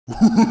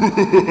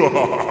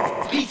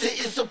Pizza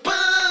is so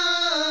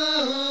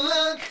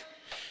punk.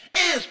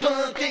 It's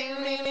punk.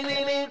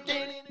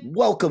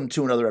 Welcome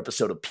to another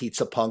episode of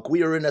Pizza Punk.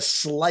 We are in a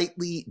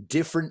slightly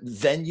different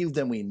venue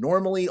than we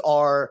normally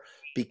are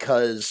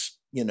because,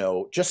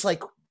 just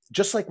like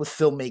with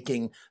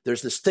filmmaking,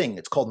 there's this thing.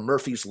 It's called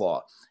Murphy's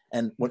Law.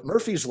 And what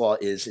Murphy's Law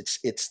is,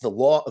 it's the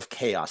law of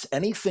chaos.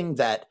 Anything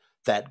that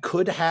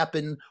could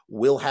happen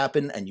will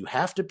happen, and you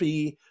have to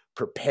be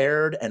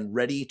prepared and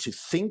ready to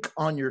think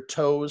on your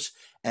toes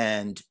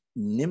and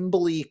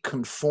nimbly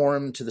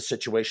conform to the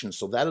situation.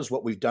 So that is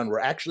what we've done. We're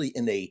actually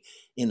in a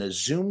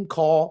Zoom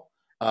call,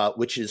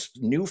 which is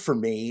new for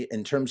me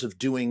in terms of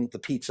doing the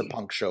Pizza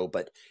Punk show,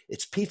 but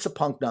it's Pizza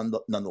Punk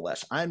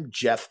nonetheless. I'm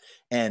Jeff,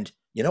 and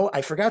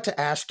I forgot to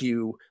ask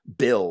you,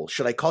 Bill.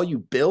 Should I call you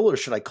Bill or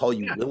should I call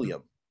you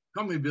William?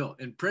 Call me Bill.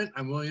 In print,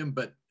 I'm William,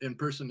 but in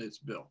person, it's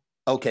Bill.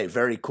 Okay,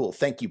 very cool.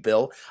 Thank you,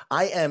 Bill.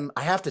 I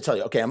have to tell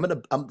you, okay,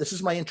 this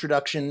is my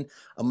introduction.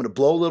 I'm going to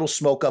blow a little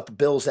smoke up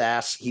Bill's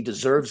ass. He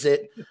deserves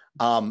it.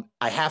 I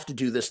have to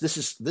do this.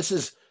 This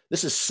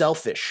is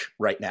selfish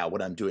right now,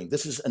 what I'm doing.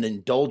 This is an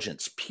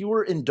indulgence,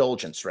 pure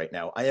indulgence right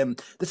now.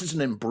 This is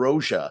an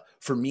ambrosia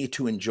for me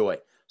to enjoy.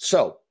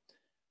 So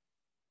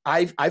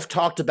I've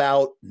talked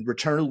about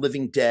Return of the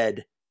Living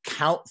Dead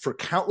for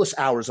countless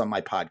hours on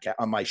my podcast,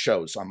 on my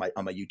shows, on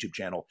my YouTube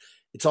channel.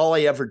 It's all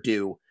I ever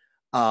do.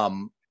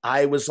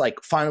 I was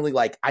finally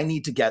I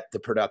need to get the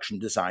production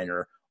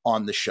designer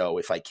on the show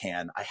if I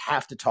can. I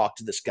have to talk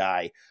to this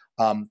guy.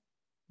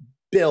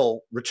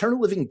 Bill, Return of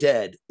the Living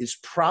Dead is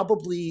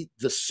probably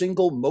the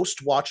single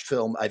most watched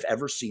film I've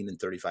ever seen in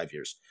 35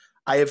 years.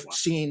 I have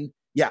seen,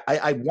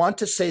 I want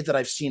to say that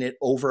I've seen it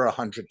over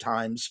 100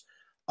 times.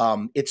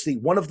 It's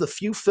one of the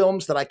few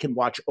films that I can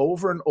watch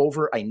over and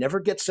over. I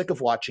never get sick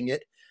of watching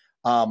it.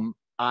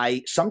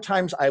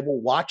 Sometimes I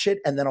will watch it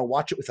and then I'll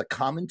watch it with a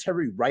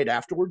commentary right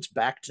afterwards,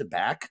 back to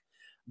back.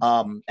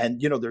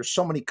 There's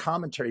so many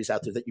commentaries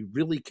out there that you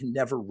really can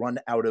never run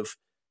out of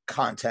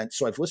content.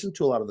 So I've listened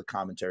to a lot of the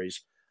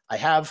commentaries. I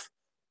have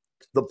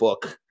the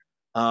book.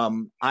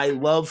 I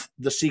love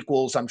the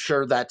sequels. I'm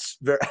sure that's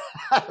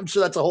I'm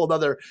sure that's a whole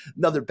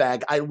another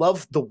bag. I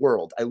love the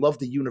world. I love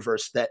the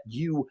universe that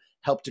you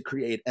helped to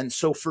create. And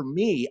so for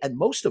me, and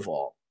most of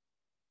all,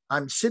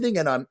 I'm sitting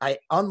and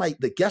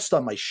the guest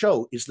on my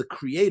show is the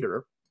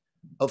creator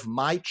of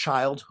my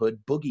childhood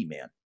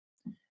boogeyman.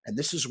 And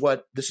this is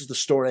the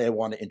story I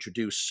want to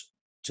introduce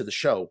to the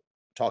show,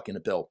 talking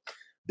to Bill.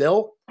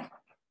 Bill,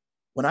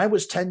 when I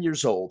was 10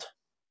 years old,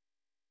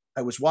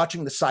 I was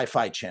watching the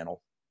Sci-Fi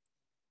Channel.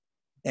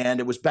 And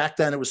it was back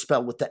then, it was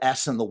spelled with the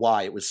S and the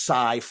Y. It was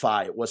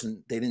sci-fi. It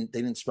wasn't, they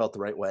didn't spell it the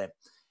right way.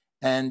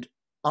 And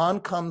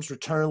on comes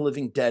Return of the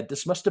Living Dead.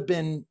 This must have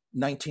been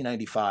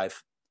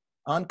 1995.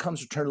 On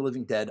comes Return of the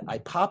Living Dead. I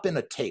pop in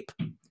a tape,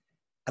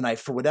 and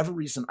for whatever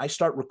reason, I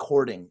start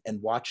recording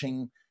and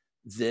watching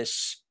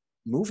this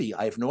movie.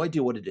 I have no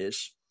idea what it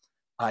is.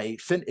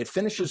 It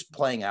finishes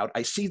playing out.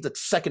 I see the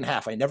second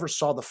half. I never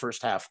saw the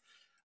first half.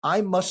 I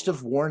must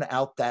have worn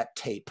out that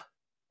tape.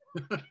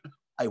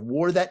 I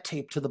wore that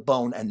tape to the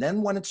bone, and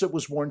then once it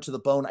was worn to the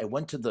bone, I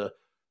went to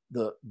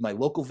my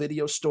local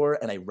video store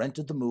and I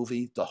rented the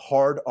movie, the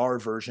hard R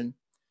version.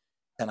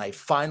 And I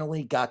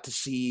finally got to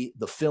see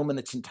the film in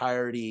its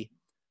entirety.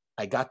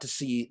 I got to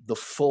see the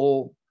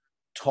full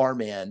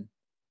Tarman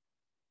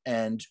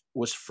and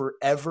was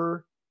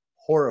forever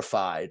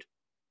horrified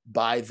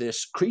by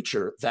this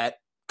creature that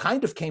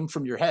kind of came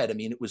from your head. I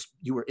mean,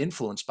 you were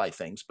influenced by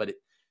things, but it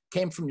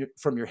came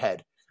from your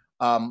head.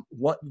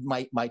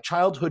 My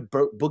childhood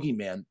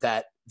boogeyman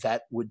that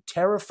would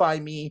terrify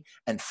me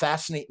and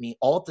fascinate me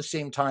all at the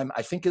same time.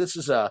 I think this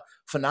is a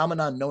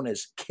phenomenon known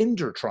as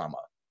kinder trauma,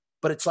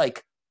 but it's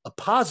like a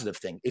positive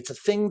thing. It's a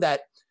thing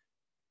that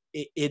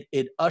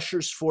it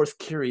ushers forth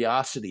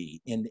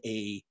curiosity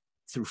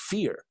through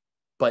fear,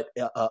 but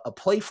a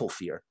playful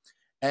fear.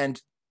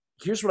 And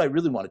here's what I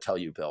really want to tell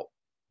you, Bill.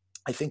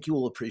 I think you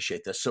will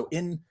appreciate this. So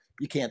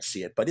you can't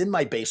see it, but in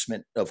my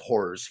basement of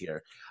horrors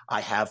here,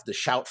 I have the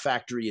Shout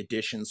Factory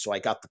edition. So I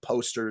got the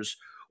posters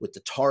with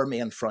the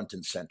Tarman front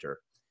and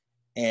center.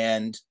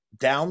 And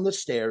down the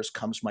stairs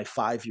comes my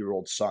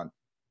 5-year-old son,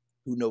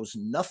 who knows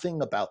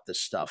nothing about this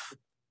stuff.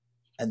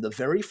 And the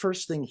very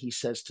first thing he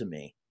says to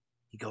me,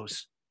 he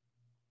goes,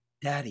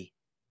 "Daddy,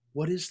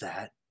 what is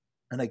that?"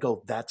 And I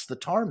go, "That's the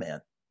Tarman."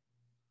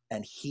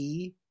 And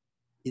he's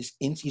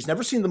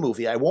never seen the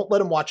movie. I won't let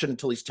him watch it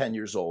until he's 10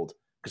 years old,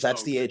 because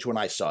that's the age when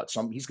I saw it.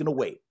 So he's going to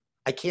wait.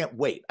 I can't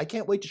wait. I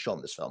can't wait to show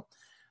him this film.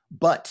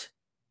 But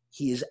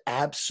he is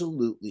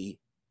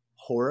absolutely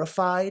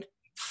horrified,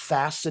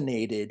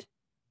 fascinated,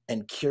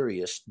 and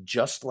curious,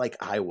 just like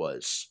I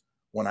was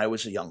when I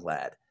was a young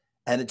lad.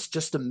 And it's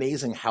just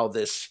amazing how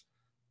this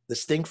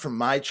thing from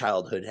my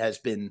childhood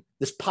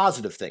this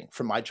positive thing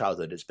from my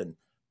childhood has been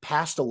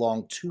passed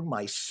along to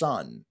my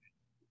son.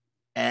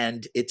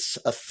 And it's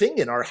a thing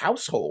in our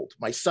household.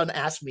 My son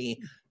asked me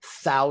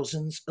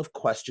thousands of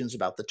questions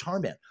about the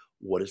Tarman.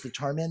 What is the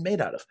Tarman made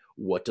out of?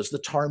 What does the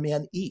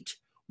Tarman eat?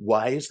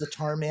 Why is the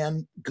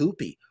Tarman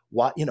goopy?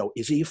 What,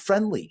 is he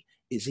friendly?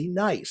 Is he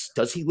nice?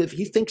 Does he live?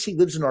 He thinks he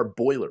lives in our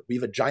boiler. We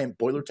have a giant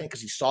boiler tank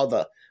because he saw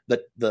the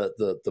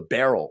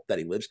barrel that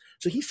he lives.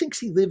 So he thinks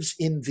he lives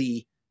in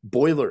the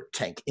boiler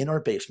tank in our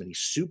basement.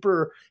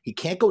 He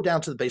can't go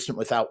down to the basement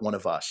without one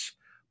of us,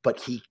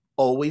 but he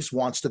always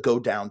wants to go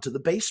down to the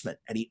basement,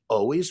 and he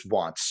always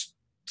wants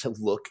to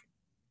look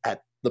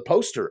at the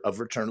poster of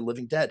Return of the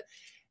Living Dead.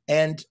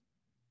 And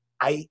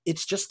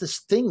it's just this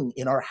thing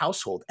in our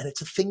household, and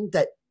it's a thing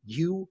that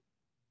you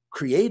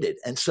created.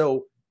 And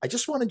so I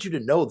just wanted you to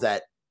know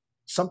that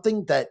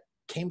something that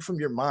came from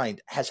your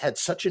mind has had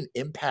such an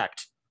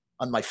impact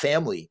on my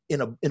family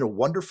in a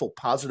wonderful,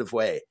 positive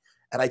way.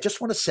 And I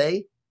just want to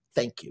say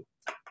thank you.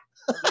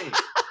 Hey,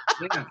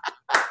 yeah,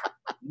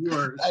 you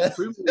are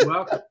supremely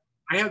welcome.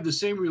 I have the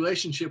same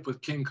relationship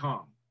with King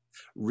Kong.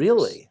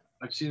 Really?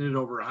 I've seen it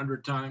over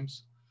 100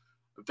 times.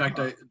 In fact,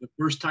 the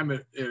first time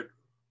it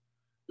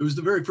was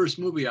the very first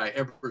movie I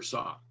ever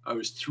saw. I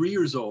was 3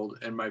 years old,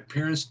 and my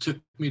parents took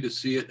me to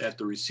see it at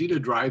the Reseda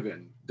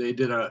Drive-In. They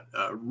did a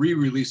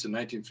re-release in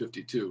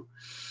 1952.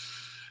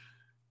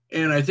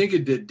 And I think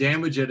it did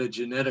damage at a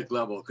genetic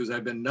level because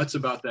I've been nuts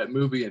about that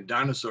movie and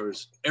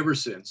dinosaurs ever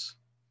since.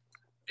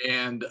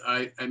 And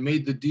I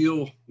made the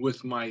deal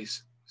with my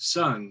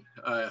son.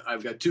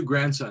 I've got 2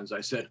 grandsons.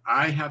 I said,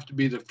 I have to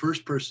be the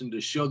first person to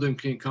show them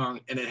King Kong,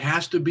 and it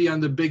has to be on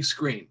the big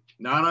screen,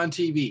 not on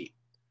TV.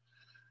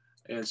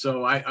 And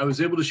so I was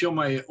able to show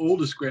my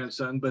oldest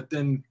grandson, but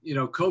then,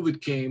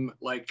 COVID came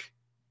I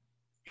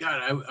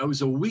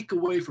was a week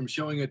away from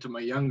showing it to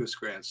my youngest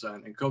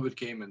grandson, and COVID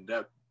came, and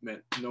that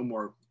meant no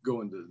more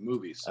going to the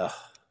movies.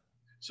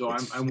 So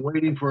I'm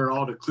waiting for it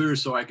all to clear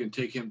so I can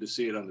take him to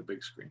see it on the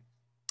big screen.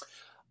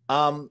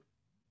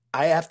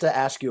 I have to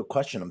ask you a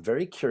question. I'm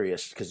very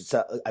curious because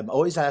I'm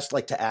always asked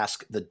to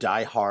ask the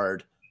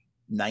diehard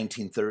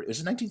 1930.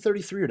 Is it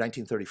 1933 or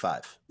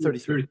 1935?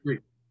 33.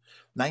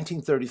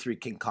 1933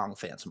 King Kong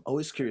fans. I'm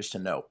always curious to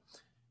know,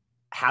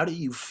 how do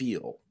you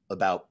feel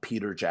about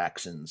Peter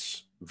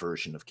Jackson's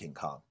version of King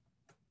Kong?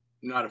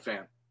 Not a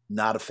fan.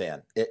 Not a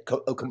fan. A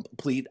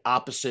complete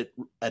opposite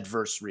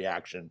adverse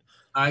reaction.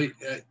 When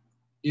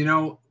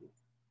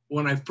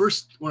I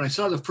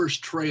saw the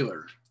first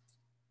trailer,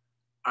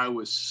 I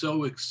was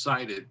so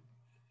excited,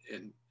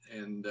 and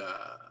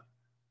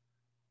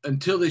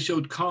until they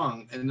showed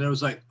Kong, and then I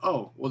was like,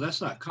 oh, well,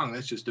 that's not Kong.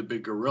 That's just a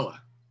big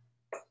gorilla.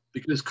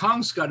 Because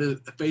Kong's got a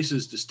face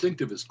as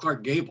distinctive as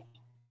Clark Gable.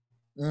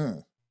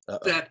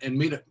 That and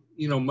made it,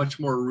 much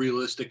more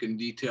realistic and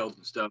detailed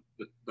and stuff,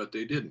 but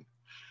they didn't.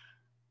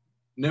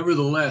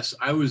 Nevertheless,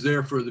 I was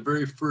there for the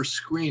very first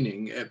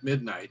screening at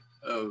midnight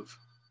of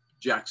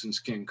Jackson's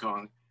King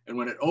Kong. And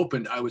when it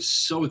opened, I was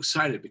so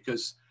excited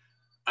because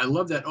I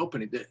love that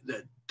opening,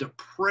 that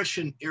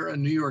Depression era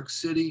New York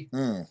City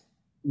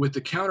with the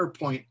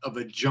counterpoint of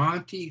a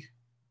jaunty,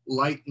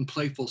 light and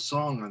playful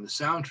song on the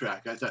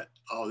soundtrack. I thought,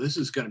 oh, this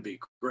is going to be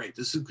great.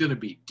 This is going to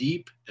be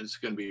deep, and it's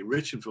going to be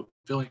rich and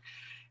fulfilling.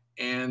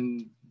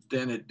 And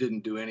then it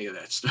didn't do any of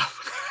that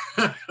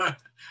stuff.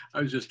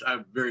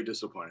 I'm very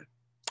disappointed.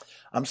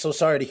 I'm so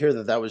sorry to hear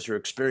that was your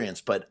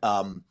experience, but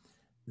let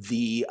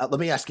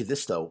me ask you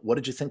this though. What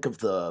did you think of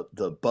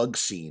the bug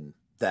scene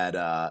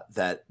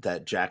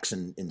that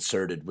Jackson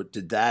inserted?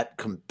 Did that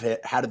compare?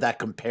 How did that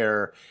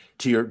compare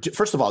to your?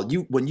 First of all,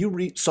 when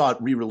you saw it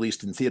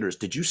re-released in theaters,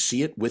 did you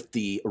see it with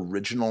the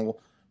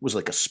original? Was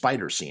like a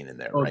spider scene in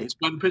there, right? The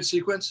spider pit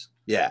sequence.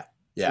 Yeah.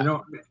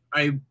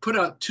 I put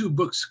out 2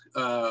 books: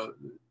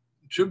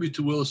 Tribute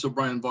to Willis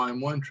O'Brien,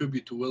 Volume 1;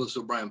 Tribute to Willis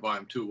O'Brien,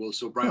 Volume 2.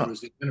 Willis O'Brien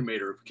was the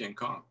animator of King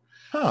Kong.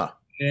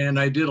 And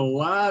I did a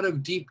lot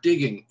of deep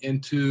digging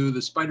into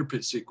the spider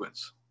pit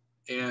sequence,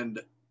 and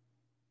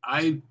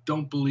I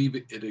don't believe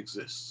it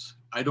exists.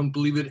 I don't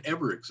believe it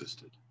ever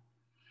existed.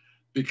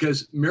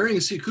 Because Marion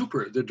C.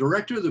 Cooper, the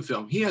director of the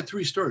film, he had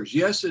 3 stories.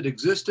 Yes, it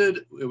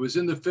existed. It was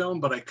in the film,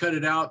 but I cut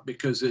it out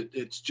because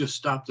it's just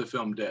stopped the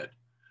film dead.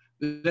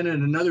 Then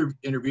in another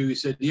interview, he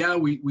said, yeah,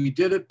 we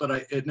did it, but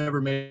it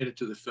never made it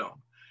to the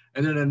film.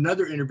 And then in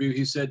another interview,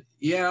 he said,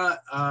 yeah,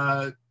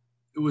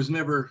 it was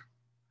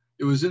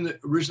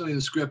originally in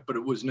the script, but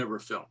it was never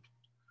filmed.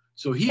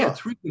 So he had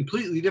 3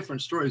 completely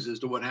different stories as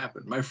to what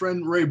happened. My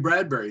friend Ray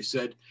Bradbury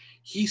said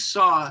he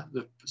saw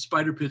the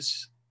spider pit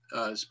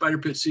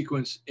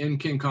sequence in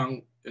King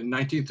Kong in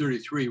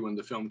 1933 when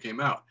the film came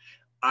out.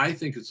 I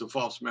think it's a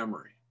false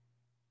memory.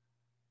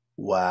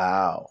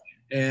 Wow.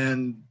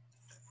 And,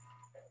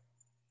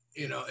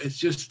 it's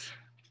just,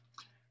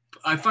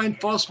 I find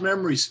false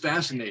memories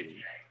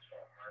fascinating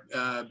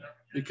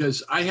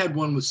because I had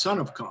one with Son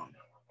of Kong.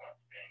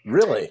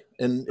 Really?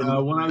 When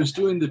I was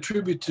doing the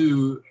tribute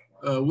to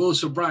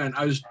Willis O'Brien,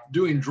 I was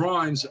doing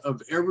drawings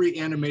of every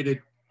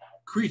animated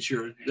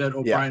creature that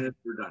O'Brien had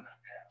ever done.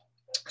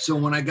 So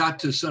when I got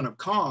to Son of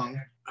Kong,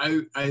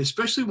 I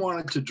especially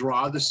wanted to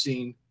draw the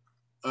scene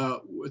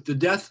with the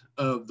death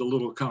of the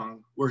little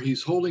Kong, where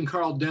he's holding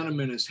Carl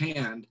Denham in his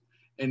hand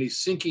and he's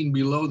sinking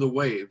below the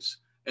waves,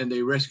 and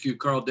they rescue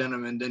Carl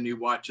Denham, and then you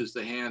watch as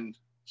the hand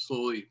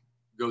slowly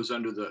goes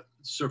under the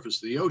surface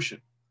of the ocean.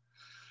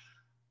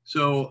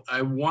 So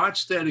I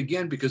watched that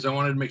again because I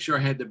wanted to make sure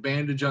I had the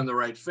bandage on the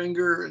right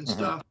finger and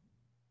stuff.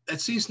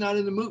 That scene's not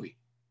in the movie.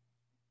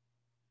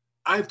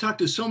 I've talked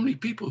to so many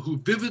people who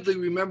vividly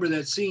remember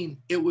that scene.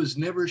 It was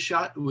never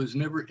shot. It was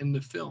never in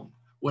the film.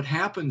 What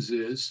happens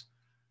is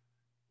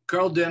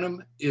Carl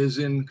Denham is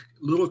in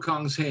Little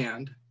Kong's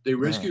hand. They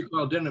rescue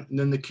Carl Denham, and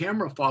then the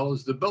camera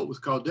follows the boat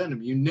with Carl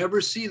Denham. You never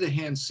see the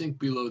hand sink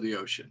below the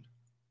ocean.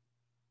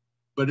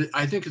 But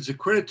I think it's a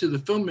credit to the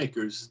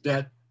filmmakers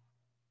that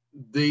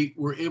they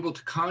were able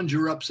to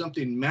conjure up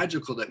something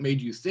magical that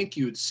made you think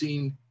you had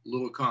seen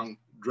Little Kong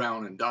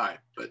drown and die,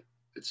 but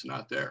it's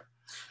not there.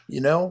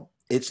 You know,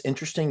 it's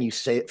interesting you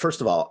say it. First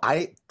of all,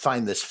 I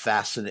find this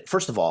fascinating.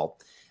 First of all,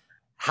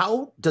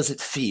 how does it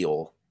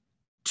feel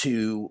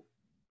to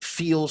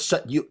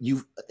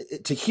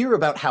to hear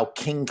about how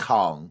King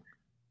Kong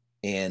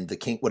and the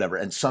King, whatever,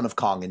 and Son of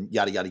Kong and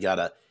yada, yada,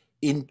 yada,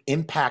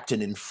 impact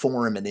and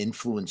inform and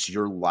influence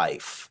your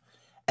life.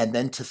 And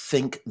then to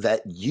think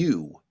that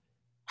you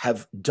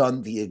have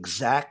done the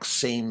exact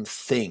same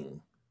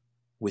thing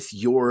with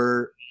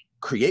your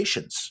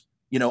creations.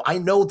 You know, I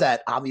know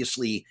that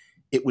obviously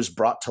it was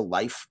brought to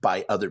life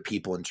by other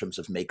people in terms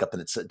of makeup,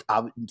 and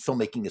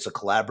filmmaking is a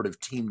collaborative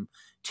team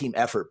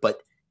effort,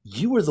 but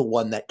you were the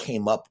one that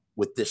came up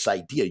with this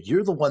idea.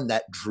 You're the one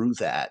that drew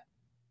that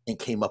and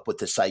came up with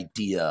this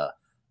idea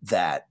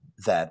that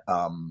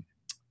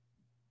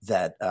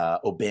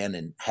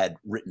O'Bannon had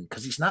written,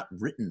 because he's not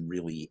written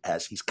really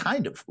as, he's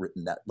kind of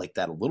written that like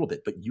that a little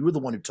bit, but you were the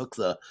one who took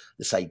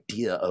this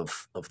idea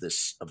of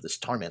this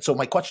Tarman. So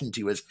my question to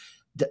you is,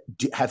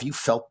 have you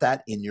felt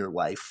that in your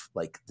life,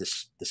 like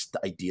this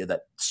idea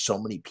that so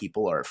many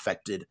people are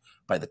affected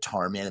by the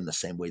Tarman in the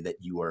same way that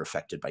you are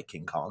affected by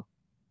King Kong?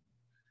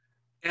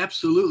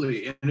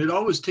 Absolutely. And it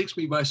always takes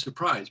me by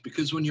surprise,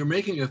 because when you're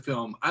making a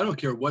film, I don't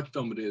care what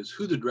film it is,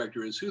 who the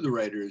director is, who the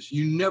writer is,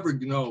 you never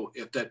know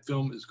if that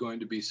film is going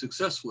to be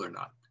successful or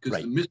not,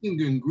 because the missing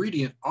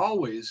ingredient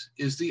always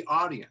is the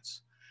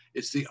audience.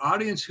 It's the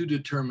audience who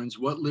determines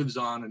what lives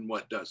on and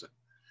what doesn't.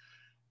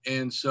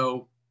 And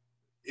so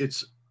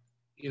it's,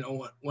 you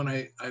know, when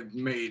I've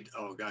made,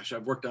 oh gosh,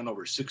 I've worked on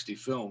over 60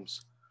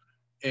 films,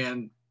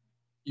 and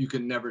you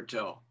can never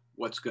tell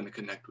what's going to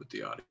connect with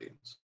the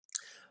audience.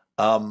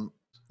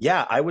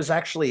 Yeah, I was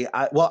actually,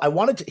 I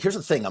wanted to, here's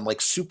the thing, I'm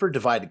like super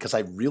divided because I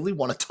really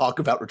want to talk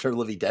about Return of the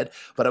Living Dead,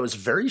 but I was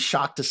very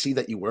shocked to see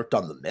that you worked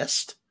on The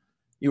Mist.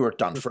 You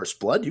worked on First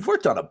Blood. You've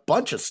worked on a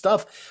bunch of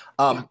stuff.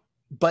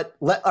 But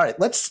all right,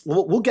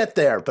 we'll get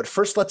there. But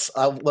first, let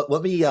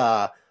me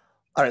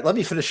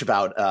finish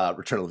about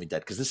Return of the Living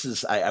Dead, because this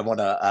is, I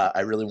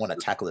really want to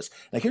tackle this.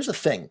 Now, here's the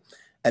thing,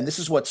 and this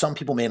is what some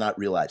people may not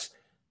realize.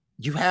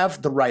 You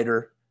have the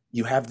writer,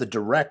 you have the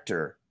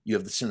director, you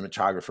have the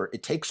cinematographer.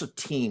 It takes a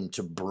team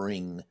to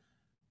bring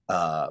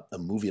a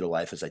movie to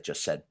life, as I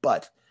just said.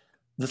 But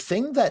the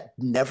thing that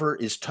never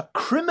is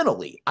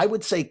criminally, I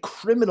would say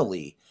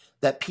criminally,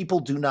 that people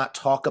do not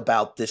talk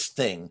about this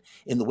thing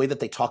in the way that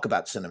they talk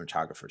about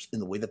cinematographers, in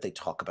the way that they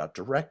talk about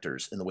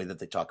directors, in the way that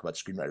they talk about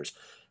screenwriters.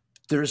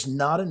 There's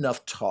not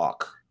enough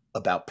talk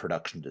about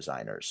production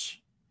designers.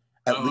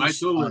 I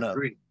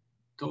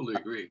totally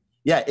agree.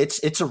 Yeah,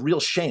 it's a real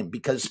shame,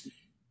 because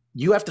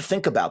you have to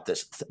think about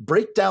this.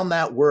 Break down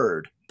that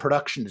word,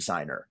 production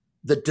designer,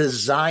 the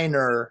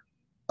designer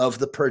of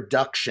the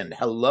production.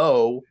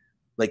 Hello,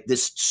 like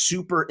this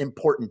super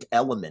important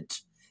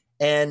element.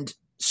 And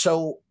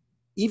so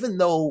even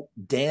though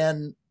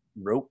Dan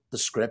wrote the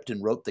script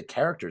and wrote the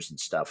characters and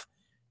stuff,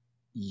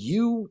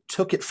 you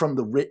took it from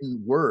the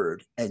written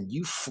word and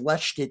you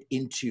fleshed it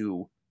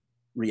into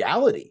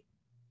reality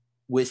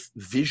with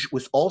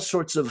all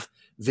sorts of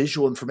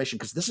visual information.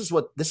 Because this is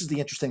the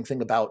interesting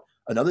thing about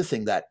another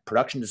thing that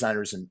production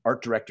designers and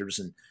art directors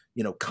and,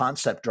 you know,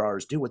 concept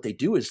drawers do. What they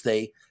do is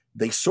they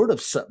sort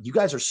of, you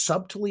guys are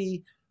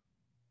subtly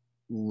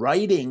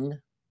writing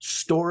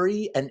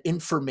story and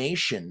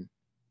information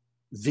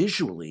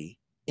visually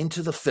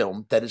into the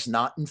film that is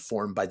not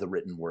informed by the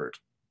written word.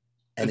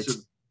 And it's a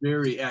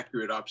very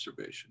accurate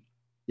observation.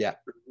 Yeah.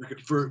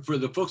 For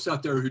the folks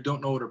out there who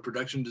don't know what a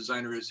production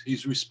designer is,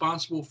 he's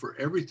responsible for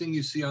everything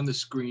you see on the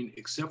screen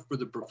except for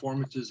the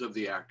performances of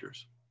the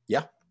actors.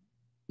 Yeah.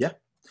 Yeah.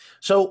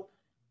 So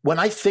when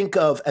I think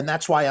of, and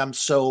that's why I'm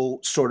so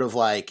sort of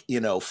like,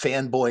 you know,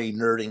 fanboy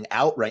nerding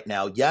out right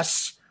now.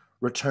 Yes,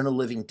 Return of the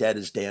Living Dead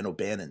is Dan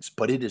O'Bannon's,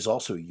 but it is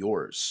also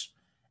yours.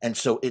 And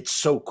so it's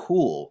so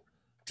cool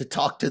to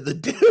talk to the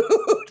dude.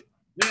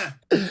 Yeah.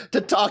 To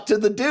talk to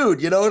the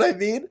dude, you know what I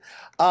mean?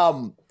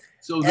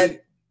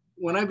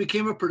 When I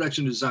became a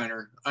production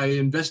designer, I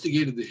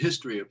investigated the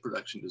history of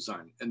production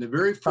design. And the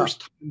very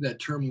first time that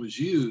term was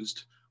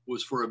used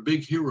was for a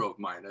big hero of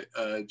mine,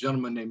 a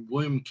gentleman named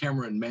William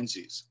Cameron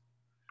Menzies.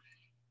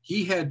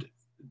 He had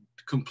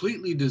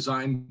completely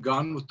designed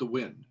Gone with the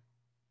Wind.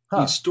 He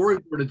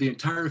storyboarded the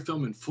entire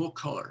film in full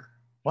color.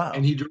 Wow.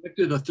 And he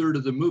directed a third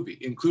of the movie,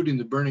 including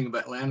the burning of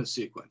Atlanta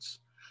sequence.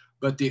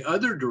 But the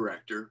other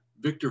director,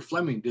 Victor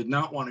Fleming, did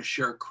not want to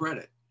share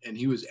credit. And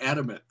he was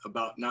adamant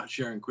about not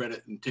sharing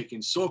credit and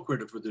taking sole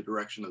credit for the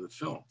direction of the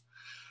film.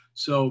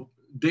 So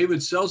David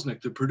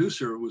Selznick, the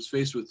producer, was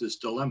faced with this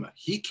dilemma.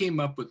 He came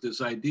up with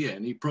this idea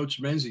and he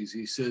approached Menzies.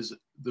 He says,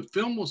 the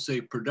film will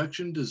say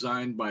production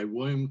designed by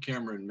William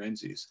Cameron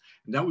Menzies.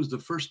 And that was the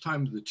first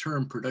time the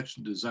term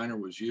production designer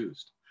was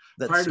used.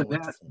 Prior to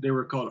that, they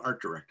were called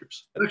art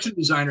directors. Production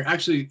designer,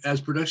 actually,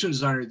 as production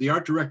designer, the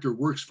art director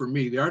works for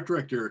me. The art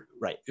director,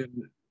 right,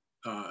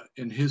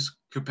 in his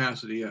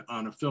capacity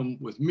on a film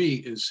with me,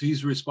 is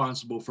he's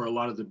responsible for a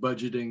lot of the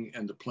budgeting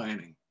and the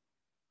planning.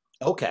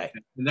 Okay.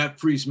 And that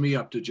frees me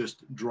up to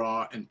just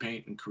draw and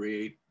paint and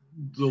create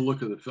the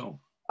look of the film.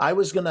 I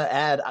was going to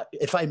add,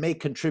 if I may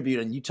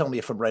contribute, and you tell me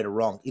if I'm right or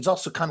wrong, he's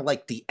also kind of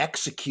like the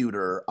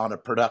executor on a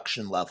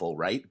production level,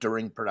 right?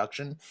 During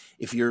production,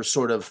 if you're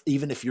sort of,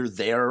 even if you're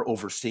there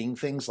overseeing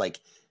things, like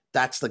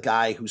that's the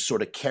guy who's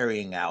sort of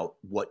carrying out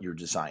what you're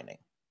designing.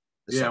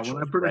 Yeah, when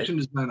I'm production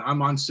designer,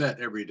 I'm on set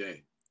every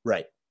day.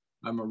 Right.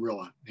 I'm a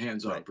real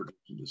hands-on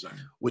production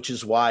designer. Which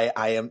is why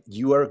I'm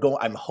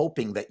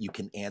hoping that you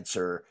can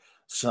answer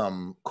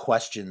some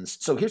questions.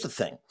 So here's the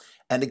thing.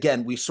 And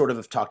again, we sort of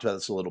have talked about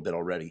this a little bit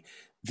already,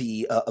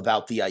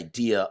 about the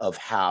idea of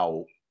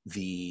how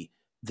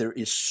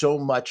there's so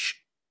much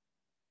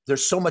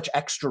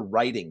extra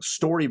writing,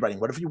 story writing,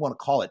 whatever you want to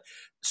call it.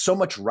 So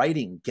much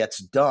writing gets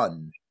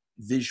done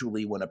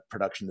visually when a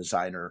production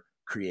designer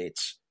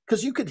creates.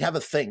 Because you could have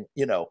a thing,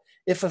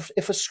 if a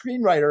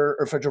screenwriter or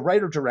if a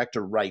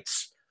writer-director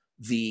writes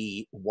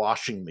the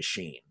washing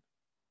machine,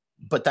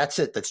 but that's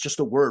it. That's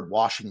just a word,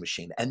 washing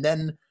machine. And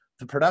then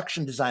the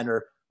production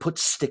designer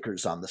puts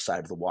stickers on the side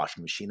of the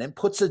washing machine and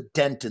puts a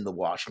dent in the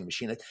washing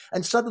machine.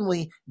 And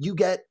suddenly you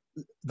get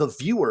the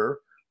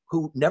viewer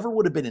who never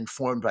would have been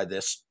informed by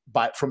this,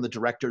 from the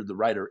director or the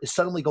writer, is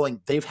suddenly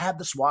going, they've had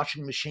this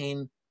washing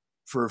machine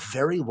for a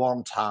very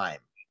long time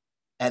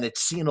and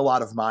it's seen a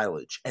lot of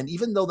mileage. And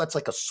even though that's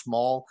like a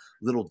small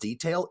little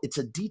detail, it's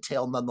a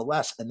detail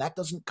nonetheless. And that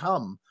doesn't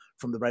come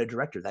from the writer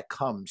director. That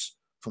comes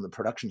from the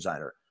production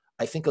designer.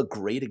 I think a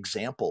great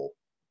example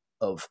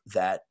of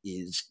that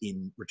is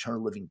in Return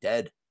of the Living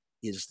Dead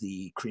is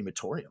the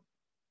crematorium,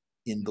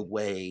 in the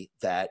way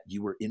that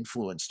you were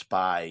influenced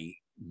by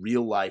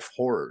real life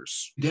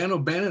horrors. Dan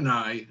O'Bannon and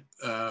I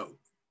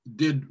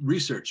did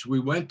research. We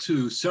went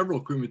to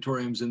several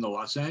crematoriums in the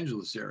Los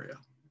Angeles area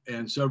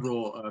and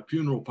several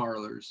funeral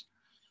parlors.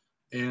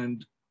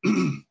 And,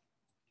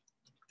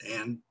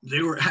 and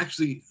they were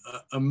actually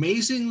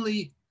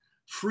amazingly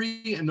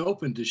free and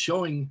open to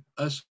showing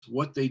us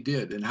what they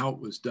did and how it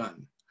was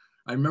done.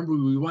 I remember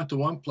we went to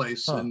one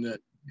place and the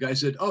guy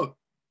said, "Oh,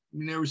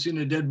 you never seen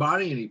a dead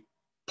body?" And he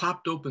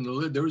popped open the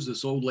lid. There was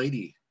this old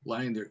lady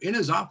lying there in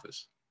his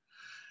office.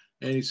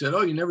 And he said,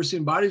 "Oh, you never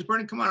seen bodies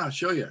burning? Come on, I'll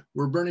show you.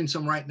 We're burning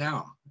some right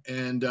now."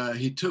 And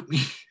he took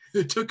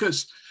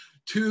us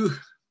to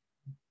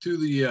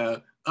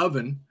the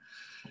oven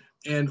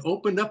and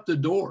opened up the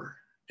door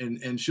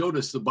and showed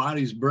us the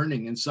bodies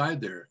burning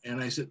inside there.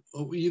 And I said,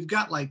 "Oh, you've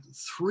got like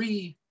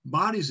 3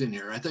 bodies in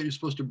here. I thought you're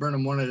supposed to burn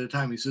them one at a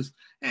time." He says,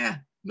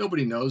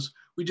 "Nobody knows.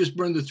 We just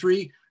burn the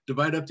 3,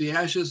 divide up the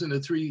ashes into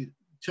 3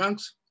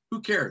 chunks.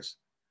 Who cares?"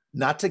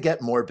 Not to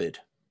get morbid,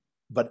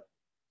 but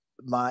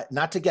not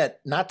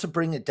to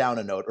bring it down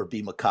a note or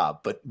be macabre,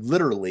 but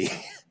literally,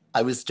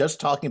 I was just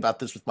talking about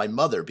this with my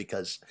mother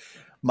because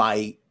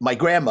my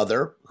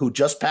grandmother, who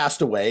just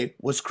passed away,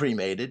 was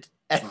cremated.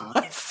 And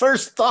my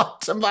first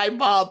thought to my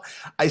mom,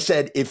 I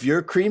said, if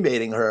you're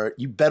cremating her,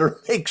 you better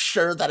make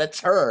sure that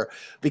it's her,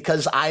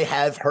 because I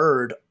have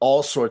heard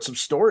all sorts of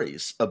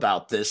stories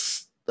about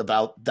this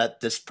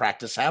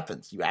practice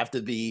happens. You have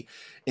to be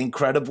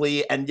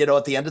incredibly, and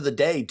at the end of the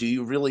day, do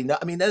you really know?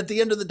 I mean, at the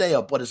end of the day,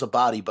 what is a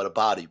body but a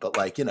body? But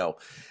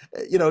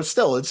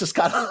still, it's just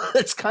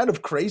it's kind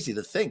of crazy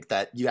to think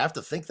that you have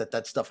to think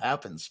that stuff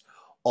happens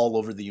all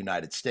over the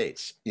United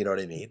States. You know what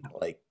I mean?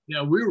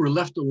 Yeah, we were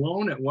left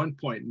alone at one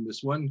point in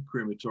this one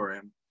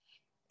crematorium,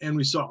 and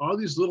we saw all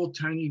these little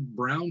tiny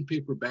brown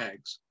paper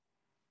bags.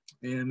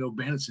 And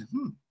O'Bannon said,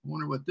 I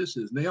wonder what this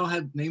is. And they all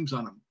had names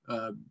on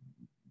them.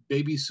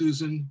 Baby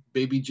Susan,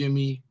 Baby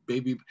Jimmy,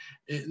 Baby,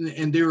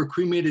 and they were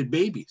cremated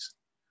babies.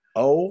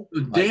 Oh,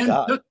 so Dan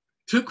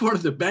took one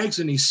of the bags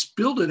and he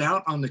spilled it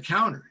out on the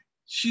counter.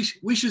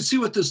 We should see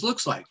what this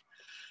looks like.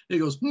 And he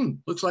goes,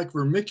 looks like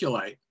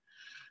vermiculite.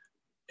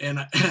 And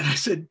I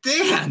said,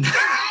 Dan,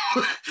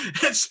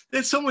 that's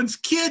someone's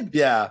kid.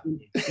 Yeah.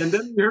 And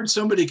then we heard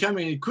somebody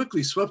coming and he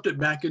quickly swept it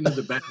back into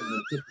the bag and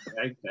then took the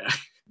bag back.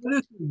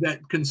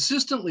 That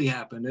consistently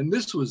happened. And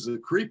this was the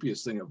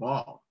creepiest thing of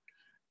all.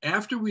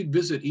 After we'd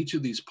visit each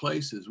of these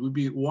places, we'd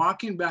be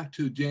walking back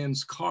to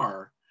Dan's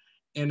car,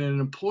 and an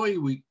employee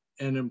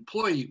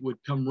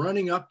would come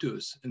running up to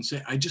us and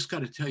say, "I just got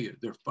to tell you,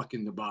 they're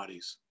fucking the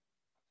bodies.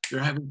 They're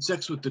having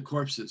sex with the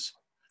corpses."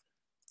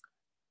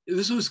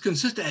 This was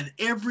consistent at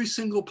every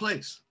single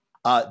place.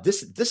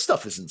 This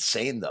stuff is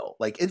insane, though.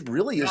 It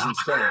really is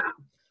insane.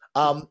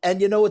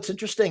 And it's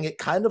interesting. It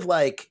kind of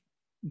like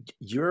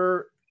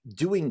you're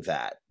doing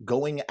that,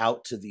 going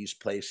out to these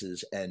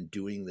places and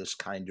doing this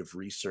kind of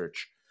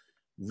research.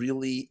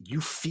 Really,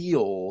 you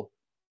feel,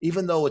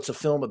 even though it's a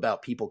film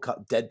about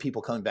dead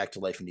people coming back to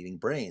life and eating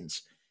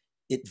brains,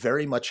 it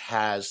very much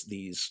has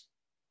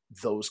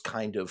those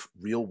kind of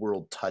real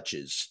world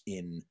touches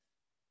in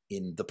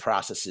the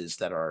processes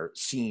that are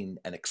seen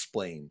and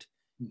explained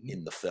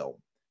in the film.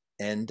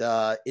 And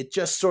it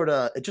just sort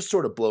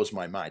of blows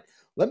my mind.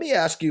 Let me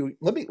ask you,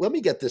 let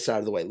me get this out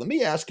of the way. Let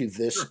me ask you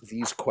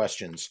these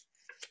questions.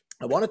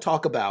 I want to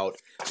talk about,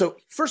 so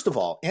first of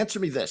all, answer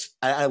me this.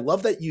 I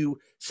love that you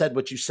said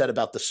what you said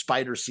about the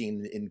spider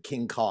scene in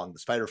King Kong, the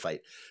spider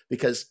fight,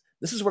 because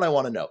this is what I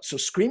want to know. So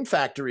Scream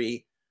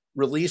Factory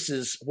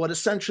releases what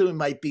essentially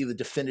might be the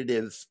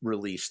definitive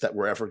release that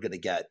we're ever going to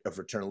get of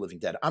Return of the Living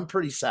Dead. I'm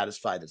pretty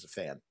satisfied as a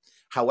fan.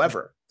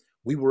 However,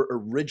 we were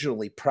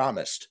originally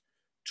promised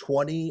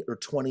 20 or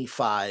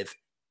 25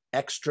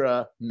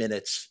 extra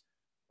minutes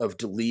of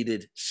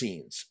deleted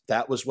scenes.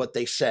 That was what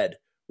they said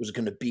was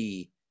going to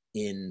be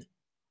in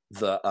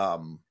the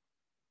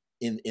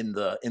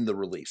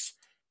release,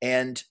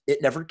 and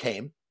it never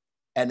came.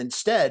 And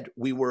instead,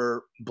 we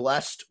were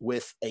blessed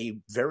with a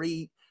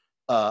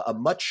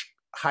much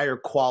higher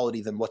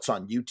quality than what's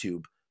on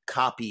YouTube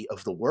copy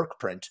of the work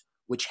print,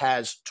 which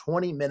has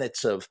 20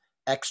 minutes of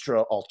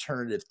extra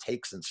alternative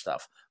takes and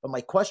stuff. But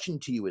my question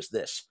to you is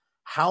this: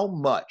 how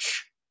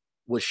much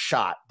was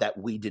shot that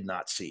we did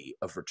not see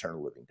of Return of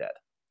the Living Dead?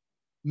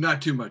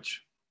 Not too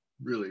much,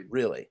 really.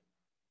 Really?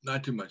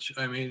 Not too much.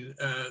 I mean,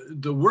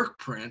 the work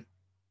print,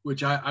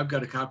 which I've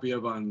got a copy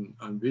of on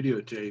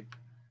videotape,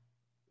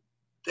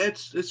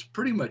 that's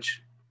pretty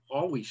much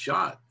all we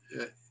shot.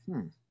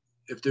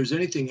 If there's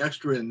anything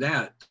extra in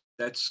that,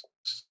 that's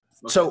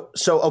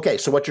okay.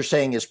 So what you're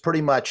saying is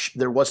pretty much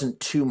there wasn't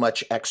too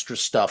much extra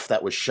stuff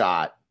that was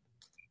shot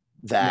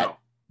that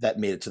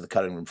made it to the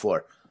cutting room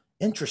floor.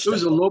 Interesting. It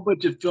was a low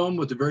budget film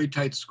with a very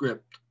tight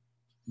script.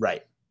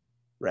 Right.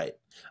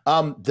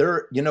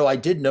 I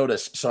did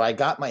notice, so I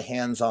got my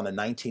hands on a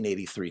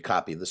 1983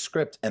 copy of the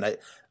script, and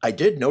I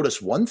did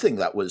notice one thing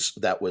that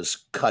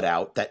was cut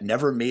out that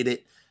never made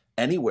it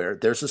anywhere.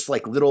 There's this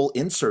like little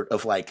insert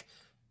of like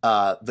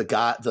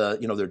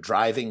they're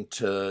driving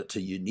to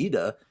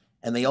Unita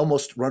and they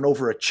almost run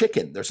over a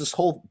chicken. There's this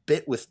whole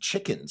bit with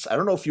chickens. I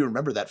don't know if you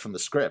remember that from the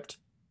script.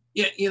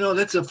 Yeah,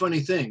 that's a funny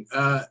thing.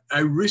 I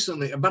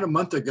recently, about a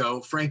month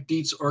ago, Frank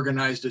Dietz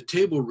organized a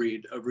table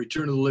read of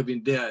Return of the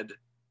Living Dead,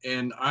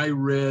 and I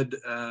read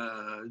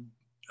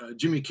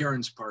Jimmy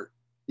Caron's part.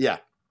 Yeah.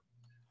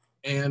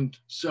 And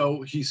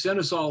so he sent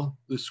us all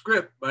the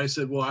script, but I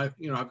said, well,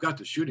 I've got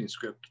the shooting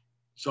script.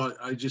 So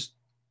I just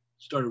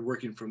started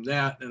working from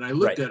that, and I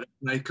looked at it,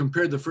 and I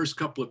compared the first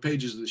couple of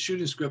pages of the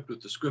shooting script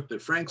with the script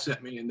that Frank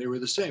sent me, and they were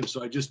the same.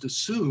 So I just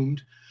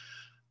assumed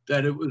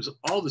that it was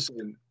all the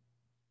same.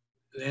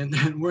 And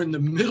then we're in the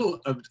middle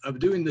of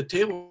doing the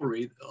table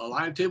read, a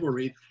live table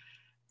read,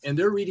 and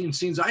they're reading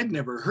scenes I'd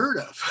never heard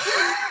of.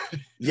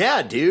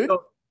 Yeah, dude.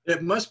 So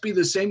it must be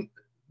the same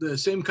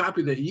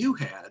copy that you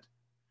had,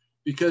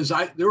 because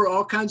there were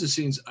all kinds of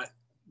scenes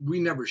we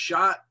never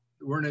shot,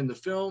 weren't in the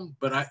film,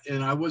 but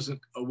I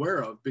wasn't aware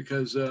of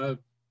because it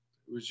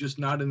was just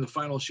not in the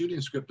final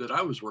shooting script that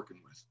I was working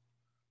with.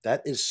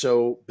 That is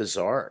so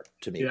bizarre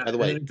to me. Yeah, by the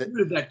way,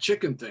 that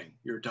chicken thing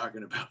you were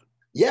talking about.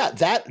 Yeah,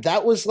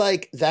 that was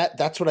like that.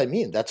 That's what I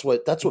mean. That's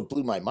what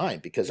blew my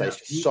mind, because I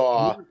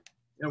saw.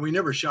 We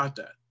never shot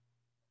that.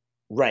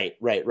 Right.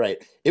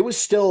 It was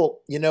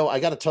still, I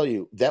got to tell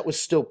you, that was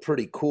still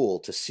pretty cool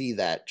to see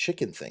that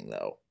chicken thing,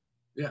 though.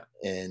 Yeah.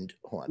 And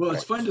hold on. Well,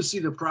 it's fun to see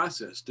the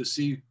process, to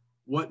see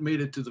what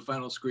made it to the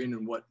final screen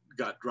and what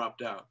got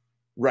dropped out.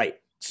 Right.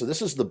 So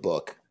this is the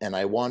book, and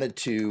I wanted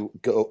to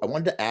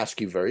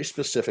ask you very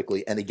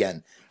specifically. And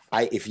again,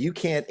 if you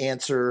can't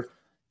answer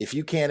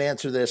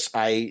this,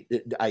 I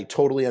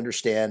totally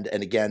understand.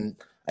 And again,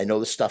 I know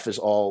this stuff is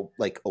all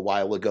like a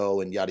while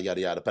ago and yada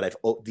yada yada. But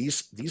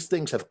these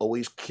things have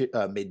always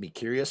made me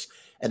curious.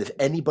 And if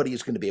anybody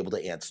is going to be able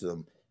to answer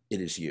them,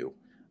 it is you.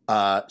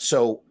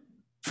 So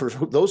for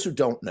those who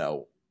don't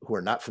know, who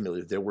are not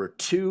familiar, there were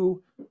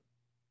two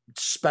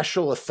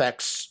special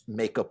effects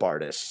makeup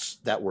artists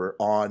that were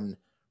on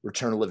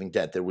Return of the Living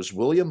Dead. There was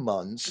William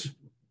Munns,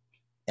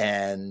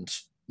 and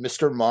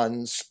Mr.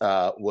 Munns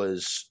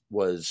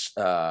was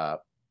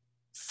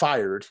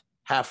fired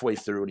halfway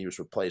through, and he was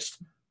replaced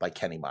by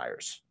Kenny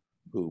Myers,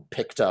 who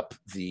picked up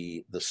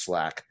the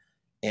slack.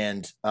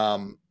 And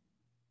I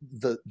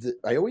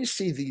always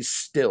see these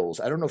stills.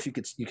 I don't know if you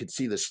could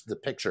see the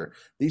picture.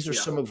 These are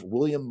some of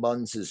William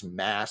Munns's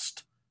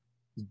masked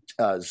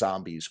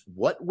zombies.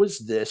 What was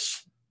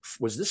this?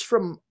 Was this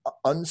from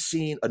an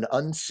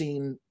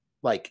unseen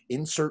like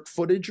insert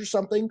footage or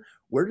something?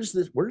 Where does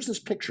this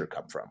picture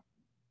come from?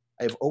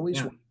 I've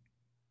always.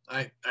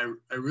 I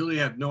really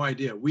have no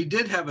idea. We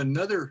did have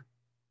another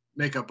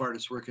makeup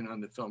artist working on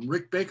the film.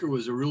 Rick Baker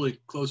was a really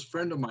close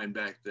friend of mine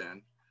back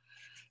then.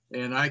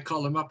 And I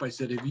called him up. I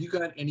said, have you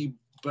got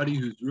anybody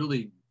who's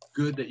really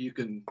good that you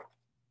can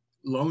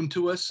loan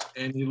to us?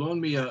 And he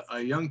loaned me a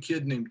young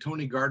kid named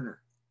Tony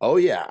Gardner. Oh,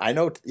 yeah, I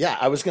know. Yeah,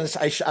 I was going to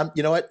say,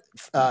 you know what?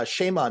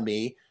 Shame on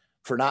me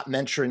for not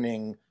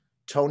mentioning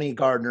Tony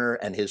Gardner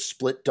and his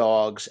split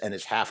dogs and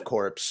his half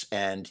corpse.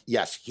 And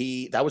yes,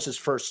 that was his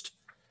first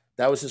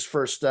That was his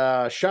first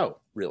show,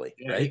 really,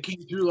 Yeah, he right?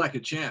 came through like a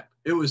champ.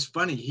 It was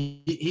funny.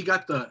 He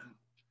got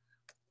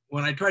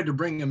when I tried to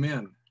bring him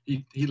in,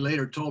 he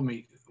later told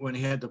me when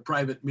he had the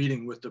private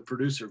meeting with the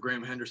producer,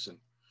 Graham Henderson,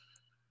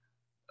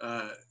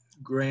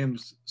 Graham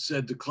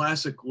said the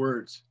classic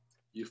words,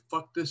 "You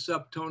fuck this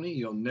up, Tony,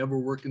 you'll never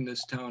work in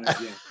this town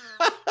again."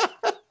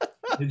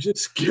 It just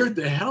scared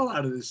the hell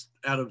out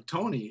of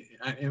Tony.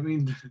 I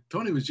mean,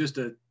 Tony was just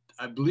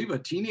I believe a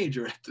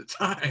teenager at the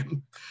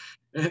time.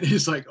 And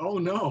he's like, "Oh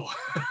no."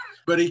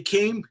 But he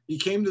came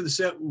to the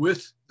set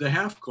with the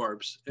half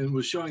corpse and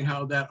was showing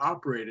how that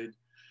operated.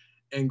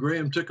 And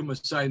Graham took him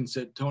aside and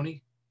said,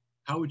 "Tony,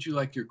 how would you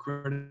like your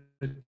credit?"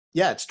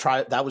 Yeah,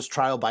 that was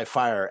Trial by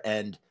Fire.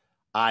 And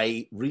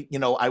I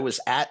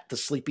was at the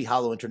Sleepy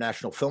Hollow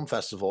International Film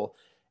Festival,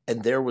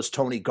 and there was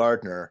Tony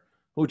Gardner,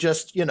 who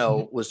just,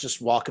 was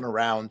just walking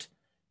around,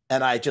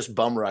 and I just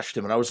bum rushed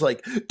him. And I was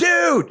like,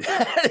 "Dude!"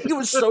 He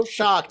was so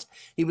shocked.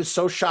 He was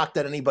so shocked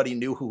that anybody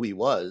knew who he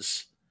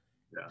was.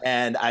 Yeah.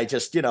 And I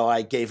just,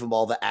 I gave him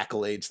all the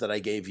accolades that I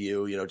gave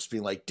you, just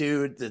being like,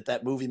 "Dude,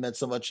 that movie meant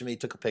so much to me."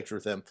 Took a picture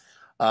with him.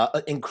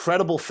 An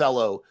incredible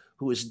fellow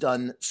who has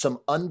done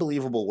some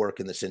unbelievable work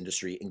in this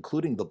industry,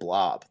 including The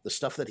Blob, the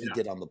stuff that he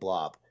did on The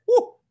Blob.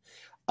 Woo!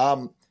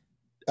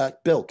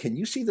 Bill, can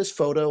you see this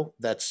photo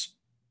that's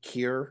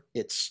here?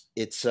 It's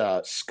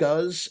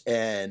Scuzz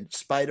and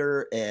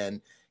Spider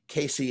and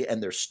Casey,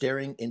 and they're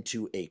staring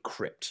into a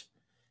crypt.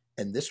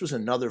 And this was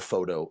another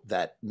photo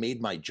that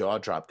made my jaw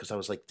drop, because I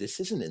was like, this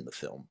isn't in the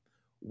film.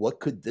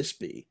 What could this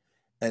be?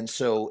 And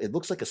so it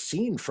looks like a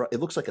still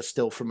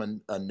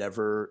from a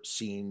never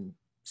seen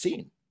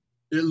scene.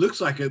 It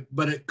looks like it,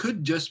 but it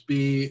could just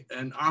be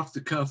an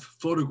off-the-cuff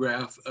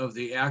photograph of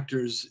the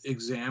actors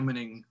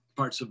examining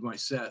parts of my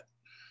set.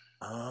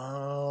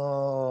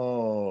 Oh,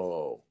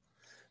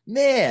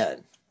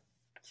 man.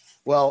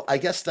 Well, I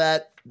guess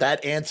that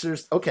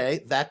answers.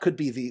 Okay,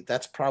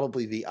 that's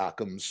probably the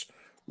Occam's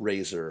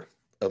razor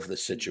of the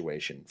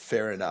situation.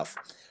 Fair enough.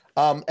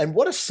 And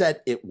what a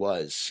set it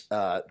was.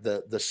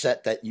 The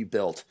set that you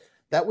built.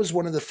 That was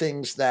one of the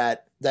things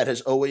that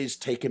has always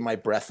taken my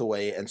breath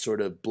away and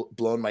sort of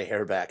blown my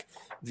hair back.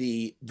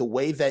 The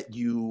way that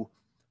you,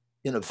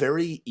 in a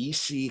very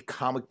EC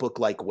comic book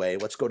like way.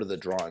 Let's go to the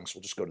drawings.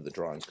 We'll just go to the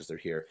drawings because they're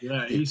here.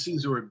 Yeah,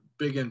 ECs were a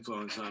big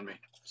influence on me.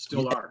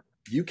 Still are.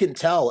 You can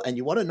tell. And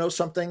you want to know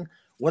something?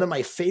 One of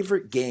my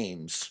favorite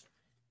games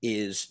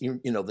is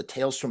the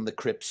Tales from the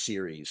Crypt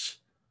series.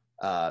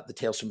 The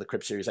Tales from the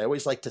Crypt series. I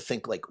always like to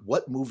think, like,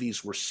 what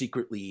movies were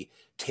secretly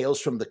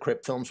Tales from the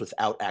Crypt films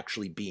without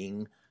actually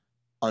being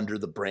under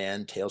the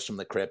brand Tales from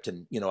the Crypt.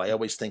 And, I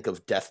always think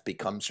of Death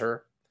Becomes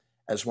Her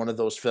as one of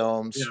those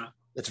films. Yeah.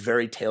 That's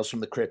very Tales from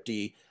the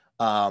Crypty.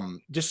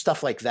 Just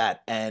stuff like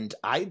that. And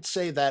I'd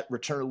say that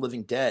Return of the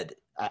Living Dead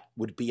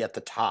would be at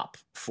the top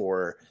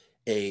for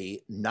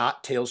a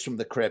not Tales from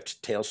the Crypt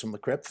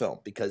film,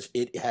 because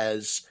it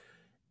has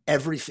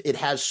everything. It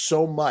has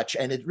so much,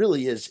 and it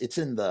really is. It's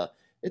in the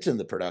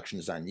production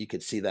design. You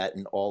could see that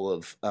in all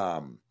of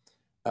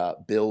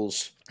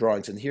Bill's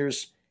drawings. And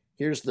here's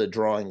the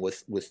drawing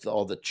with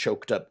all the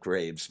choked up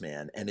graves,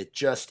 man. And it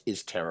just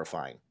is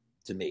terrifying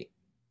to me.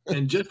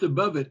 And just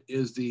above it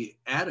is the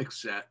attic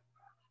set.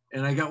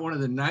 And I got one of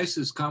the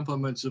nicest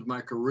compliments of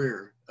my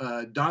career.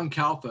 Don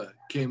Calfa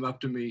came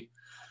up to me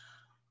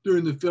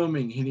during the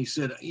filming, and he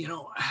said,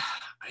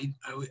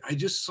 I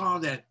just saw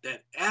that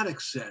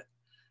attic set,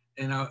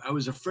 and I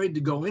was afraid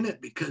to go in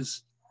it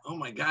because, oh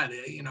my God,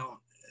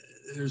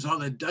 there's all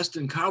that dust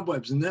and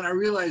cobwebs. And then I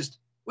realized,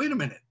 wait a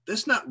minute,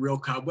 that's not real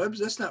cobwebs.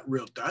 That's not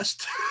real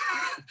dust.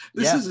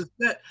 This is a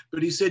set.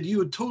 But he said, you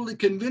would totally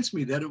convince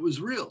me that it was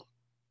real.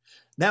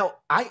 Now,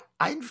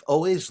 I've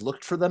always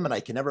looked for them, and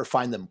I can never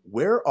find them.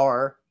 Where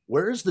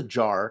is the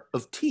jar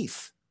of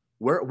teeth?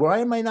 Why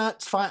am I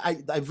not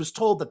find? I was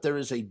told that there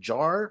is a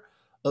jar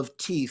of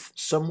teeth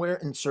somewhere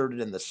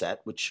inserted in the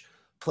set, which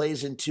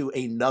plays into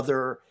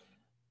another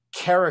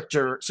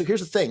character. So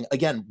here's the thing.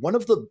 Again, one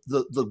of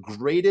the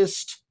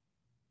greatest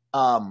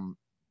some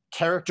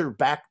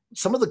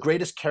of the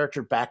greatest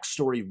character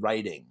backstory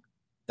writing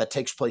that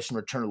takes place in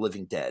Return of the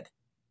Living Dead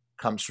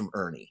comes from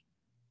Ernie,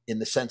 in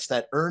the sense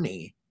that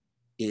Ernie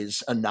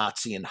is a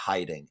Nazi in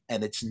hiding,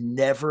 and it's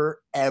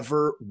never,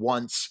 ever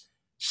once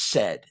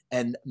said.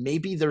 And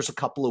maybe there's a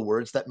couple of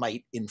words that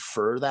might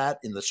infer that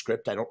in the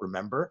script. I don't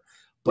remember.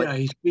 But yeah,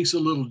 he speaks a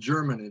little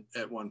German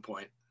at one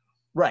point.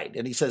 Right.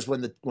 And he says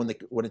when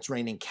it's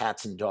raining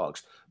cats and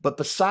dogs. But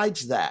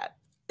besides that,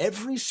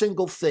 every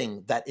single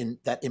thing that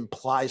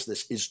implies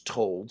this is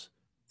told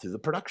through the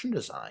production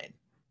design.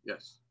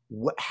 Yes.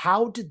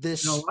 How did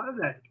this? A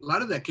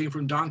lot of that came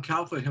from Don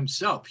Calfa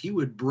himself. He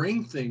would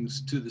bring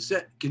things to the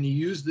set. Can you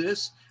use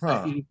this?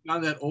 He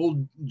found that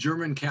old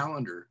German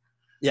calendar.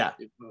 Yeah.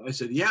 I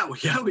said, yeah,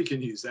 we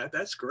can use that.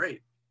 That's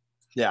great.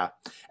 Yeah.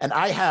 And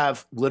I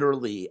have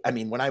literally,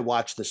 when I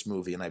watched this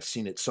movie, and I've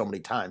seen it so many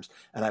times,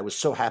 and I was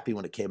so happy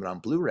when it came out on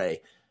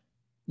Blu-ray,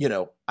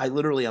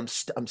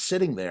 I'm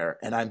sitting there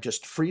and I'm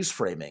just freeze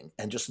framing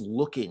and just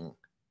looking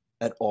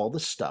at all the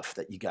stuff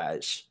that you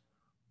guys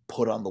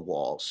put on the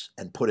walls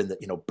and put in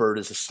that, you know, Bird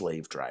is a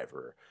slave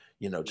driver,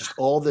 you know, just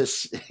all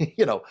this,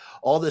 you know,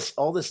 all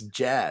this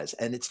jazz.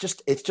 And it's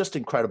just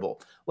incredible.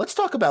 Let's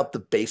talk about the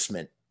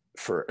basement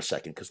for a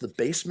second, because the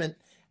basement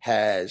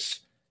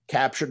has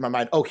captured my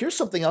mind. Oh, here's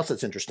something else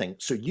that's interesting.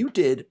 So you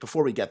did,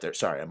 before we get there,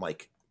 sorry, I'm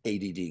like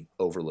ADD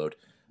overload.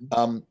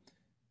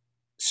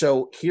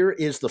 So here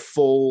is the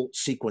full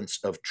sequence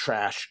of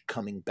trash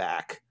coming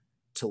back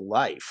to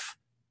life.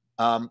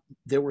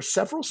 There were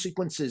several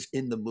sequences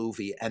in the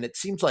movie, and it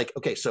seems like,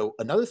 okay, so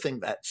another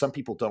thing that some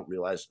people don't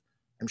realize,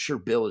 I'm sure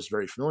Bill is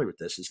very familiar with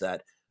this, is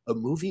that a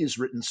movie is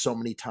written so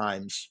many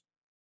times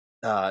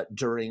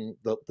during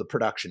the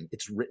production.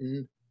 It's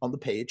written on the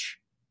page.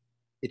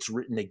 It's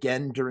written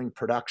again during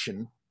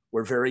production,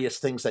 where various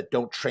things that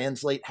don't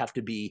translate have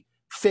to be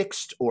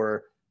fixed,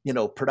 or, you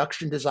know,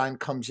 production design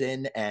comes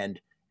in and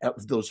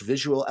those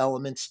visual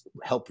elements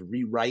help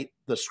rewrite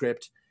the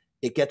script.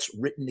 It gets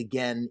written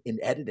again in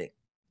editing.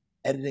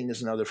 Editing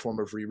is another form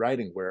of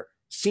rewriting, where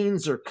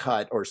scenes are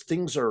cut or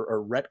things are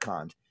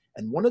retconned.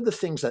 And one of the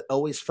things that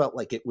always felt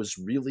like it was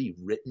really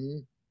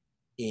written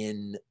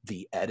in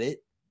the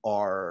edit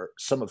are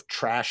some of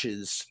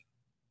Trash's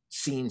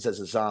scenes as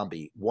a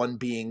zombie. One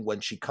being when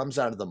she comes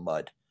out of the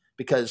mud,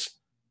 because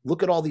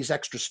look at all these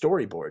extra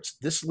storyboards.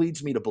 This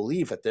leads me to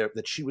believe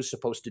that she was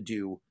supposed to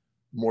do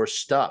more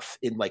stuff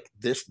in like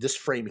this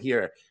frame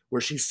here, where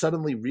she's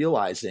suddenly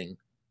realizing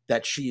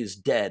that she is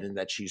dead and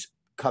that she's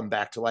come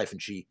back to life,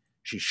 and she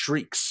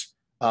shrieks.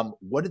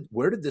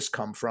 Where did this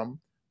come from,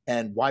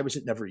 and why was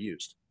it never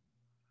used?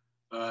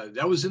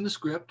 That was in the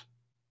script.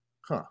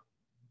 Huh.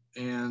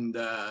 And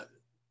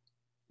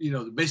you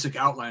know, the basic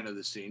outline of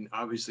the scene,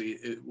 obviously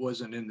it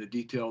wasn't in the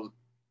detail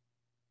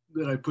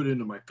that I put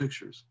into my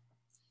pictures.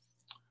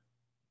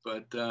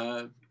 But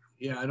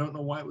yeah, I don't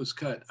know why it was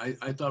cut.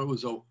 I thought it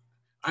was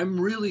I'm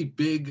really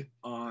big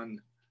on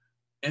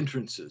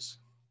entrances.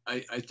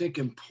 I think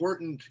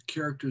important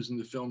characters in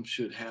the film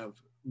should have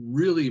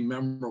really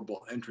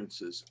memorable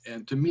entrances.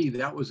 And to me,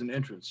 that was an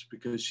entrance,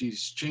 because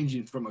she's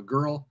changing from a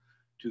girl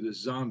to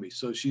this zombie.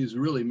 So she's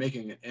really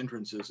making an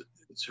entrance.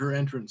 It's her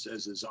entrance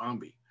as a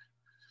zombie.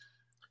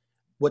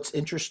 What's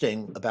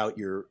interesting about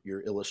your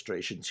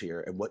illustrations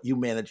here, and what you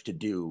managed to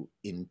do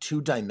in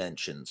 2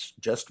 dimensions,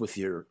 just with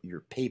your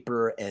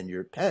paper and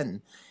your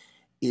pen,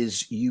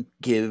 is you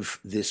give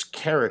this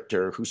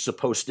character who's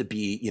supposed to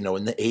be, you know,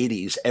 in the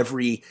 80s,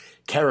 every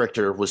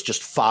character was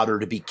just fodder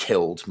to be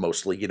killed,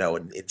 mostly, you know,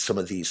 in some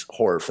of these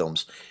horror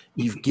films.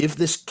 You give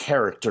this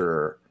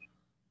character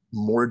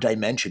more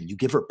dimension. You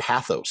give her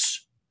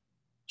pathos.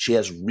 She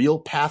has real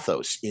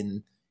pathos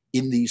in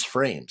these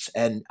frames.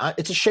 And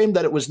it's a shame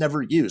that it was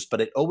never used,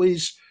 but it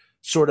always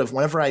sort of,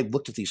 whenever I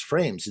looked at these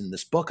frames in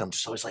this book, I'm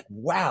just always like,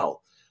 wow,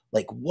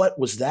 like, what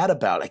was that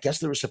about? I guess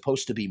there was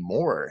supposed to be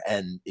more,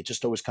 and it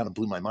just always kind of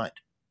blew my mind.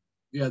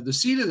 Yeah, the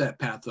seed of that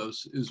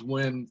pathos is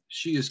when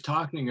she is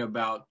talking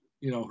about,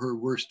 you know, her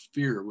worst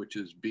fear, which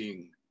is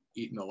being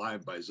eaten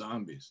alive by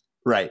zombies.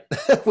 Right,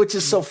 which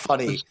is so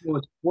funny. So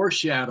it's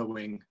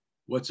foreshadowing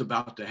what's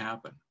about to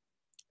happen.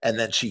 And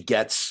then she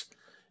gets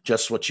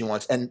just what she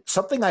wants. And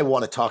something I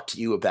want to talk to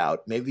you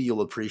about, maybe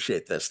you'll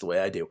appreciate this the way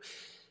I do.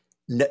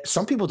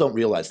 Some people don't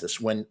realize this.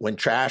 When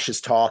Trash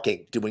is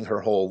talking, doing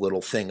her whole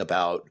little thing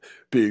about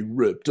being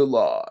ripped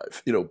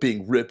alive, you know,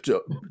 being ripped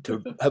up,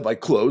 to have my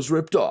clothes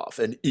ripped off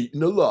and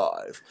eaten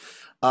alive.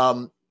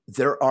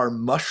 There are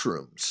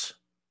mushrooms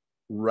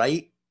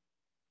right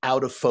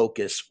out of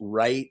focus,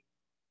 right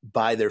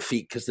by their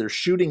feet, because they're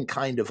shooting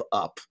kind of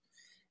up,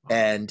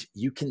 and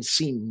you can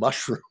see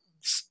mushrooms.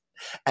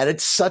 And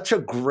it's such a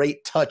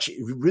great touch. It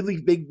really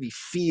made me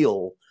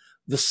feel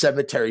the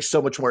cemetery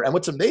so much more. And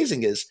what's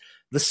amazing is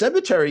the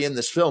cemetery in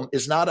this film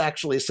is not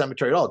actually a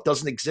cemetery at all. It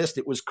doesn't exist.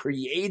 It was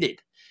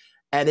created,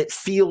 and it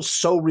feels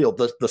so real.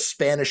 The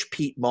Spanish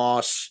peat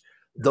moss,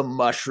 the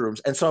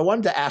mushrooms. And so I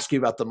wanted to ask you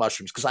about the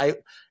mushrooms, because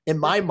in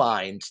my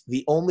mind,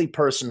 the only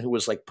person who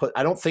was like,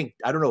 I don't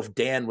know if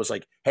Dan was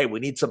like, hey, we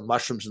need some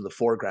mushrooms in the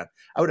foreground.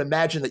 I would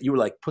imagine that you were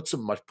like, put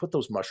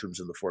those mushrooms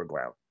in the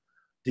foreground.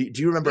 Do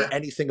you remember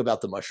anything about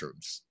the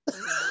mushrooms?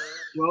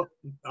 Well,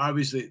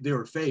 obviously they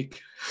were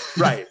fake.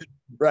 Right.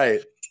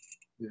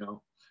 You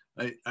know,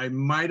 I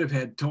might have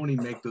had Tony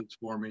make those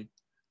for me.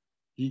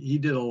 He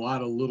did a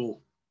lot of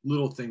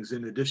little things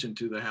in addition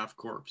to the half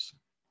corpse.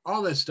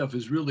 All that stuff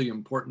is really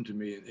important to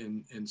me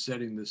in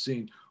setting the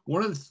scene.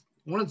 One of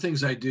the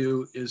things I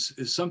do is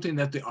something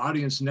that the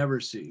audience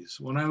never sees.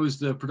 When I was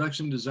the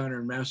production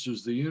designer in Masters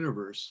of the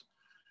Universe,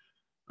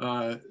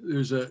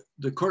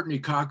 the Courtney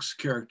Cox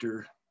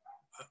character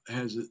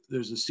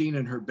there's a scene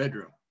in her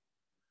bedroom.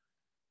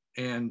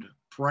 And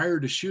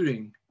prior to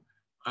shooting,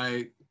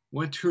 I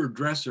went to her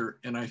dresser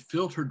and I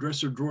filled her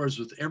dresser drawers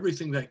with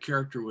everything that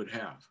character would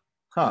have.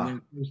 Huh.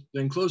 And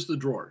then closed the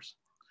drawers.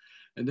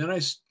 And then I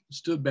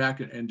stood back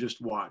and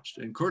just watched.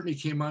 And Courtney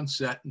came on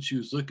set and she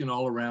was looking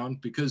all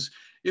around, because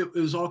it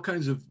was all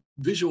kinds of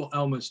visual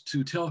elements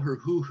to tell her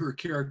who her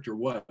character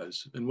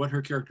was and what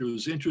her character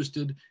was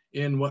interested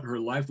in, what her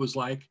life was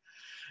like.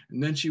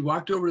 And then she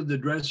walked over to the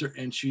dresser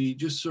and she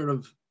just sort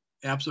of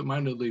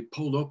absentmindedly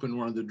pulled open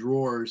one of the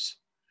drawers,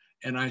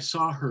 and I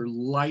saw her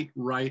light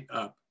right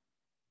up.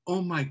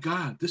 Oh my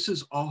God, this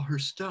is all her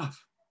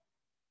stuff.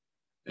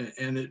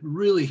 And it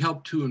really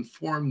helped to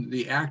inform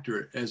the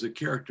actor as a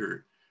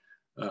character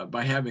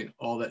by having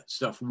all that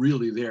stuff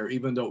really there,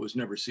 even though it was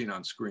never seen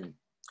on screen.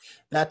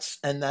 That's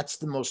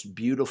the most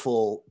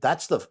beautiful.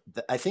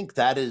 I think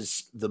that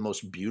is the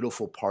most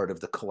beautiful part of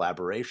the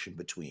collaboration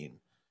between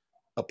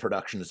a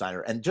production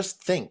designer. And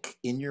just think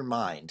in your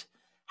mind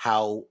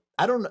how,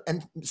 I don't know,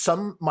 and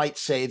some might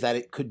say that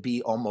it could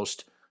be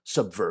almost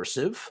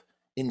subversive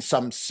in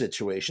some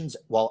situations,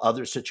 while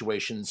other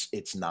situations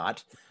it's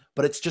not.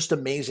 But it's just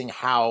amazing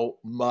how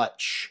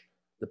much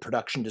the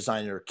production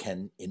designer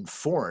can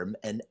inform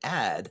and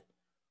add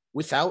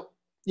without,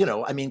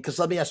 I mean, because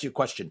let me ask you a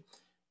question.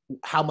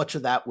 How much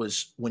of that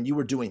was, when you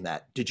were doing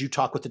that, did you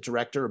talk with the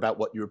director about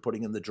what you were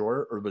putting in the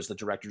drawer, or was the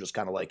director just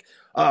kind of like,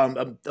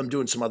 I'm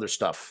doing some other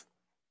stuff?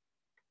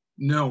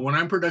 No, when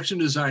I'm production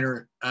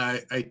designer,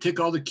 I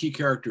take all the key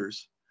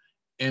characters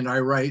and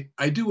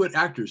I do what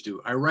actors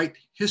do. I write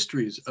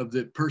histories of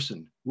the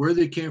person, where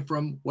they came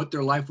from, what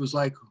their life was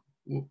like,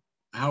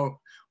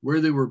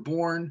 where they were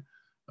born,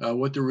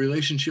 what their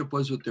relationship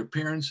was with their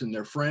parents and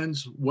their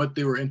friends, what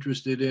they were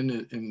interested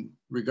in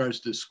regards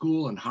to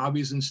school and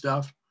hobbies and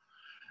stuff.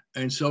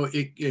 And so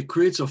it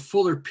creates a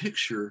fuller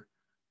picture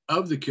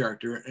of the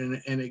character,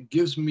 and it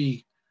gives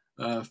me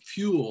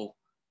fuel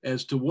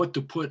as to what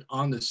to put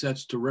on the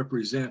sets to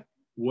represent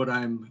what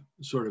I'm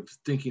sort of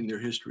thinking their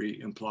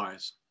history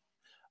implies.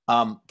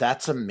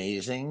 That's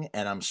amazing,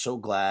 and I'm so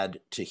glad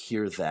to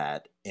hear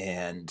that.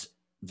 And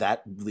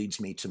that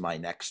leads me to my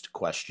next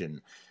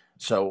question.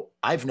 So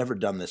I've never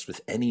done this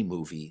with any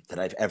movie that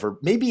I've ever,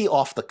 maybe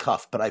off the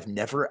cuff, but I've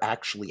never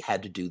actually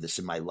had to do this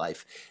in my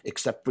life,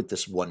 except with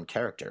this one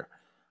character.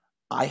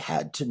 I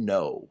had to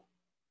know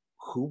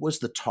who was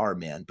the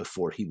Tarman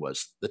before he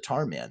was the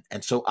Tarman.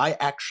 And so I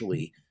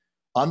actually,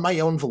 on my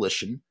own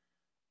volition,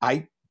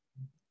 I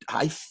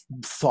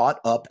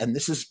thought up, and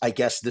this is, I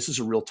guess, this is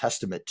a real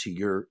testament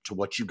to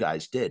what you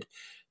guys did,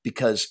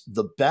 because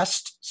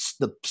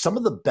some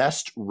of the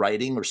best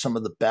writing or some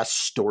of the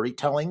best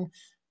storytelling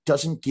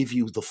doesn't give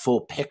you the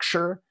full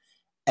picture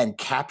and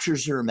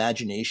captures your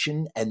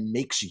imagination and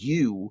makes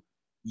you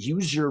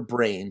use your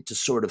brain to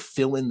sort of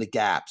fill in the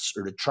gaps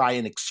or to try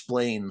and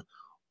explain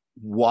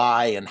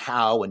why and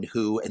how and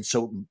who. And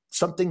so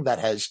something that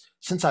has,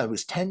 since I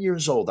was 10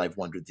 years old, I've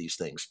wondered these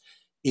things,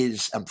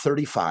 I'm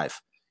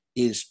 35,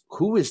 is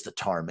who is the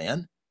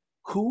Tarman?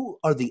 Who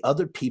are the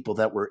other people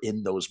that were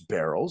in those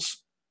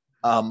barrels?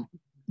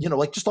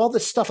 Like just all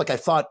this stuff. Like I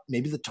thought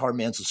maybe the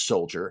Tarman's a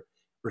soldier,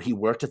 or he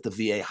worked at the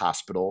VA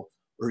hospital,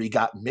 or he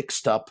got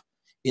mixed up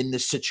in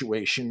this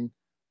situation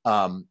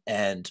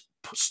and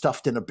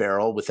stuffed in a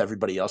barrel with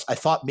everybody else. I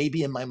thought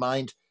maybe in my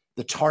mind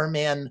the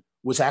Tarman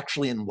was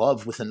actually in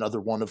love with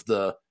another one of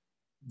the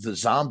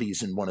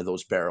zombies in one of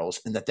those barrels,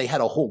 and that they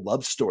had a whole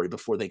love story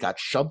before they got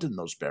shoved in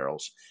those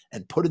barrels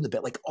and put in the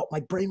bed. Like, oh,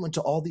 my brain went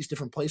to all these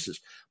different places.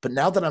 But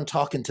now that I'm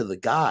talking to the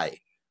guy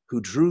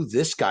who drew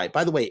this guy,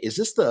 by the way, is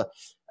this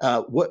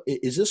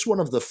is this one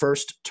of the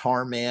first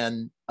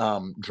Tarman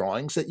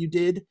drawings that you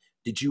did?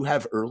 Did you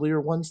have earlier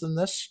ones than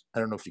this? I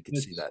don't know if you can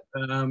see that.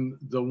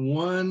 The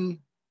one,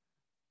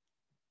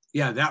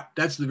 yeah,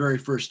 that's the very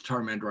first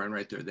Tarman drawing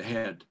right there, the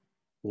head.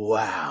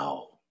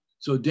 Wow.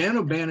 So Dan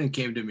O'Bannon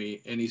came to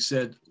me and he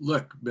said,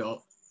 look,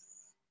 Bill,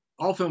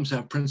 all films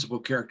have principal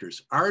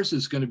characters. Ours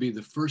is going to be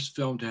the first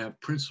film to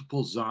have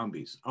principal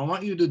zombies. I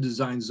want you to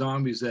design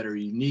zombies that are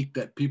unique,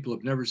 that people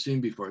have never seen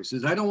before. He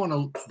says, I don't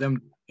want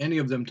any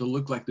of them to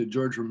look like the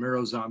George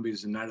Romero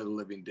zombies in Night of the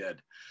Living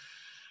Dead.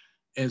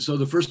 And so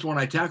the first one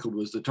I tackled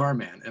was the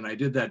Tarman, and I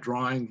did that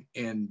drawing,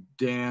 and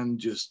Dan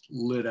just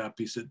lit up.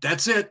 He said,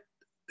 that's it.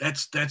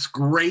 That's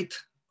great.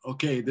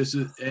 Okay,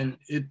 and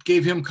it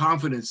gave him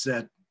confidence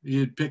that he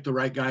had picked the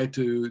right guy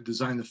to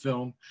design the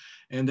film,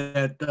 and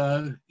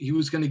that he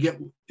was going to get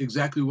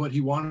exactly what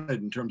he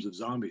wanted in terms of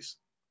zombies.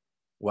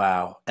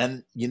 Wow.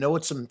 And you know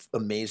what's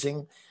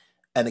amazing?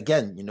 And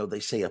again, they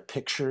say a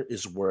picture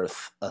is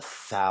worth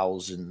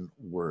 1,000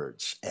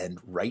 words. And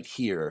right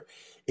here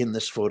in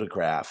this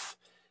photograph,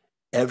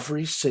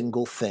 every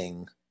single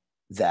thing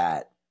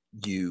that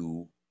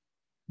you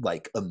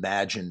like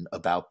imagine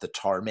about the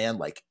Tarman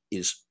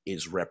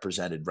is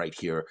represented right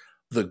here.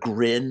 The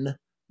grin,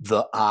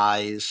 the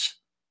eyes,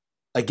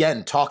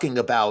 again, talking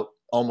about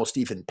almost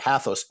even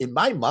pathos. In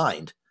my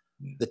mind,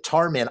 the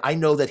Tarman, I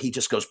know that he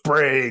just goes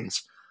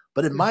brains,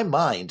 but in my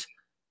mind,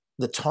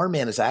 the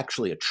Tarman is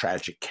actually a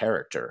tragic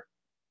character.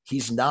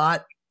 He's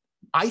not,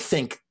 I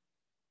think,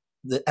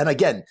 and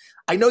again,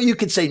 I know you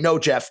could say, no,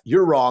 Jeff,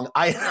 you're wrong.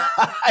 I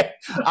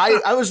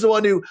was the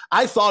one who,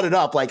 I thought it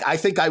up. Like, I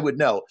think I would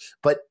know.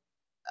 But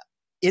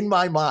in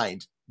my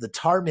mind, the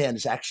Tarman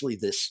is actually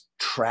this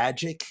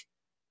tragic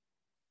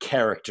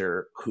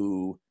character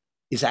who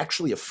is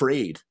actually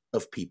afraid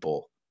of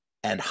people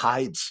and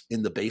hides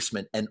in the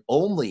basement and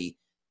only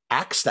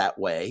acts that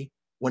way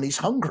when he's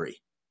hungry.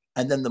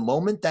 And then the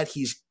moment that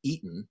he's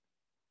eaten,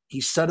 he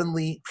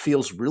suddenly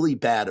feels really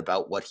bad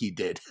about what he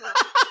did.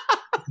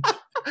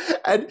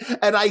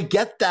 And I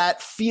get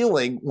that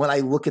feeling when I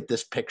look at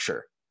this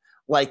picture.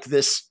 Like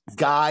this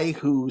guy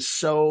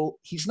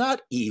he's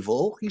not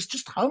evil, he's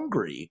just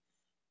hungry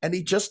and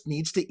he just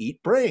needs to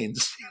eat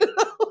brains.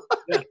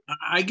 Yeah,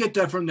 I get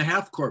that from the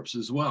Half Corpse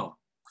as well.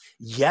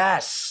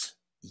 Yes.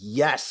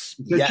 Yes.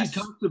 Because she Yes.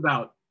 talks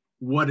about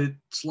what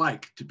it's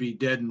like to be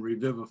dead and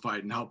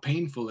revivified and how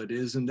painful it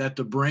is, and that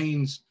the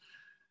brains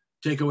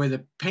take away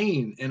the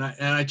pain. And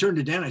I turned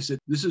to Dan, I said,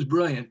 this is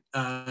brilliant.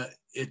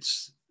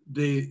 It's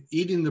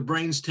eating the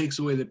brains takes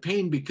away the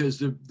pain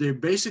because they're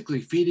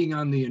basically feeding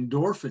on the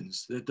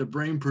endorphins that the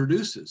brain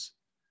produces,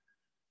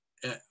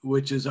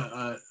 which is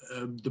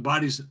the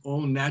body's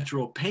own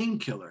natural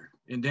painkiller.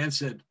 And Dan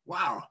said,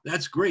 wow,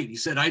 that's great. He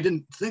said, I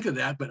didn't think of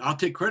that, but I'll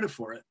take credit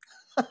for it.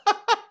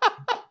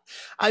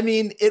 I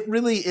mean, it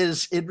really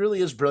is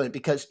brilliant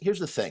because here's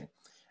the thing,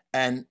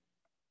 and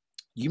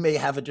you may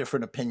have a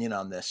different opinion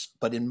on this,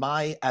 but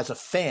as a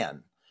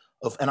fan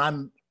of, and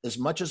I'm, as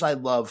much as I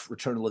love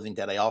Return of the Living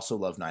Dead, I also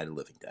love Night of the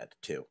Living Dead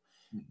too.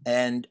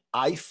 And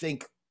I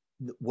think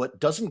what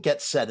doesn't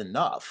get said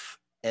enough,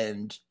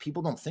 and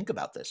people don't think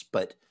about this,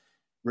 but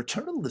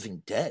Return of the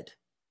Living Dead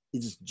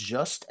is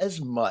just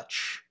as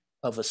much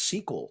of a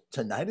sequel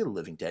to Night of the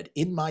Living Dead,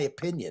 in my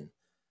opinion,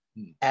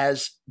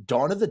 as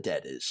Dawn of the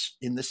Dead is,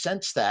 in the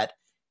sense that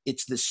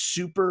it's this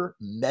super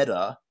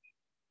meta,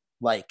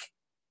 like,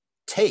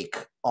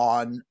 take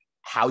on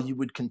how you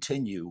would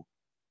continue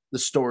the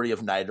story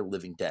of Night of the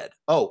Living Dead.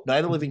 Oh, Night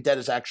of the Living Dead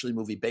is actually a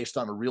movie based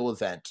on a real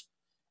event,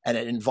 and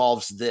it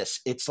involves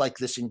this. It's like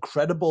this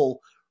incredible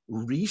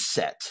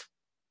reset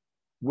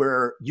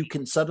where you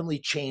can suddenly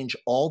change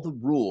all the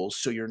rules,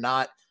 so you're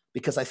not,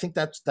 because I think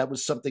that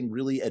was something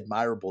really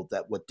admirable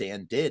that what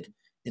Dan did,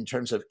 in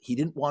terms of he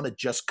didn't want to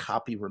just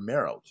copy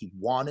Romero. He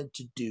wanted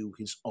to do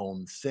his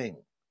own thing.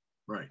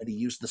 Right. And he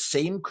used the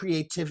same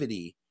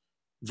creativity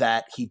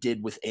that he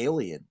did with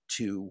Alien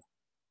to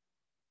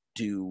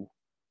do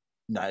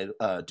Return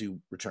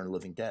of the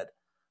Living Dead.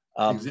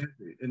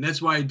 Exactly. And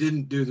that's why I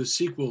didn't do the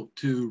sequel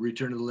to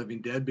Return of the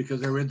Living Dead,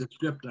 because I read the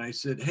script and I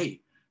said,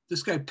 hey,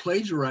 this guy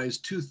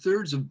plagiarized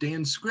 2/3 of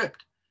Dan's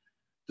script.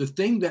 The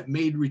thing that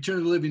made Return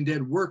of the Living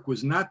Dead work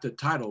was not the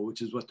title,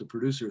 which is what the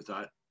producer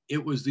thought.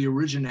 It was the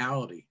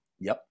originality.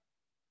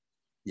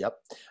 Yep.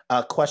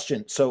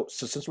 Question. So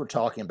since we're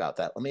talking about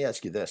that, let me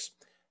ask you this.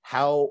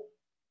 How,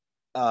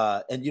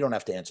 and you don't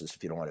have to answer this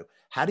if you don't want to,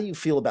 how do you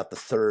feel about the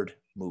third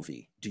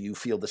movie? Do you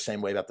feel the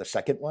same way about the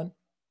second one?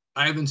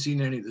 I haven't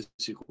seen any of the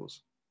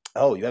sequels.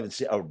 Oh, you haven't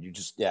seen, oh, you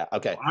just, yeah,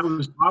 okay. I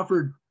was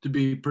offered to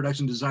be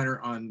production designer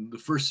on the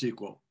first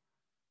sequel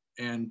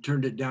and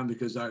turned it down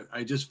because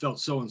I just felt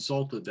so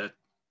insulted that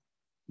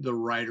the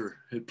writer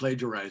had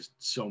plagiarized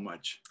so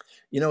much.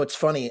 You know, it's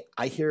funny.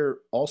 I hear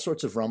all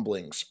sorts of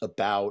rumblings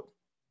about,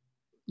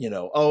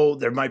 oh,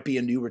 there might be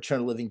a new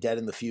Return of the Living Dead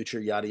in the future,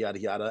 yada, yada,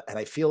 yada. And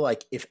I feel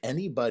like if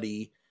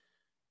anybody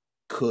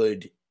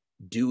could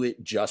do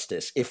it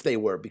justice, if they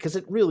were, because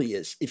it really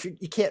is, if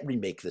you can't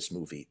remake this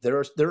movie.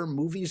 There are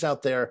movies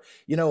out there,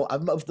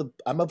 I'm of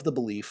the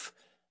belief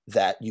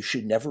that you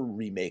should never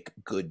remake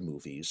good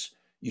movies.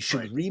 You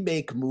should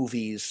remake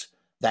movies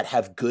that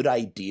have good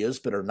ideas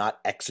but are not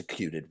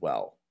executed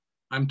well.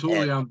 I'm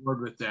totally on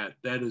board with that.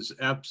 That is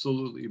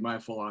absolutely my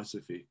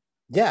philosophy.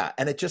 Yeah,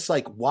 and it's just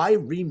like, why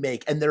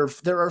remake? And there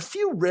are a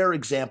few rare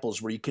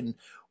examples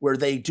where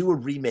they do a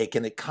remake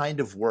and it kind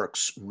of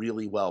works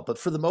really well. But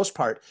for the most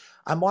part,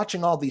 I'm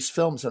watching all these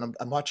films, and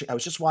I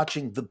was just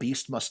watching The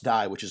Beast Must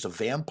Die, which is a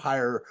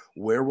vampire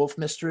werewolf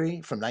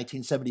mystery from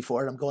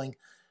 1974, and I'm going,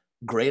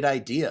 great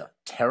idea,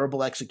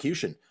 terrible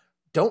execution.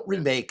 Don't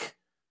remake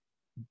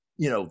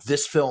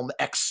this film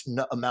X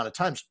amount of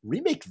times.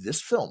 Remake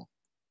this film.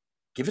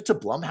 Give it to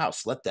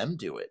Blumhouse. Let them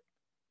do it.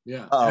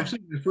 Yeah.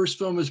 Actually, my first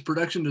film as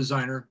production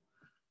designer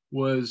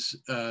was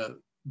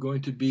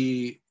going to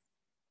be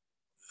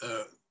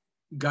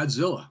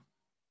Godzilla.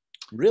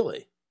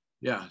 Really?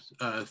 Yeah.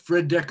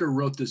 Fred Decker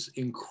wrote this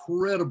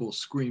incredible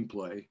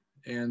screenplay,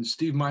 and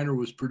Steve Miner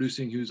was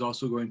producing. He was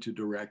also going to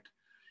direct.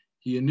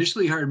 He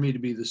initially hired me to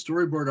be the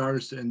storyboard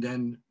artist, and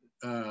then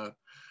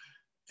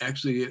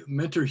actually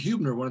Mentor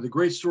Hubner, one of the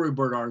great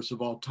storyboard artists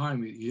of all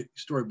time. He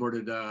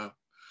storyboarded a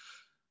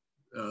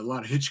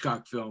lot of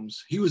Hitchcock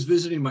films. He was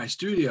visiting my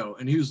studio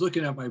and he was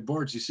looking at my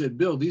boards. He said,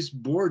 Bill, these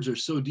boards are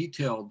so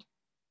detailed.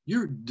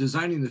 You're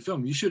designing the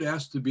film. You should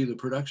ask to be the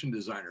production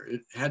designer.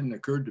 It hadn't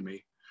occurred to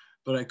me,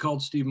 but I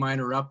called Steve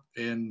Miner up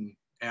and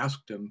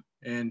asked him,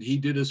 and he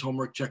did his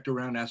homework, checked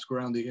around, asked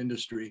around the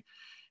industry.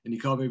 And he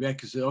called me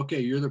back and said, okay,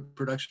 you're the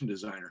production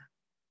designer.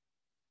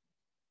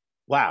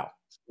 Wow.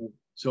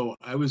 So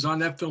I was on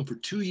that film for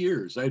 2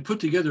 years. I had put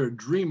together a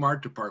dream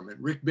art department.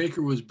 Rick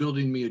Baker was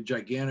building me a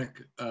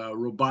gigantic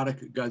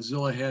robotic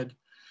Godzilla head.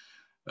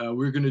 We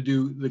were going to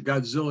do the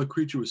Godzilla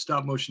creature with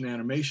stop motion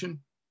animation.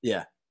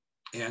 Yeah.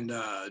 And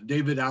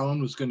David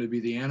Allen was going to be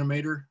the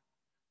animator.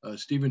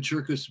 Steven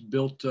Cherkis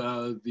built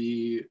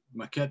the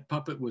maquette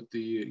puppet with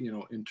the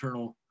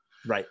internal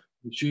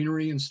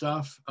machinery and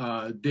stuff.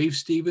 Dave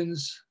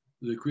Stevens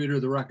the creator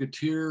of The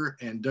Rocketeer,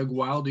 and Doug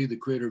Wildey, the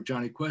creator of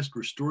Johnny Quest,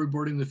 were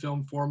storyboarding the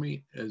film for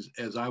me,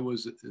 as I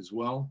was as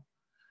well.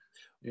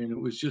 And it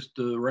was just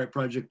the right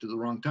project at the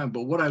wrong time.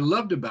 But what I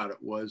loved about it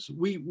was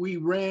we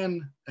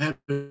ran at,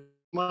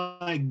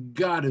 my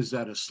God, is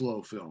that a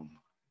slow film?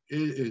 It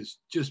is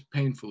just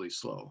painfully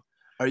slow.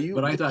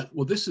 But I thought,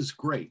 well, this is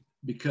great,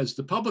 because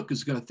the public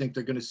is going to think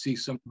they're going to see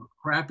some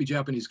crappy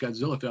Japanese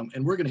Godzilla film,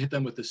 and we're going to hit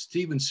them with a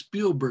Steven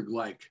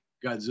Spielberg-like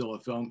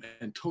Godzilla film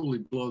and totally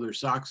blow their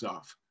socks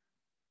off.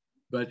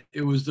 But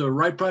it was the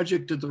right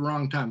project at the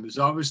wrong time. It was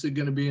obviously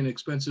going to be an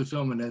expensive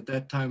film, and at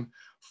that time,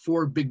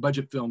 4 big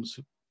budget films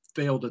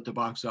failed at the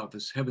box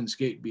office, Heaven's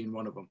Gate being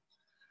one of them.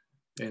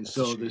 And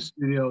so the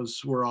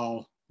studios were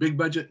all big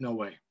budget, no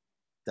way.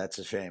 That's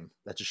a shame.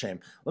 That's a shame.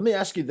 Let me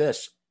ask you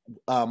this.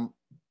 Do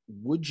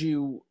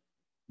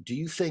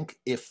you think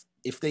if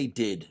they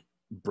did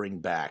bring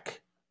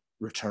back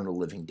Return of the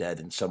Living Dead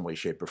in some way,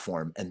 shape, or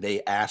form, and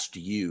they asked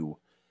you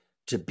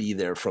to be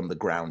there from the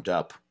ground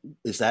up,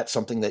 is that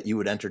something that you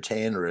would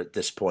entertain, or at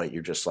this point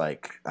you're just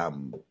like,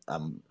 I'm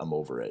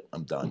over it,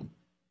 I'm done?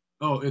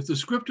 Oh, if the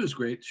script is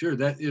great, sure.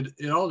 That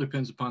it all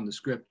depends upon the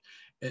script.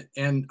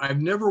 And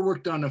I've never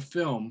worked on a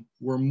film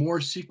where more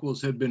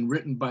sequels had been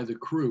written by the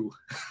crew.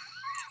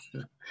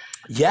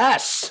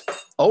 Yes.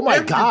 Oh my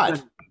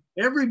God.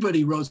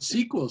 Everybody wrote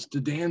sequels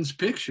to Dan's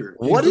picture.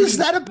 What is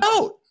that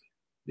about?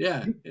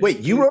 Yeah.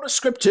 Wait, you wrote a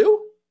script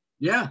too?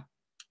 Yeah.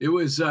 It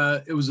was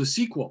a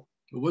sequel.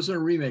 It wasn't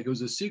a remake. It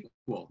was a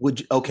sequel.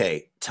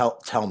 Okay,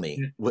 tell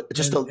me.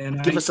 Just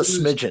give us a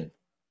smidgen.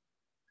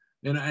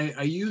 And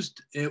I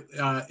used it.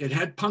 It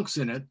had punks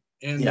in it,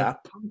 and the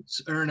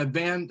punks are in a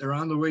band. They're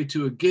on the way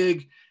to a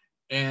gig,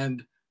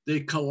 and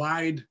they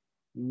collide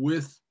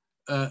with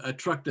a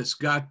truck that's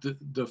got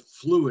the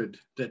fluid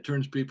that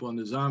turns people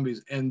into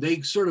zombies, and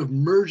they sort of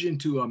merge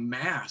into a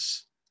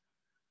mass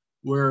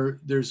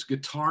where there's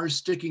guitars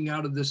sticking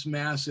out of this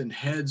mass and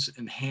heads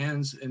and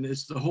hands, and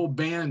it's the whole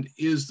band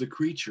is the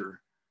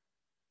creature.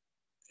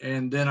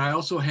 And then I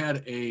also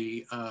had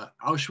a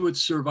Auschwitz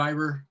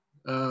survivor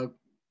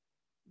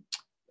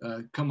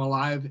come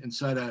alive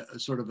inside a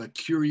sort of a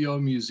curio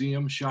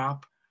museum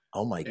shop.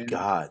 Oh my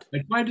God. I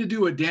tried to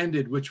do what Dan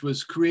did, which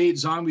was create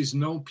zombies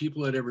no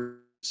people had ever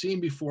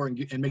seen before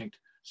and make.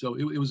 So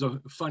it was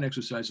a fun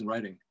exercise in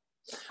writing.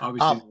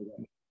 Obviously.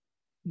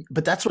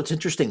 But that's what's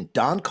interesting.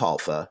 Don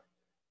Calfa,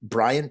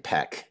 Brian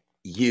Peck,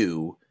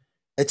 you,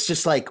 it's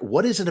just like,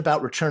 what is it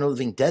about Return of the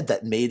Living Dead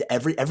that made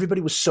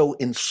everybody was so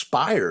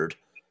inspired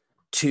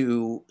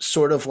to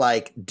sort of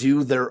like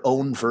do their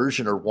own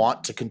version or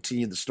want to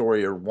continue the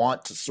story or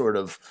want to sort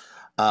of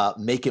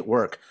make it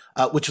work?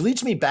 Which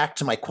leads me back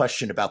to my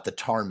question about the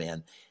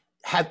Tarman.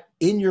 Have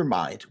in your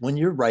mind, when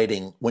you're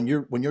writing, when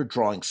you're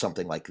drawing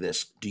something like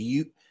this,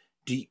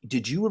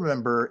 did you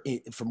remember,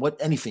 from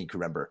anything you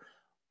can remember,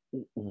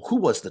 who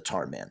was the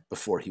Tarman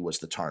before he was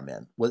the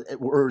Tarman?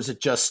 Or is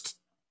it just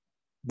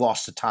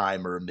lost to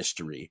time or a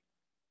mystery?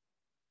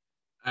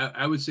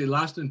 I would say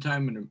lost in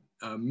time and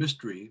a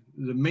mystery.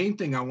 The main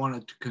thing I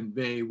wanted to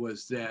convey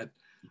was that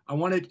I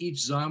wanted each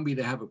zombie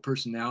to have a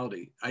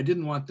personality. I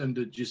didn't want them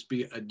to just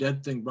be a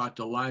dead thing brought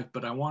to life,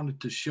 but I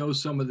wanted to show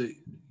some of the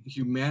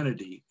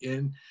humanity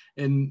in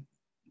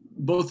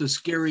both a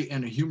scary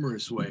and a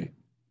humorous way.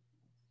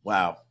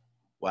 Wow.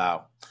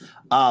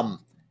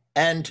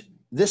 And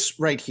this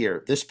right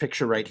here, this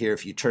picture right here,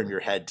 if you turn your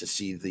head to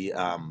see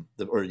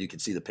or you can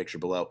see the picture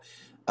below,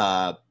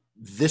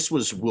 this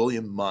was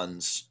William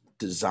Munn's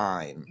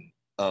design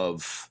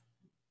of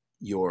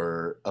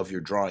your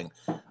drawing.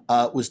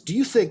 Do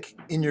you think,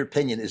 in your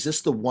opinion, is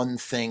this the one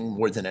thing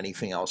more than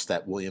anything else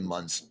that William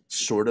Munn's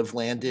sort of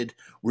landed?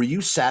 Were you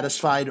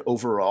satisfied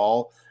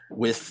overall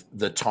with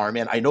the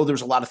Tarman? I know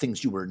there's a lot of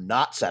things you were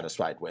not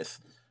satisfied with.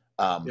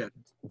 Yeah.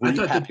 I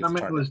thought the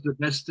Tarman was the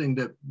best thing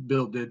that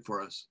Bill did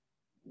for us.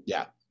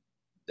 Yeah.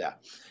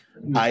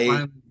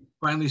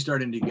 Finally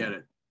starting to get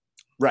it.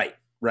 Right.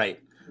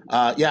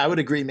 Yeah, I would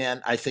agree,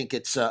 man. I think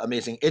it's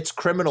amazing. It's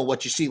criminal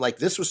what you see. Like,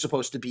 this was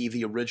supposed to be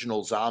the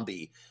original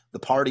zombie, the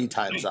party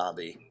time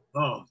zombie.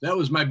 Oh, that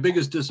was my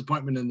biggest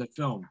disappointment in the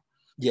film.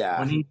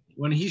 Yeah.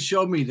 When he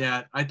showed me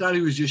that, I thought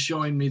he was just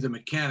showing me the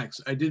mechanics.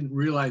 I didn't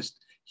realize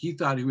he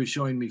thought he was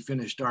showing me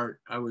finished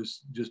art. I was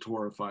just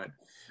horrified.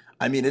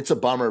 I mean, it's a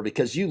bummer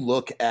because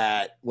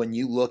when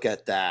you look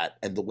at that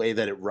and the way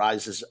that it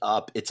rises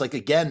up, it's like,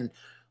 again,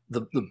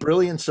 the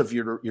brilliance of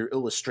your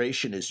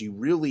illustration is you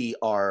really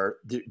are,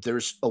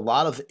 there's a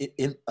lot of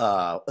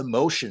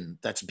emotion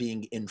that's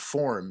being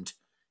informed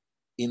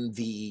in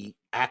the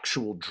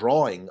actual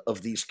drawing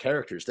of these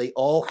characters. They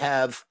all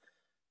have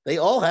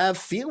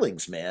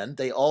feelings, man.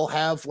 They all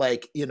have,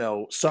 like,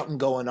 something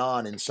going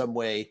on in some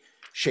way,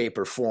 shape,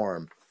 or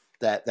form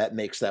that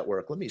makes that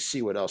work. Let me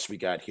see what else we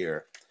got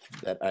here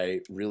that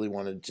I really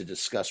wanted to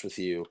discuss with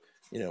you.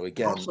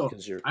 Again, also,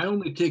 because I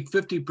only take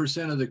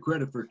 50% of the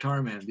credit for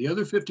Tarman. The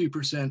other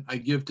 50% I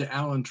give to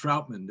Alan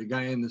Troutman, the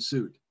guy in the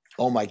suit.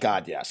 Oh my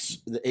God, yes.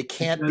 It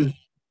can't be.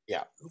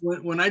 Yeah.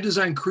 When I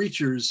design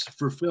creatures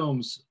for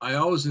films, I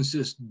always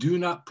insist, do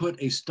not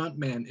put a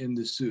stuntman in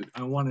the suit.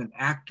 I want an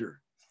actor.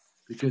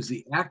 because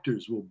the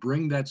actors will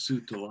bring that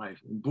suit to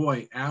life. And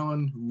boy,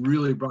 Alan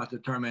really brought the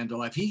Tarman to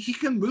life. He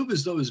can move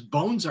as though his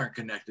bones aren't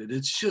connected.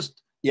 It's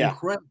just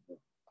incredible.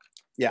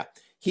 Yeah.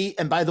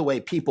 And by the way,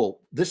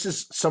 people, this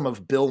is some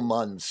of Bill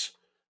Munn's.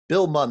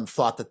 Bill Munn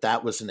thought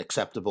that was an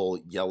acceptable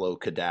yellow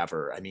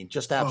cadaver. I mean,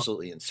 just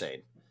absolutely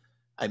insane.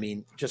 I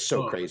mean, just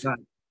so crazy.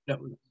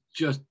 That was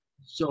just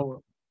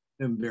so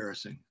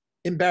embarrassing.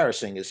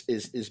 Embarrassing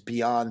is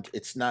beyond.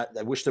 It's not.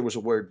 I wish there was a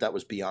word that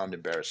was beyond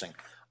embarrassing.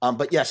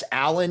 But yes,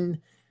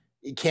 Alan,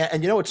 you can't.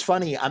 And you know, it's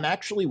funny. I'm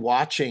actually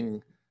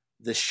watching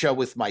this show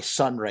with my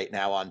son right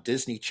now on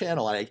Disney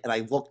Channel, and I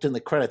looked in the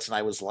credits and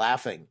I was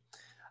laughing.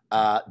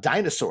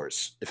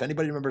 Dinosaurs. If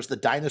anybody remembers the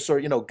dinosaur,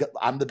 you know,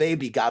 I'm the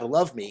baby, gotta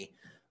love me.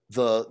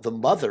 The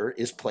mother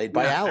is played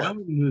by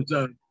Alan.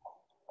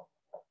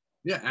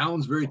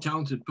 Alan's very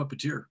talented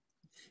puppeteer.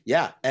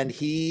 Yeah, and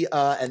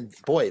and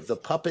boy, the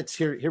puppets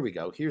here. Here we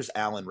go. Here's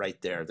Alan right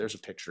there. There's a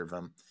picture of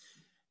him.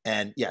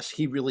 And yes,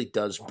 he really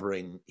does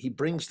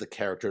brings the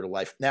character to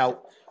life.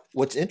 Now,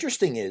 what's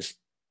interesting is,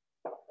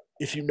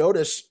 if you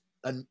notice,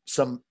 and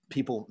some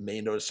people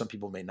may notice, some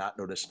people may not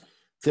notice,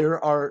 there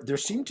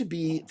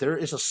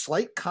is a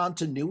slight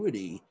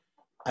continuity.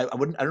 I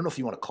don't know if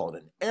you want to call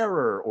it an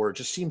error or it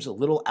just seems a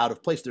little out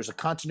of place. There's a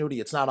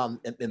continuity. It's not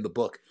in the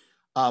book.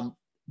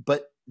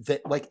 But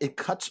that, like, it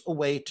cuts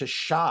away to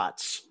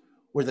shots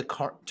where the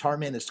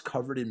Tarman is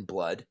covered in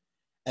blood,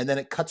 and then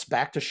it cuts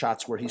back to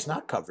shots where he's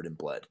not covered in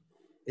blood.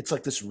 It's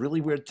like this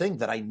really weird thing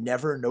that I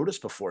never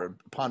noticed before.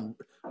 Upon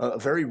a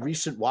very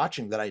recent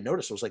watching that I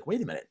noticed, I was like,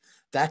 wait a minute,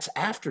 that's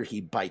after he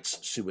bites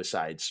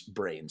Suicide's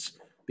brains,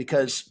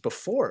 because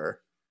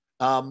before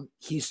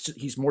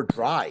he's more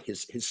dry.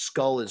 His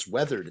skull is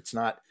weathered. It's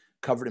not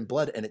covered in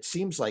blood, and it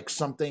seems like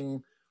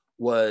something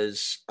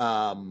was.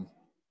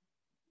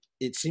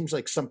 It seems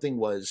like something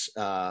was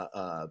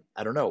I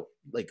don't know,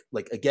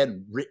 like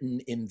again, written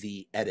in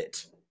the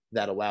edit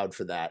that allowed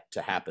for that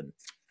to happen.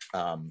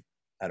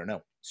 I don't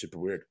know, super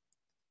weird.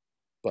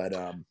 But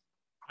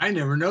I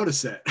never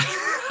noticed that.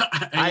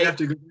 I have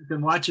to go back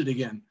and watch it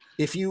again.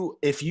 If you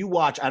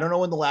watch, I don't know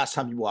when the last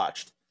time you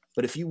watched,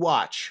 but if you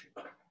watch,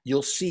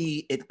 you'll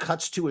see it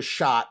cuts to a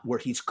shot where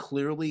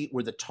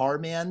where the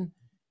Tarman,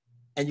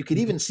 and you can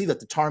even see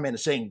that the Tarman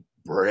is saying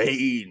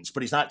brains,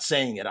 but he's not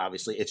saying it,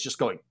 obviously. It's just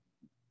going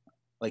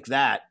like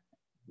that.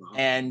 Wow.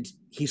 And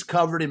he's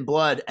covered in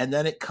blood, and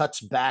then it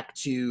cuts back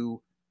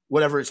to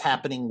whatever is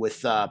happening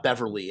with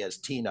Beverly as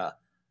Tina.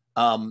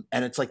 And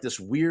it's like this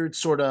weird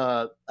sort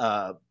of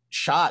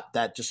shot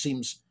that just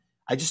seems,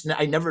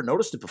 I never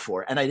noticed it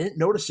before. And I didn't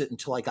notice it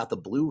until I got the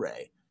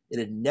Blu-ray. It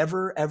had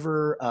never,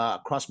 ever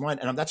crossed my mind.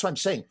 And that's what I'm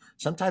saying.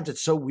 Sometimes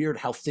it's so weird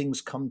how things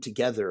come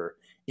together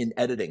in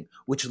editing,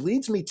 which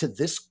leads me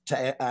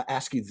to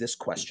ask you this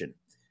question.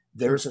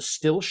 There's a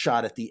still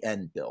shot at the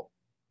end, Bill.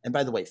 And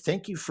by the way,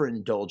 thank you for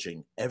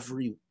indulging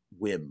every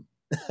whim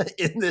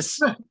in this.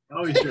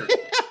 Oh, sure.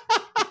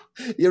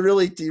 You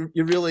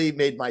really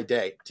made my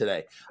day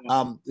today.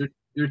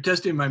 You're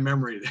testing my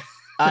memory.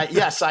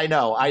 Yes, I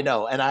know.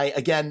 And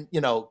again,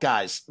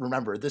 guys,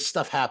 remember, this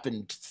stuff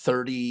happened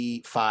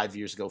 35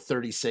 years ago,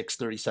 36,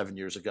 37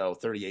 years ago,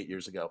 38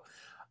 years ago.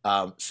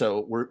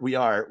 So we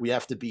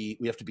have to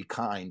be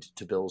kind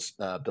to Bill's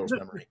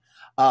memory.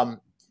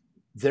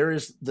 There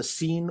is the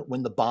scene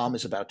when the bomb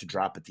is about to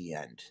drop at the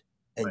end,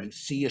 and right. You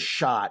see a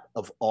shot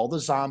of all the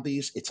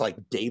zombies. It's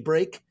like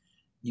daybreak.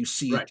 You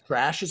see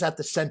Trash is at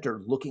the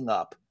center looking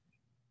up.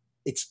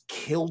 It's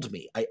killed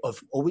me.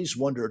 I've always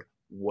wondered,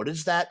 what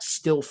is that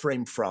still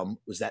frame from?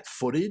 Was that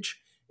footage?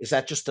 Is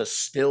that just a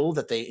still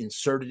that they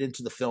inserted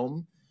into the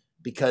film?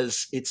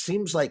 Because it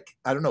seems like,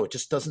 I don't know, it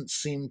just doesn't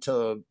seem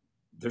to,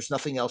 there's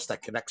nothing else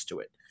that connects to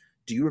it.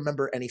 Do you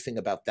remember anything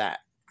about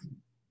that?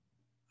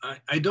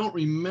 I don't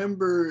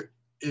remember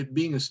it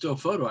being a still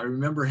photo. I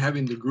remember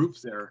having the group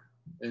there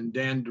and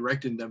Dan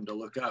directing them to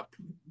look up.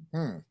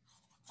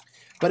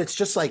 But it's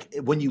just like,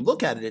 when you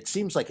look at it, it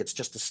seems like it's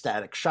just a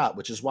static shot,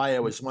 which is why I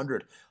always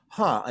wondered,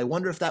 I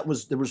wonder if there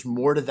was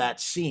more to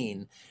that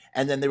scene.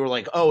 And then they were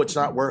like, oh, it's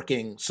not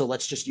working, so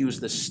let's just use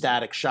this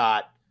static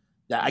shot.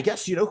 That, I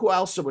guess, who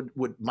else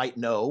might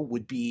know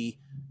would be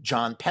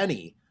John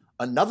Penny,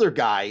 another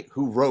guy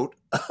who wrote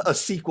a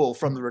sequel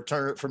from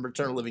Return of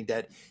the Living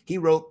Dead. He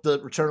wrote the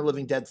Return of the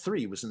Living Dead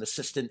 3, was an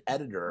assistant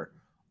editor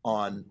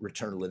on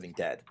Return of the Living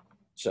Dead.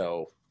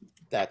 So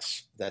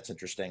that's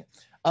interesting.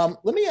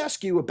 Let me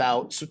ask you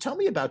tell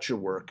me about your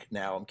work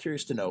now. I'm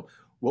curious to know,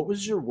 what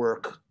was your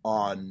work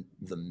on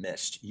The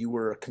Mist? You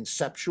were a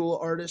conceptual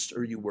artist,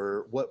 or you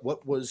were,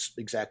 what was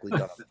exactly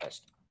done on The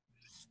Mist?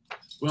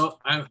 Well,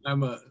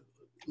 I'm a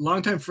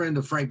longtime friend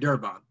of Frank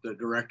Darabont, the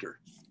director.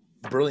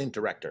 Brilliant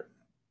director.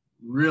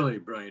 Really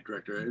brilliant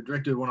director. I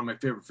directed one of my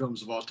favorite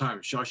films of all time,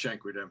 Shawshank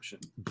Redemption.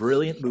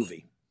 Brilliant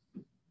movie.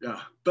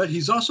 Yeah, but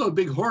he's also a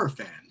big horror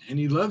fan, and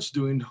he loves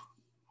doing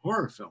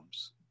horror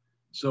films.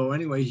 So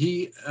anyway,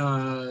 he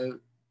had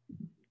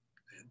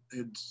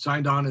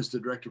signed on as the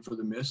director for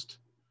The Mist,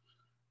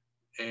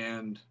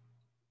 and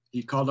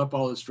he called up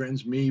all his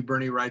friends, me,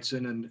 Bernie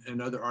Wrightson,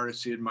 and other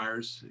artists he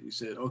admires. He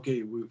said,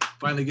 okay, we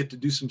finally get to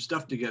do some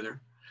stuff together.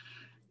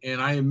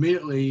 And I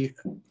immediately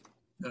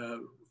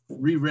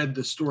reread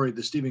the story,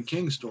 the Stephen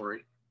King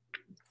story,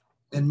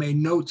 and made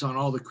notes on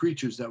all the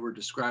creatures that were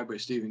described by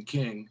Stephen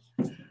King.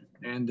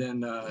 And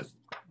then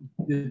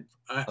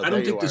I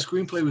don't think the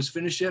screenplay was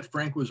finished yet.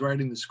 Frank was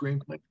writing the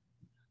screenplay.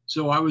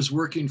 So I was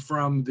working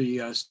from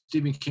the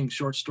Stephen King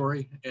short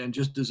story and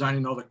just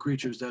designing all the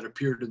creatures that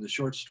appeared in the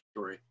short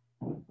story.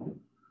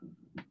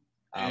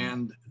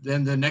 And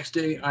then the next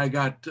day I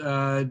got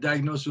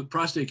diagnosed with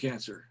prostate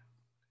cancer.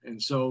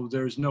 And so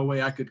there's no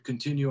way I could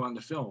continue on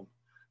the film.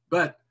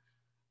 But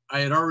I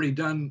had already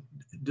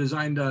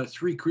designed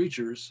 3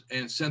 creatures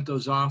and sent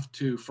those off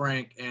to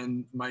Frank,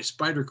 and my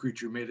spider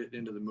creature made it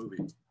into the movie.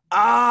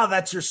 Ah,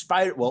 that's your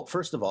spider. Well,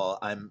 first of all,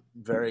 I'm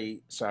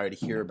very sorry to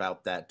hear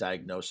about that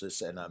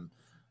diagnosis, and I'm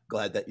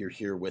glad that you're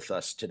here with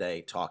us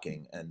today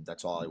talking, and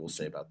that's all I will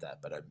say about that.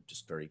 But I'm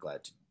just very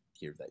glad to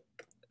hear that,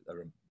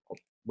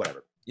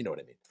 whatever, you know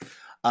what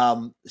I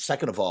mean.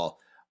 Second of all,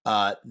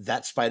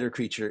 that spider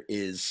creature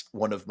is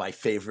one of my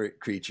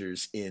favorite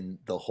creatures in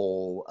the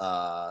whole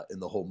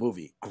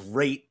movie.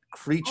 Great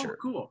creature.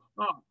 Oh, cool.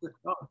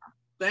 Oh,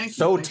 thank you.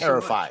 So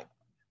terrifying.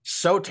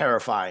 So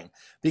terrifying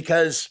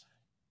because,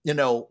 you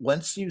know,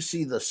 once you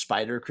see the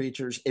spider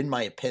creatures, in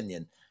my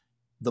opinion,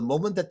 the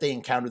moment that they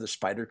encounter the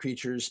spider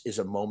creatures is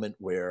a moment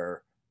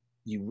where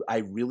I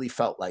really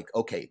felt like,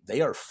 okay,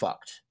 they are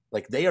fucked.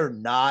 Like, they are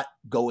not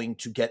going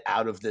to get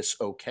out of this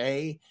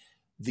okay.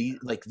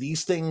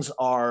 These things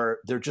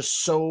they're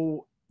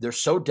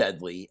so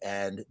deadly,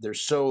 and they're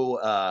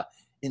so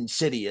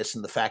insidious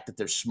in the fact that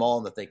they're small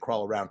and that they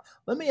crawl around.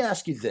 Let me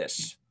ask you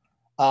this.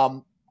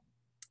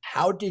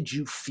 How did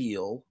you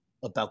feel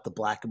about the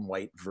black and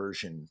white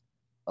version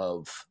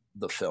of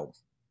the film?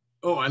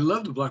 Oh, I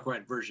love the black and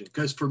white version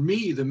because for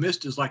me, The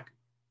Mist is like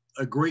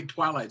a great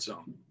Twilight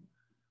Zone.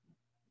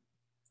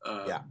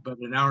 But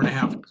an hour and a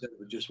half instead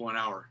of just 1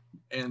 hour.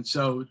 And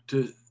so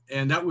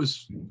that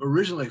was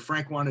originally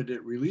Frank wanted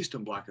it released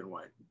in black and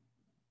white.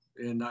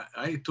 And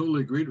I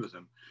totally agreed with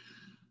him.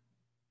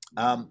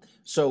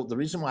 So the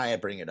reason why I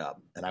bring it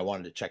up, and I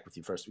wanted to check with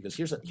you first, because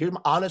here's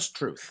my honest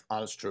truth.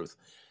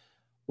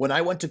 When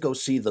I went to go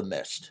see The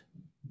Mist,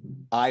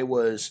 I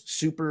was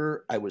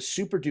super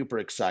duper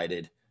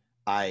excited.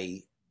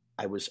 I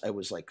was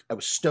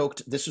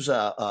stoked. This was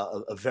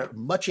a very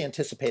much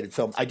anticipated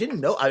film. I didn't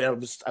know. I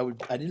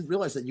didn't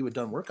realize that you had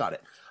done work on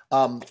it.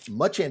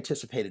 Much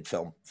anticipated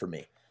film for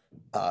me.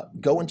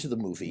 Go into the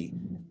movie.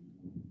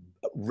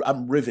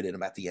 I'm riveted.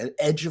 I'm at the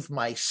edge of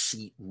my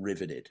seat,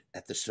 riveted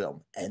at this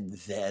film. And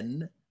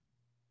then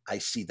I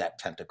see that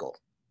tentacle.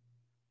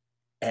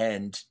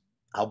 And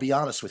I'll be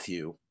honest with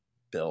you,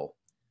 Bill,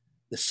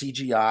 the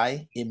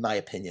CGI, in my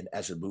opinion,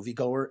 as a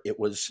moviegoer, it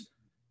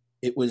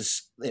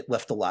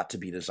left a lot to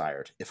be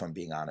desired, if I'm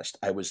being honest.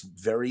 I was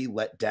very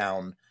let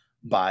down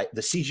by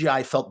the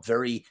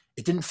CGI.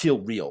 It didn't feel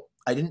real.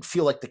 I didn't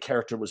feel like the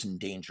character was in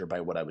danger by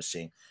what I was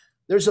seeing.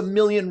 There's a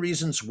million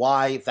reasons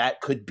why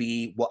that could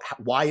be,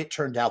 why it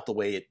turned out the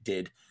way it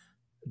did.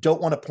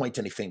 Don't want to point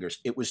any fingers.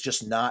 It was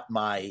just not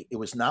my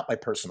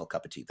personal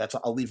cup of tea.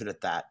 I'll leave it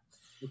at that.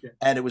 Okay.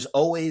 And it was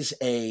always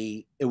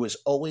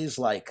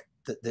like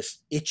this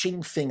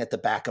itching thing at the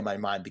back of my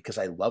mind because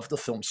I love the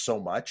film so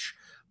much,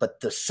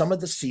 but some of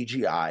the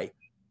CGI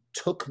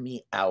took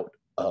me out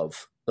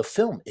of the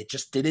film. It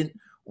just didn't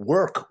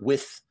work.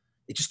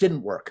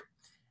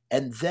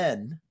 And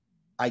then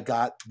I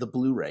got the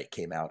Blu-ray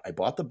came out. I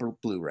bought the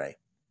Blu-ray,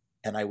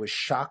 and I was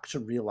shocked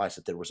to realize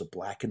that there was a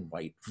black and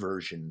white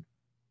version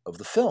of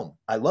the film.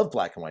 I love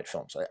black and white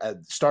films.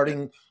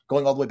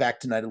 Going all the way back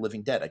to Night of the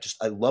Living Dead.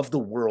 I love the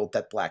world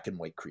that black and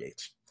white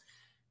creates.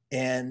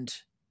 And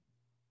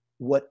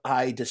what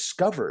I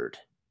discovered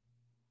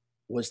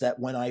was that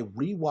when I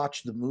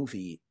rewatched the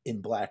movie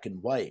in black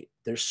and white,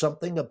 there's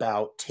something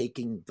about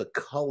taking the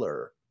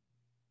color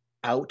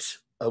out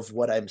of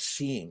what I'm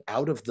seeing,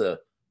 out of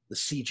the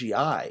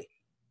CGI,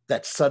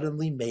 that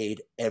suddenly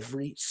made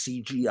every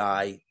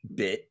CGI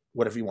bit,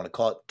 whatever you want to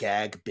call it,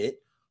 gag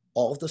bit,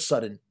 all of a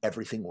sudden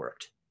everything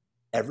worked.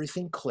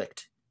 Everything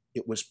clicked.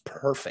 It was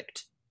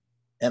perfect.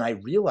 And I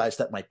realized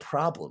that my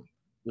problem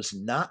was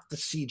not the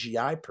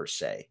CGI per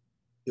se.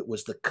 It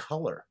was the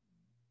color.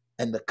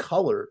 And the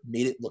color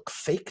made it look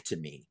fake to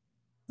me.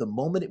 The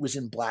moment it was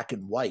in black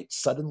and white,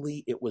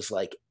 suddenly it was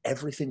like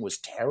everything was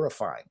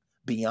terrifying,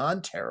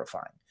 beyond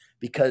terrifying,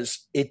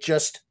 because it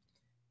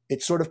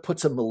sort of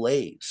puts a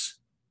malaise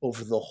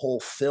over the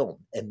whole film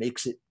and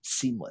makes it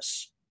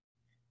seamless.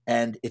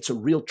 And it's a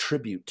real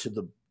tribute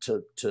to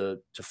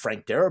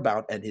Frank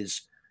Darabont and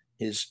his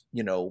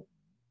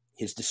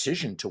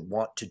decision to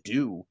want to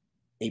do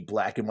a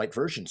black and white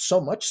version,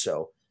 so much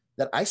so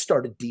that I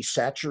started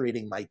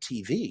desaturating my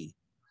TV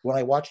when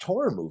I watched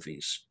horror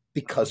movies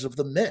because of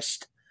The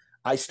Mist.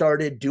 I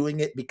started doing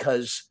it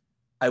because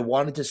I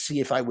wanted to see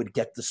if I would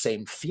get the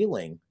same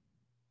feeling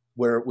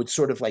where it would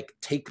sort of like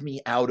take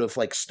me out of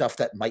like stuff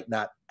that might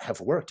not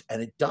have worked.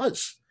 And it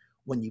does.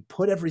 When you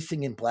put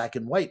everything in black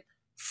and white,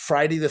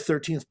 Friday the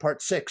 13th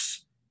Part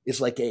 6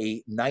 is like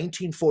a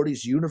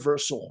 1940s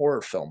Universal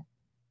horror film,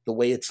 the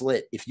way it's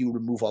lit, if you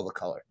remove all the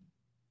color.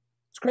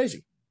 It's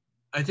crazy.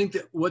 I think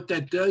that what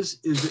that does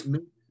is it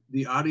makes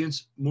the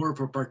audience more of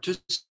a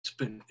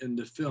participant in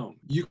the film,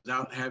 you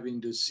without having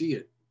to see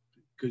it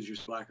because you're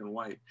black and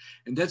white.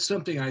 And that's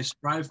something I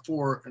strive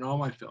for in all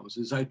my films,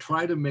 is I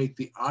try to make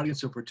the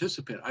audience a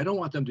participant. I don't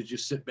want them to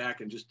just sit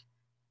back and just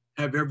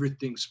have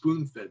everything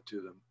spoon-fed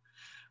to them.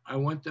 I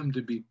want them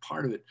to be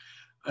part of it.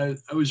 I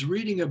was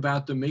reading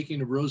about the making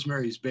of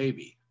Rosemary's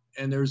Baby,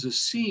 and there's a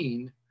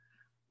scene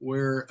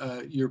where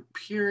you're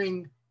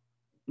peering,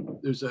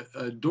 there's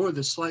a door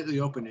that's slightly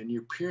open and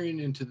you're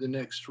peering into the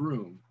next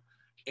room.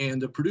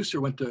 And the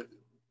producer went to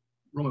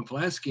Roman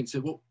Polanski and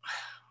said, well,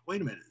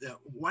 wait a minute,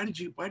 why did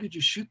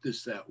you shoot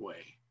this that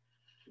way?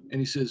 And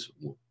he says,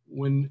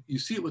 when you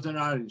see it with an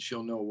audience,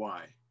 you'll know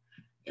why.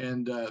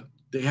 And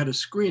they had a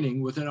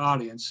screening with an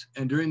audience.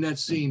 And during that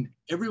scene,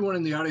 everyone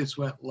in the audience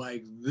went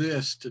like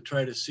this to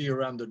try to see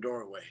around the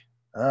doorway.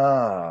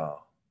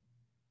 Oh.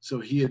 So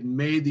he had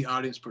made the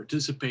audience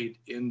participate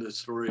in the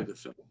story of the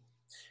film.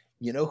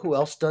 You know who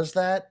else does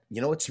that?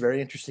 You know, it's very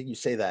interesting you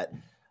say that.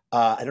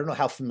 I don't know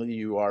how familiar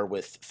you are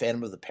with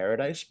Phantom of the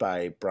Paradise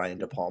by Brian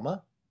De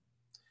Palma.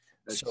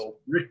 That's So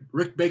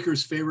Rick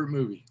Baker's favorite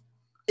movie.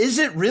 is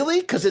it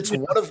really? Because it's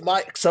one of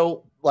my,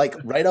 so like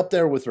right up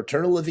there with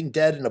Return of the Living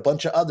Dead and a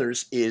bunch of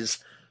others is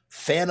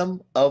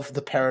Phantom of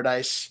the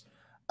Paradise.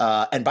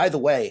 And by the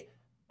way,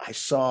 I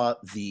saw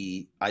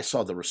the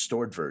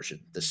restored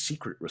version, the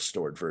secret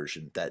restored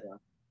version that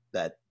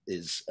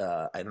is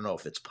I don't know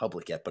if it's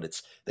public yet,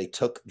 but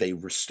they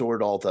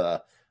restored all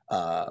the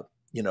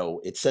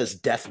it says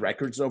Death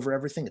Records over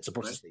everything. It's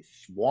supposed to say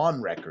Swan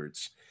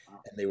Records,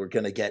 and they were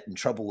going to get in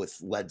trouble with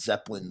Led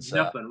Zeppelin's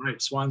Zeppelin, right?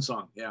 Swan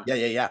Song, yeah.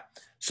 Yeah.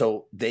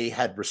 So they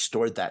had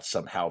restored that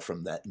somehow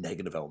from that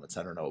negative elements.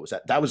 I don't know. It was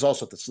that was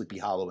also at the Sleepy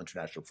Hollow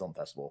International Film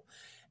Festival,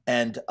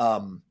 and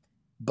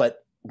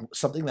but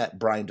something that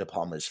Brian De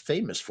Palma is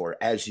famous for,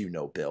 as you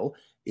know, Bill,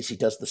 is he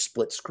does the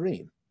split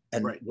screen,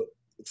 and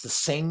it's the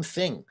same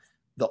thing.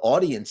 The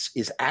audience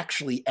is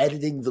actually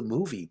editing the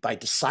movie by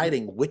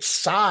deciding which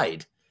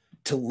side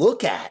to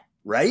look at,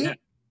 right? Yeah.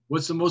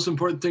 What's the most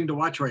important thing to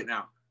watch right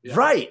now? Yeah.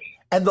 Right.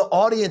 And the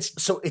audience,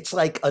 so it's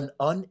like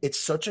it's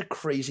such a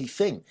crazy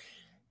thing.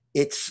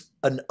 It's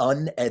an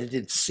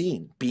unedited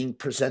scene being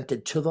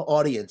presented to the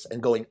audience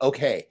and going,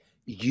 okay,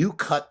 you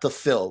cut the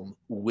film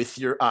with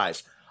your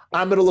eyes.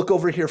 I'm going to look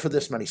over here for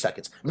this many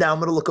seconds. Now I'm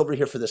going to look over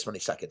here for this many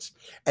seconds.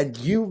 And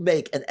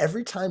and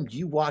every time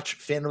you watch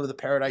Phantom of the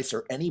Paradise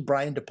or any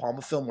Brian De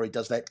Palma film where he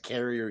does that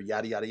carrier,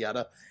 yada, yada,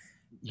 yada,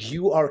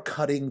 you are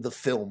cutting the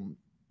film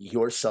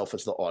yourself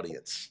as the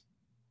audience.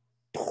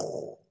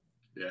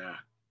 Yeah.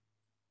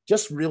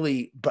 Just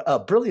really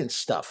brilliant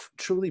stuff.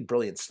 Truly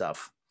brilliant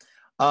stuff.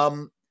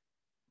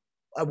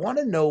 I want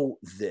to know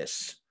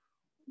this.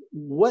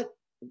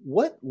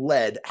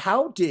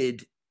 How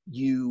did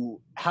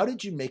you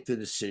make the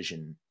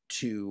decision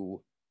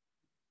to,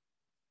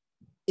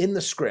 in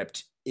the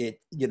script, the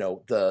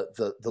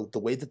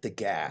way that the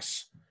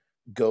gas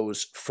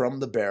goes from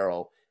the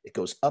barrel, it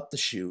goes up the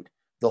chute,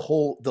 the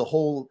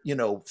whole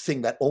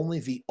thing that only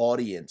the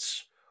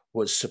audience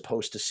was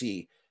supposed to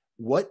see.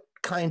 What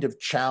kind of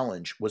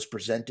challenge was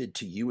presented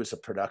to you as a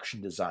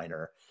production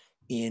designer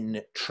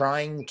in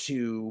trying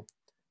to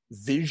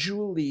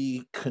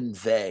visually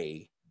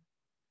convey?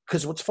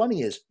 Because what's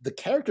funny is the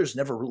characters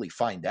never really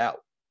find out.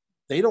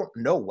 They don't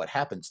know what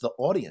happens. The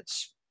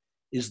audience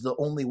is the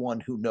only one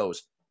who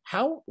knows.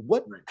 How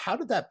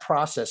did that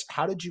process,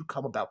 how did you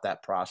come about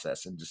that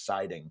process in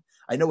deciding?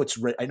 I know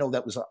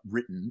that was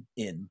written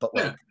in, but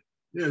it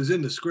was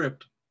in the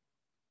script.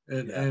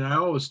 And I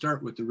always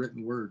start with the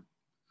written word.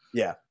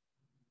 Yeah.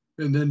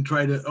 And then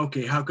try to,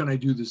 okay, how can I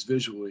do this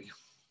visually?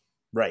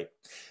 Right.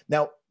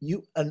 Now,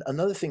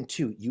 another thing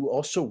too, you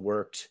also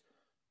worked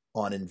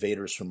on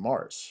Invaders from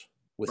Mars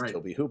with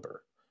Tobe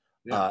Hooper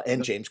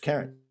and James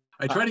Karen.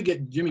 I try to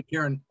get Jimmy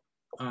Karen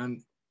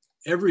on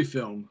every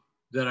film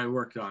that I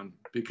worked on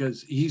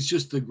because he's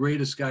just the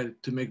greatest guy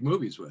to make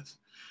movies with.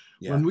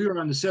 Yeah. When we were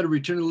on the set of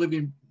Return of the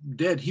Living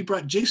Dead, he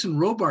brought Jason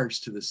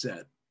Robards to the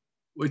set,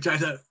 which I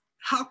thought,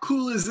 how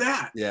cool is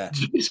that? Yeah.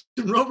 Jason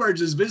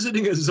Robards is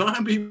visiting a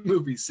zombie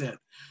movie set.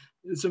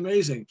 It's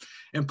amazing.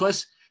 And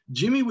plus,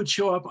 Jimmy would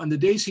show up on the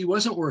days he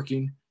wasn't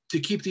working to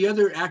keep the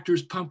other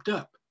actors pumped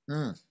up.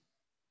 Mm.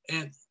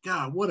 And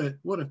God, what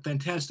a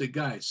fantastic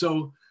guy.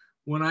 So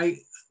when I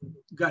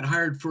got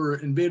hired for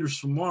Invaders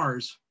from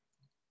Mars,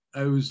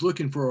 I was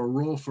looking for a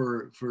role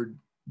for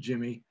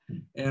Jimmy,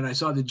 and I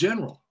saw the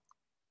general.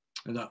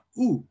 I thought,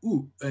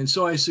 ooh. And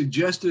so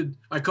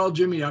I called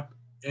Jimmy up,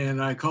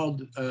 and I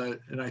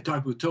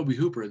talked with Tobe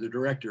Hooper, the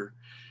director,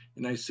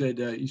 and I said,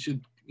 you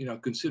should,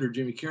 consider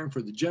Jimmy Karen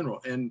for the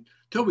general. And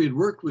Tobe had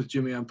worked with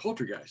Jimmy on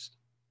Poltergeist.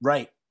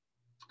 Right.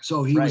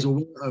 So he was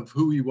aware of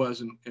who he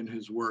was in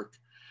his work.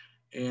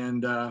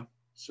 And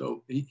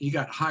so he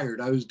got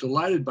hired. I was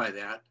delighted by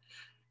that.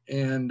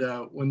 And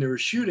when they were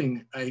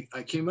shooting, I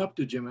came up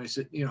to Jim. I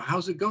said,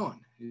 how's it going?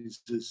 He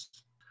says,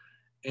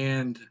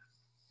 and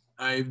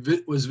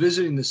was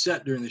visiting the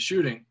set during the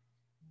shooting,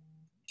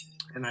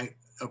 and I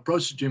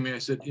approached Jimmy. I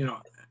said, you know,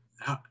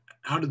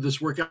 how did this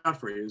work out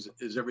for you?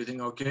 Is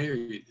everything okay?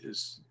 And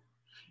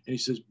he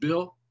says,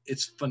 Bill,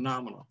 it's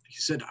phenomenal. He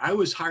said, I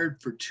was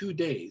hired for 2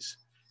 days.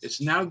 It's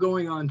now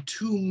going on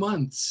 2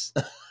 months.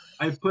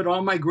 I've put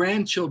all my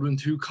grandchildren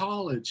through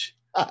college.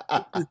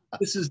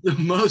 This is the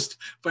most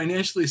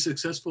financially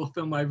successful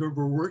film I've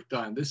ever worked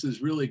on. This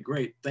is really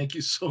great. Thank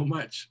you so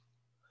much.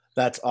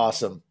 That's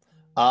awesome.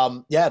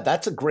 Yeah,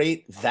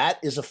 that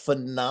is a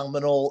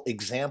phenomenal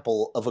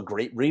example of a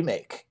great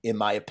remake, in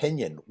my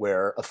opinion,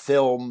 where a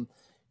film,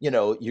 you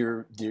know,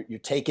 you're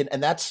taking,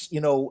 and that's,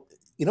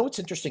 what's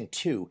interesting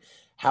too,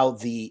 how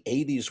the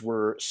 80s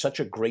were such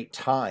a great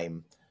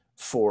time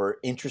for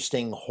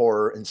interesting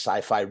horror and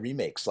sci-fi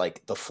remakes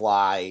like The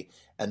Fly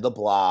and The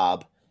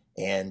Blob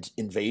and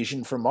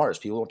Invasion from Mars.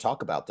 People don't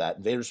talk about that.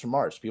 Invaders from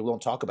Mars. People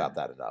don't talk about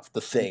that enough.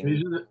 The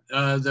Thing.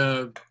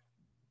 The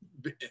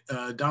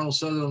Donald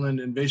Sutherland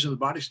Invasion of the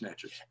Body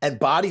Snatchers. And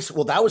Bodies.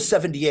 Well, that was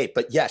 78,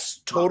 but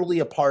yes, totally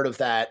a part of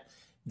that.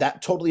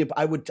 That totally,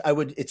 I would.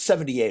 It's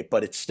 78,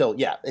 but it's still,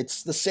 yeah,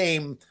 it's the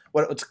same.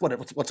 What's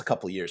a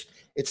couple of years?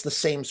 It's the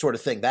same sort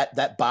of thing.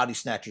 That Body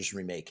Snatchers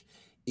remake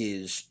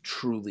is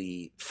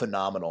truly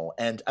phenomenal.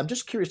 And I'm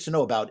just curious to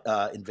know about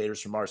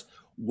Invaders from Mars.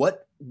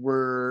 What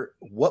were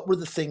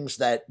the things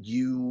that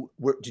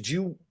did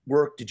you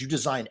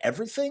design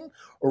everything,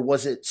 or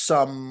was it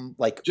some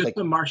like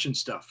the Martian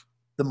stuff?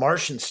 The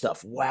Martian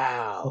stuff.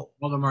 Wow.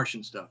 All the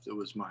Martian stuff that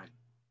was mine.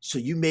 So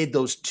you made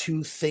those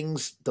two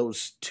things,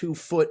 those 2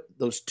 foot,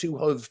 those 2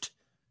 hooved,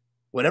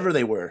 whatever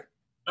they were,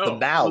 the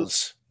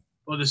mouths.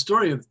 Well, the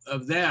story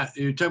of that,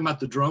 you're talking about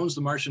the drones,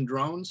 the Martian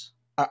drones?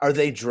 Are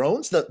they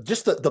drones?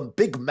 The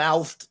big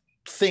mouthed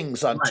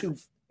things on right. 2.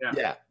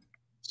 Yeah.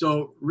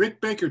 So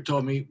Rick Baker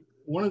told me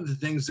one of the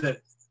things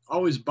that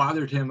always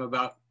bothered him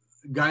about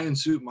guy in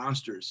suit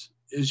monsters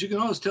is you can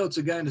always tell it's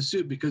a guy in a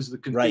suit because of the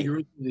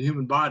configuration of the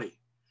human body.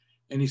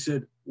 And he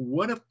said,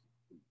 what if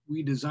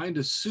we designed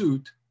a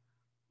suit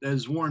that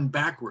is worn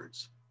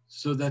backwards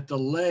so that the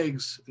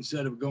legs,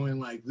 instead of going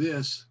like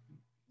this,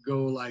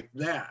 go like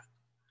that?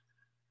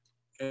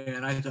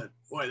 And I thought,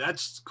 boy,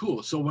 that's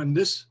cool. So when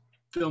this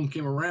film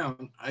came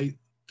around, I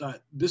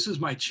thought, this is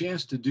my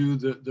chance to do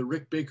the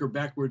Rick Baker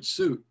backwards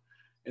suit.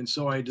 And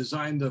so I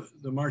designed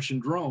the Martian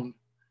drone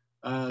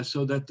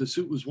so that the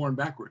suit was worn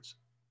backwards.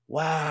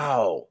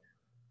 Wow.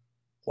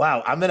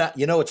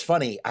 It's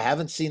funny. I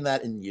haven't seen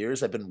that in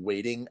years.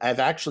 I've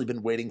actually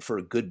been waiting for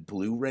a good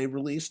Blu-ray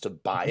release to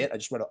buy it. I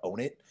just want to own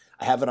it.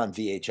 I have it on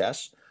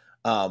VHS.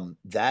 I'm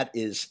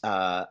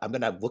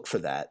going to look for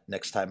that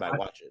next time I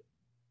watch it.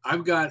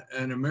 I've got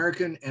an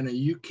American and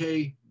a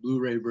UK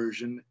Blu-ray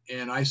version,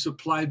 and I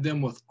supplied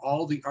them with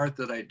all the art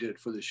that I did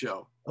for the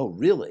show. Oh,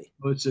 really?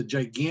 So it's a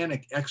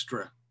gigantic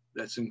extra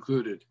that's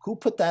included. Who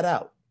put that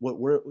out?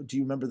 Where do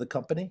you remember the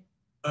company?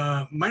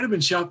 Might have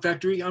been Shout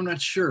Factory. I'm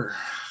not sure.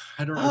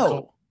 I don't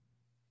recall.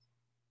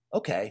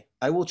 Okay.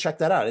 I will check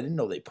that out. I didn't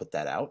know they put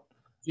that out.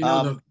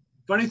 The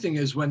funny thing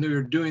is when they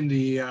were doing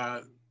the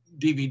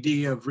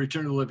DVD of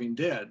Return of the Living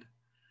Dead,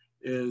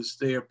 is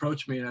they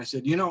approached me and I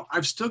said,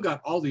 I've still got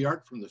all the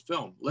art from the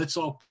film. Let's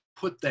all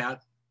put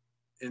that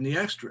in the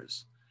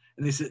extras.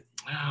 And they said,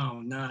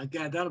 oh, no,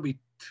 God, that'll be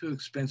too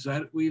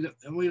expensive. We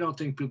don't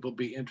think people will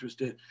be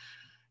interested.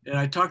 And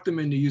I talked them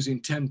into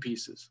using 10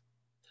 pieces.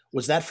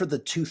 Was that for the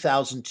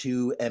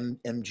 2002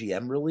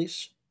 MGM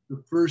release?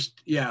 The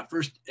first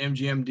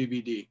MGM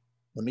DVD.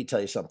 Let me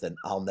tell you something.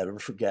 I'll never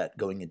forget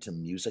going into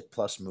Music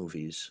Plus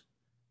Movies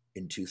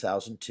in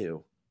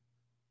 2002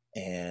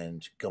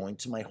 and going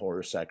to my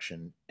horror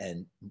section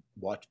and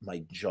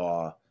my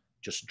jaw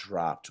just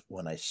dropped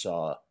when I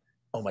saw,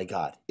 oh my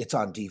God, it's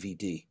on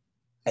DVD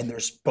and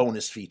there's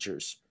bonus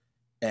features,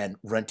 and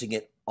renting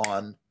it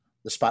on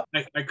the spot.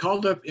 I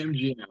called up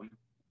MGM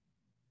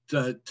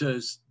to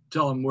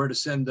tell them where to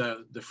send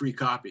the free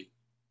copy.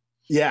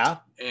 Yeah.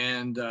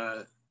 And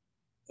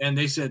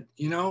they said,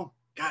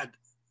 God,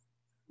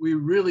 we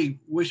really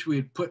wish we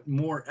had put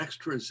more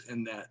extras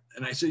in that.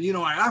 And I said,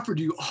 I offered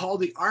you all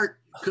the art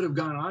could have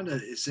gone on to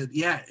it. It said,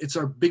 yeah, it's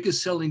our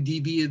biggest selling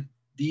DVD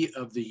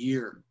of the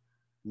year.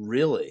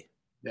 Really?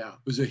 Yeah,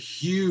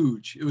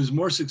 it was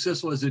more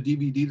successful as a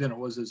DVD than it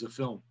was as a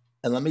film.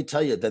 And let me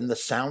tell you, then the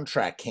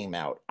soundtrack came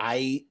out.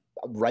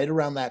 Right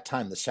around that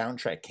time, the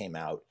soundtrack came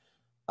out.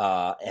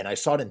 And I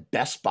saw it in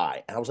Best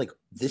Buy, and I was like,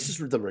 this is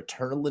the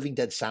Return of the Living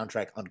Dead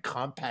soundtrack on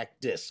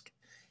compact disc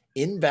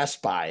in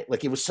Best Buy.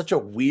 Like, it was such a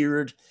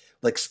weird,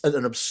 like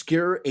an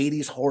obscure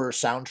 80s horror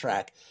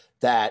soundtrack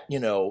that,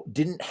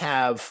 didn't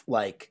have,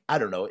 like, I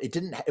don't know,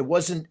 it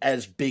wasn't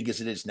as big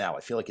as it is now. I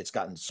feel like it's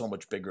gotten so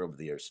much bigger over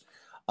the years.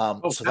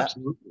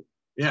 Absolutely.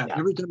 Yeah.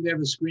 Every time they have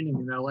a screening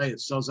in LA,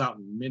 it sells out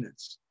in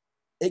minutes.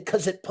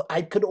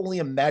 I could only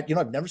imagine,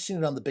 I've never seen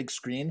it on the big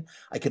screen.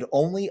 I could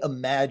only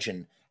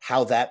imagine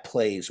how that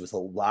plays with a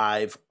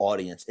live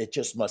audience. It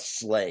just must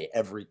slay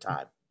every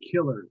time.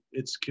 Killer.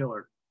 It's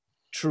killer.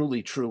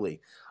 Truly,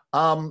 truly.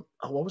 What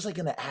was I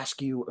going to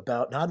ask you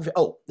about? Not,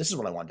 oh, this is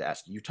what I wanted to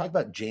ask you. You talked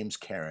about James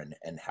Karen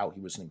and how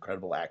he was an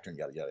incredible actor and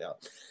yada, yada, yada.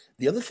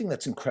 The other thing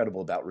that's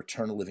incredible about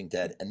Return of the Living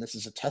Dead, and this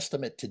is a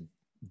testament to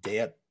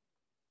Dan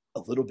a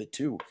little bit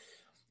too,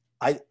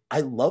 I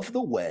love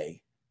the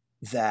way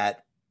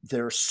that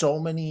there are so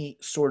many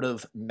sort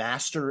of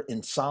master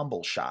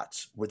ensemble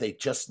shots where they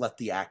just let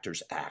the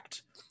actors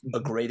act. A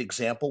great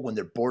example when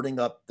they're boarding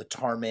up the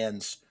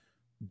Tarman's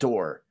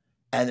door,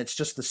 and it's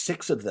just the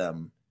six of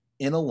them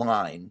in a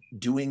line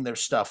doing their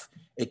stuff.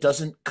 It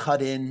doesn't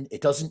cut in. It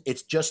doesn't.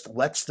 It just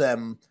lets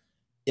them.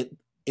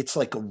 It's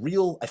like a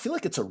real. I feel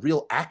like it's a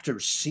real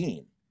actor's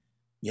scene,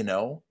 you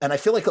know. And I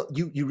feel like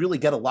you really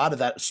get a lot of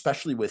that,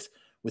 especially with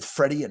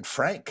Freddie and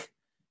Frank,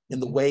 in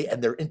the way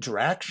and their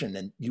interaction,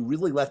 and you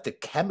really let the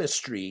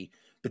chemistry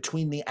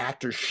between the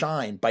actors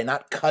shine by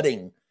not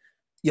cutting,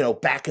 you know,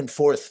 back and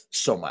forth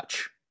so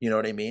much. You know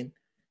what I mean?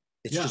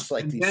 It's just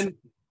like these.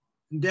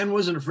 Dan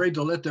wasn't afraid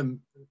to let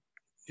them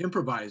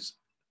improvise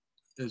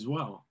as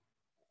well.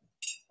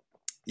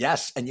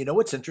 Yes, and you know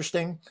what's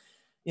interesting?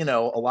 You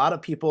know, a lot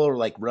of people are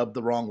like rubbed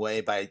the wrong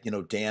way by, you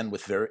know, Dan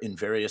with in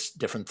various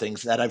different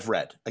things that I've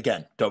read.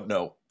 Again, don't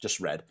know, just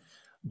read.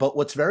 But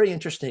what's very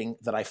interesting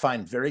that I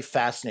find very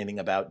fascinating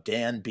about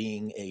Dan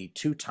being a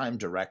two-time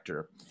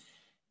director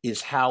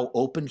is how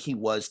open he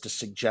was to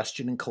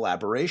suggestion and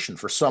collaboration.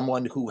 For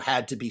someone who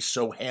had to be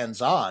so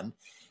hands-on,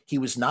 he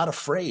was not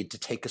afraid to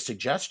take a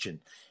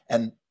suggestion.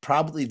 And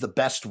probably the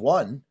best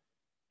one,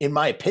 in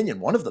my opinion,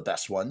 one of the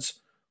best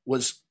ones,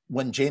 was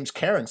when James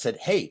Karen said,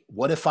 hey,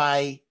 what if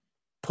I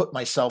put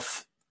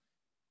myself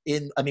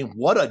in? I mean,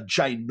 what a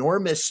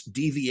ginormous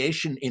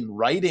deviation in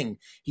writing.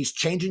 He's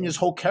changing his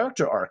whole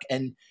character arc.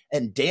 And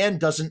Dan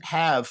doesn't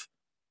have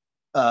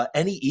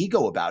any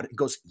ego about it. He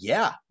goes,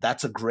 yeah,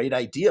 that's a great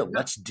idea.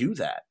 Let's do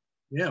that.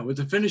 Yeah, with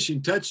the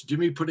finishing touch,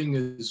 Jimmy putting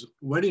his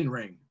wedding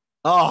ring.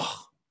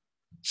 Oh,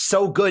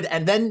 so good.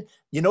 And then,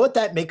 you know what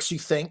that makes you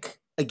think?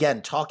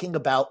 Again, talking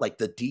about like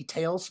the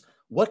details,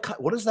 what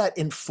does that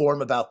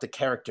inform about the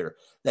character?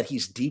 That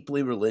he's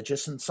deeply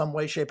religious in some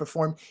way, shape, or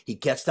form. He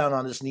gets down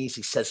on his knees.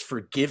 He says,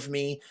 forgive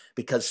me,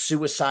 because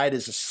suicide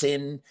is a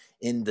sin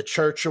in the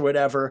church or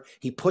whatever.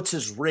 He puts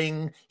his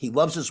ring. He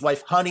loves his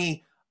wife.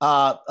 Honey,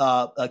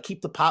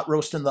 keep the pot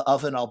roast in the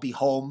oven. I'll be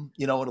home,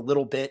 you know, in a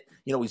little bit.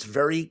 You know, he's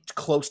very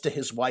close to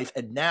his wife,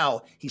 and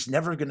now he's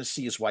never going to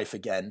see his wife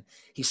again.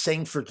 He's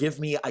saying, forgive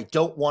me. I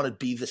don't want to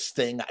be this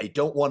thing. I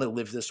don't want to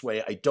live this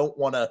way. I don't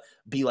want to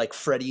be like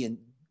Freddie and,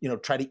 you know,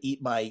 try to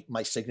eat my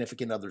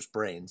significant other's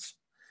brains.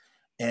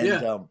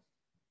 And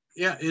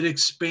yeah, it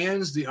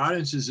expands the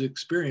audience's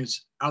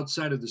experience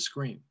outside of the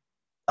screen.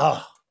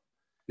 Oh,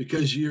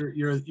 because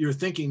you're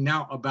thinking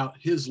now about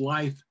his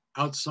life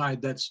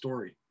outside that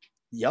story.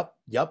 Yep.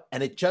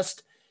 And it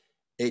just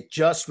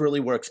really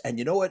works. And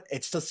you know what?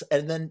 It's just,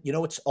 and then, you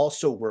know, it's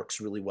also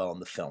works really well in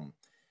the film.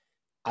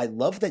 I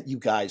love that you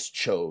guys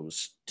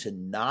chose to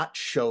not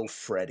show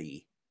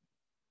Freddie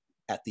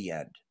at the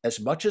end. As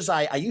much as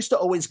I used to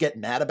always get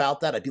mad about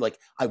that. I'd be like,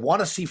 I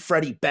want to see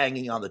Freddie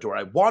banging on the door.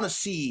 I want to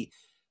see,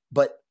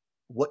 but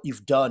what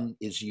you've done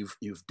is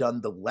you've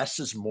done the less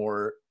is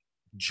more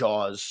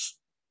Jaws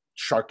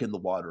shark in the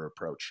water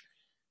approach.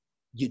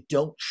 You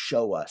don't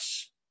show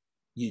us.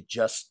 You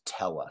just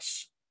tell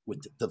us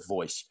with the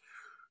voice.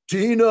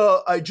 Tina,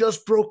 I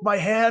just broke my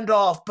hand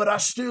off, but I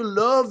still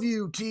love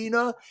you,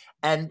 Tina.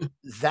 And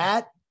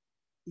that,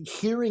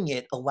 hearing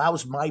it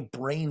allows my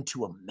brain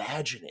to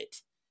imagine it.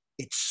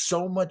 It's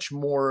so much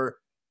more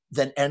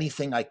than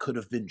anything I could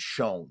have been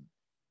shown.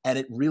 And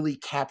it really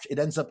it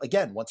ends up,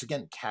 once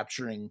again,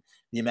 capturing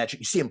the imagination.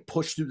 You see him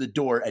push through the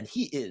door, and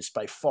he is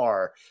by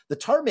far, the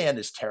Tarman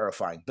is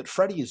terrifying, but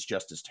Freddie is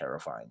just as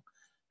terrifying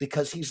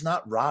because he's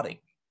not rotting.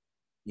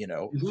 You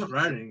know, he's not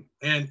rotting,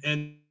 and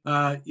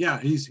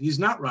he's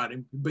not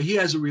rotting, but he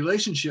has a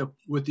relationship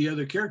with the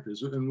other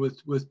characters and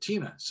with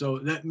Tina, so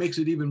that makes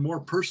it even more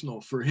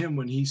personal for him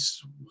when he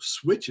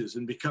switches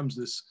and becomes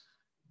this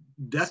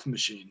death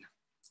machine.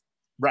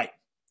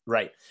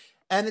 Right,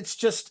 and it's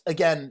just,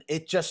 again,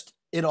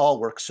 it all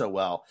works so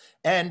well.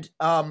 And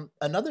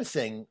another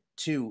thing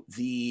too,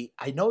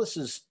 I know this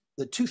is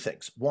the two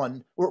things.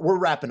 One, we're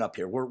wrapping up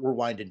here. We're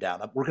winding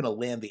down. We're going to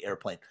land the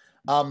airplane.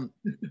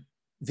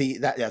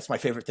 That's my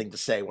favorite thing to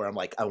say, where I'm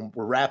like,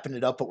 we're wrapping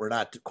it up, but we're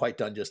not quite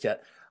done just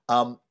yet.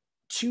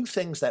 Two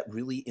things that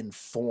really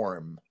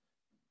inform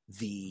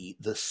the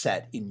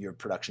set in your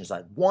production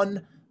design.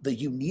 One,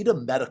 you need a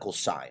medical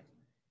sign.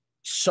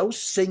 So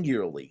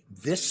singularly,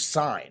 this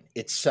sign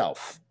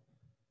itself,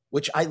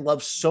 which I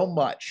love so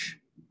much,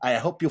 I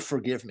hope you'll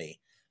forgive me,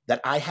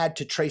 that I had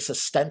to trace a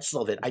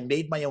stencil of it. I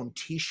made my own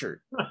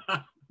T-shirt.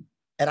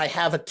 And I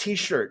have a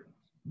T-shirt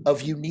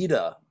of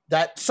UNITA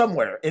that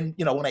somewhere, and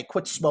you know, when I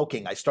quit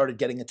smoking, I started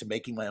getting into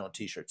making my own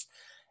T-shirts,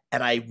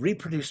 and I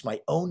reproduced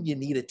my own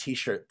UNITA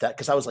T-shirt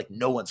because I was like,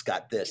 no one's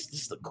got this.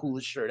 This is the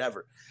coolest shirt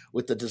ever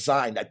with the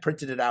design. I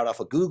printed it out off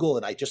of Google,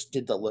 and I just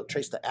did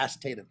traced the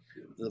acetate and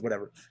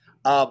whatever.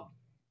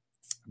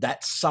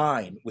 that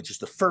sign, which is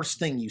the first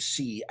thing you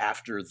see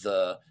after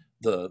the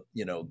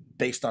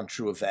based on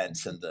true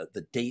events and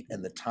the date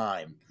and the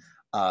time,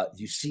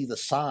 you see the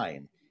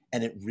sign,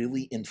 and it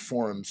really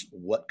informs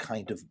what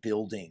kind of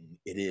building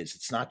it is.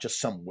 It's not just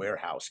some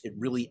warehouse. It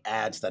really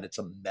adds that it's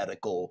a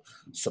medical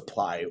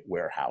supply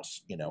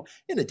warehouse,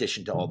 in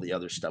addition to all the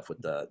other stuff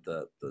with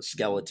the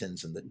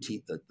skeletons and the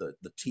teeth, the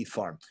teeth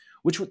farm,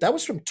 that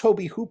was from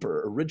Tobe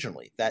Hooper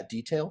originally, that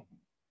detail.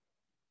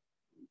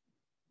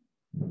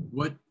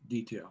 What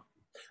detail?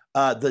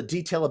 The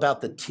detail about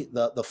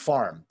the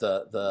farm,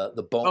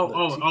 the bone.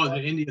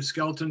 The India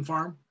skeleton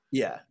farm.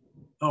 Yeah.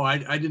 Oh, I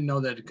didn't know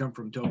that had come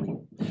from Toby.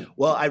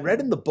 Well, I read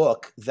in the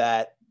book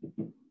that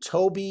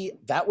Toby,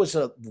 that was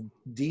a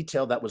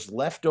detail that was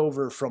left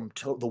over from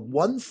the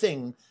one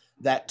thing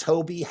that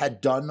Toby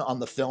had done on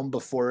the film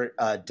before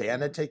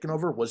Dan had taken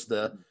over was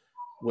the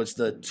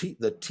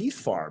teeth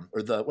farm,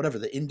 or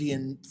the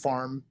Indian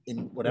farm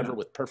in whatever,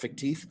 with perfect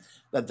teeth.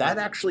 That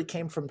actually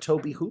came from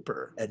Tobe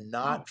Hooper and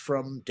not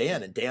from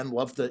Dan. And Dan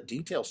loved the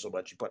detail so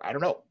much. But I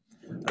don't know.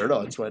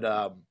 That's what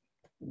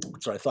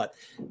I thought.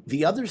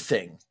 The other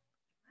thing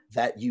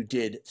that you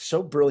did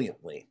so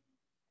brilliantly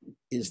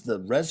is the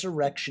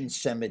Resurrection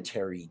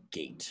Cemetery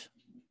gate.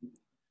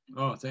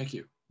 Oh, thank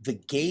you. The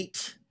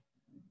gate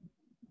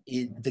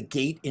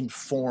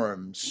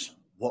informs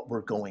what we're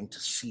going to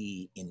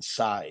see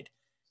inside.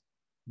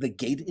 The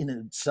gate in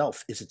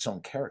itself is its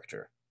own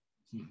character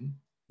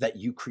that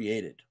you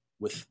created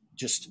with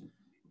just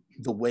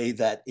the way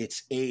that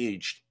it's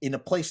aged in a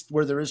place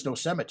where there is no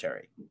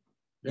cemetery.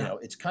 Yeah.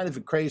 It's kind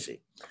of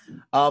crazy.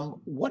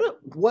 How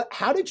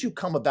did you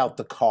come about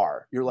the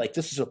car? You're like,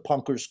 this is a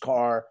punker's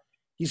car.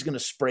 He's going to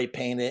spray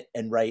paint it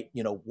and write,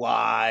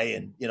 why,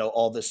 and,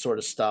 all this sort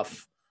of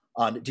stuff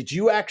on it. Did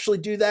you actually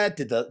do that?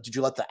 Did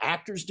you let the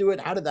actors do it?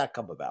 How did that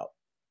come about?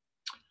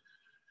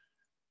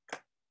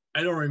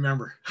 I don't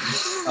remember.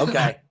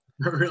 Okay.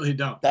 I really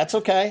don't. That's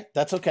okay.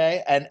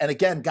 And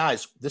again,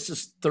 guys, this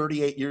is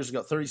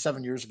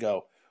 37 years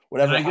ago.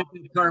 Whatever. And I get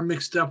the car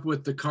mixed up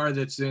with the car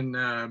that's in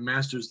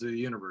Masters of the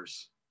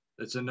Universe.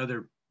 That's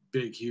another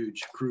big, huge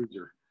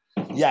cruiser.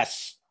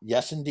 Yes,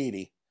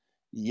 indeedy.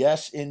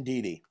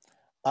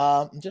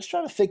 I'm just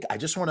trying to think.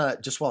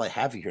 While I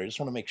have you here, I just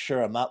want to make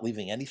sure I'm not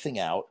leaving anything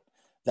out.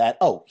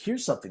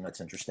 Here's something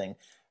that's interesting.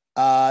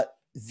 Oh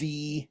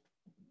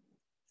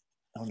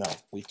no,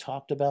 we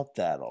talked about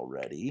that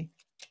already.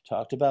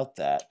 Talked about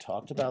that.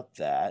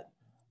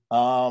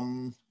 Let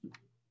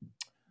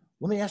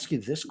me ask you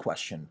this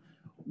question.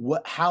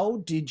 How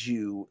did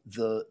you,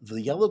 the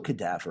yellow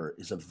cadaver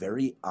is a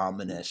very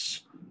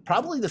ominous,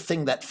 probably the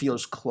thing that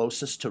feels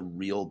closest to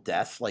real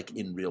death, like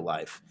in real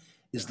life,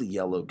 is the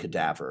yellow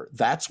cadaver.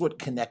 That's what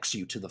connects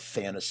you to the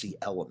fantasy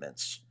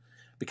elements,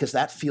 because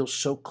that feels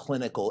so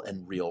clinical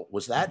and real.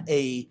 Was that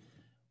a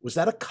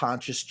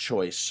conscious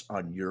choice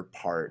on your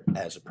part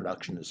as a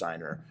production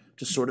designer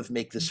to sort of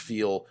make this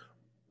feel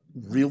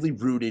really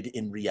rooted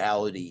in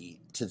reality,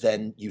 to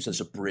then use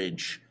as a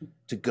bridge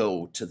to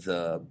go to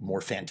the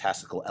more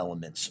fantastical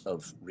elements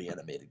of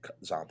reanimated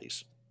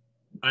zombies?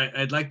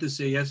 I'd like to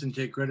say yes and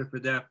take credit for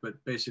that, but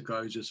basically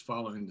I was just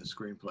following the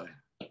screenplay.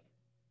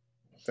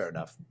 Fair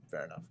enough.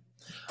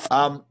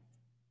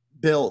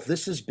 Bill,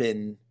 this has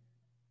been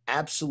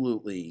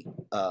absolutely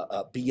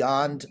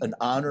beyond an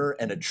honor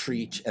and a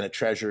treat and a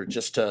treasure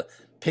just to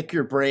pick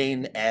your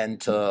brain and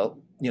to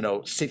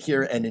sit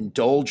here and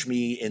indulge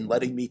me in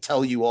letting me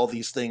tell you all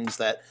these things,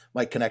 that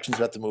my connections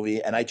about the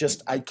movie. And I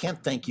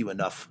can't thank you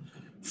enough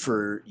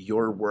for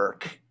your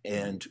work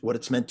and what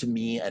it's meant to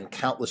me and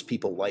countless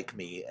people like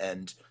me.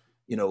 And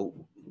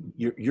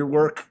your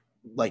work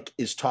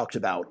is talked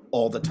about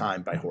all the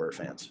time by horror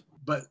fans.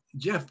 But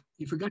Jeff,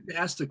 you forgot to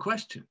ask the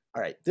question.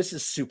 All right, this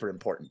is super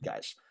important,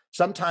 guys.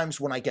 Sometimes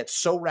when I get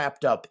so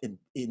wrapped up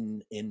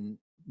in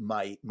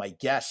my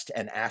guest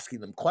and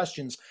asking them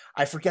questions,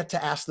 I forget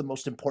to ask the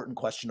most important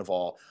question of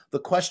all, the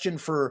question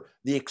for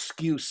the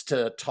excuse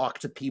to talk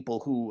to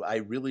people who I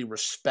really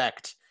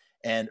respect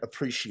and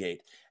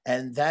appreciate.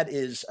 And that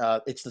is,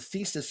 it's the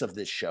thesis of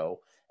this show.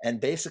 And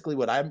basically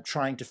what I'm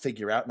trying to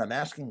figure out, and I'm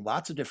asking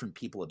lots of different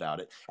people about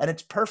it, and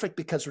it's perfect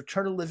because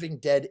Return of the Living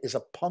Dead is a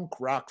punk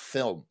rock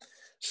film.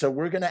 So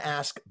we're going to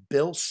ask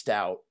Bill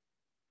Stout,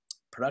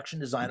 production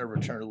designer,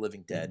 Return of the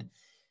Living Dead.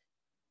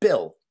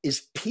 Bill,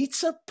 is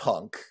pizza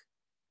punk?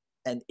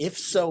 And if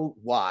so,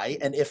 why?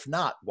 And if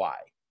not, why?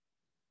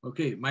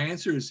 Okay, my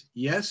answer is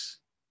yes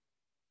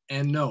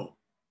and no.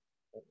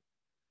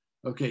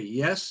 Okay,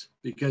 yes,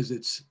 because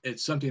it's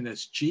something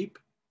that's cheap,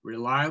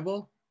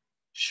 reliable,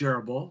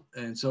 shareable,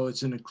 and so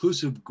it's an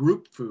inclusive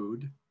group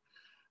food.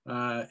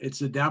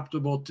 It's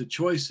adaptable to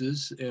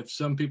choices. If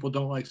some people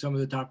don't like some of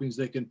the toppings,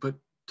 they can put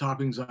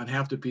toppings on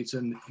half the pizza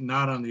and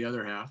not on the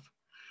other half.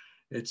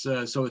 It's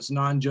so it's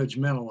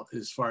non-judgmental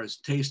as far as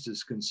taste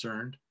is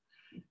concerned.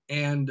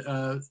 And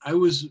I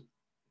was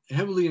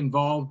heavily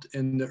involved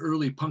in the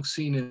early punk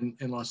scene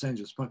in Los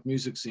Angeles, punk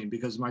music scene,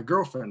 because my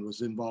girlfriend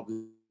was involved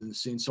in the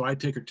scene. So I'd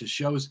take her to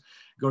shows,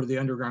 go to the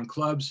underground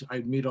clubs,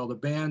 I'd meet all the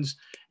bands,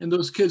 and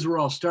those kids were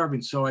all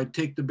starving. So I'd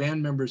take the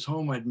band members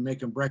home, I'd make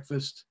them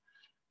breakfast.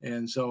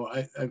 And so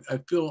I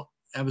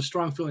have a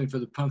strong feeling for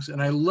the punks.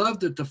 And I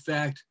loved it, the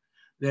fact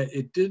that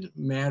it didn't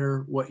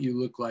matter what you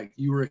look like.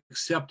 You were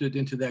accepted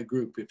into that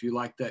group if you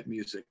liked that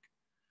music.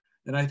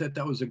 And I thought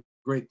that was a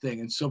great thing.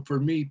 And so for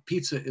me,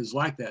 pizza is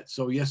like that.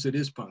 So yes, it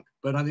is punk.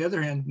 But on the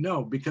other hand,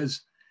 no,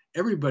 because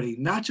everybody,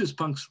 not just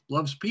punks,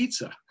 loves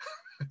pizza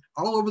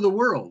all over the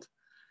world.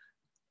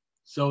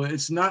 So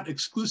it's not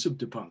exclusive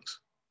to punks.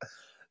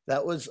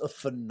 That was a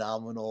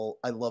phenomenal,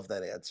 I love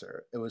that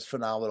answer. It was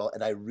phenomenal.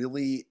 And I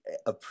really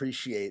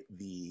appreciate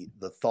the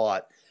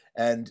thought.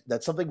 And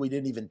that's something we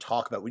didn't even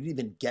talk about. We didn't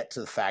even get to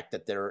the fact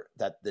that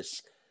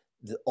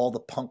all the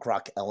punk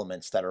rock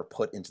elements that are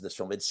put into this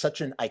film. It's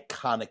such an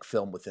iconic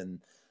film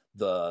within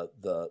the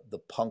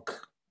punk,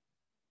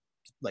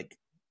 like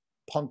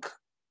punk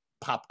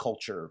pop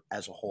culture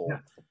as a whole.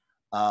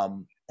 Yeah.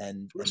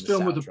 And first the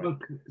film with a soundtrack.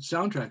 punk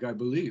soundtrack, I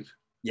believe.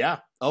 Yeah.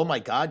 Oh my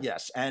God,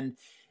 yes. And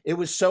it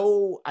was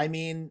so, I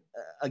mean,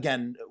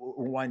 again,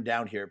 we're winding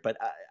down here, but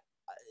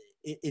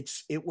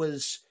it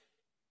was,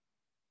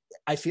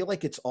 I feel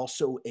like it's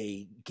also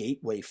a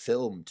gateway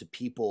film to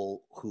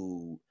people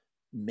who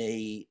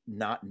may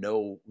not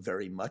know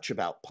very much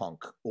about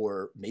punk,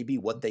 or maybe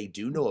what they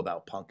do know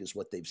about punk is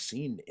what they've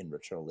seen in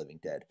Return of the Living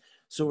Dead.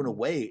 So in a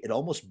way, it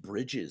almost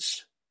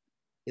bridges,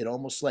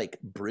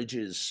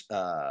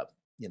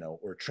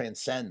 or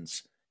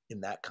transcends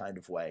in that kind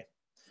of way.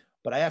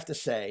 But I have to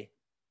say,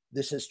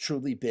 this has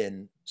truly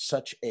been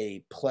such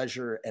a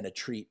pleasure and a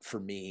treat for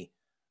me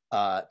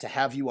to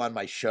have you on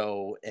my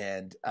show.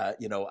 And,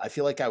 I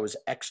feel like I was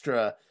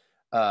extra,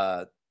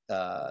 I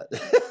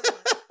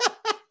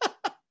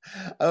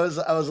was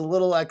a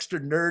little extra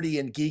nerdy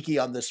and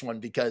geeky on this one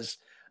because,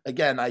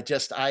 again, I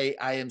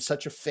am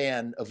such a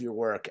fan of your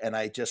work, and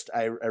I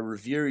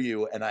revere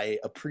you, and I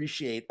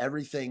appreciate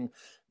everything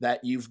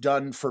that you've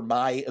done for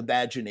my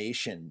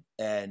imagination.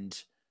 And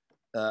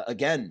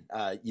again,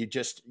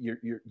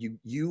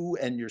 you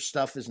and your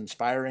stuff is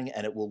inspiring,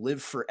 and it will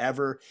live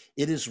forever.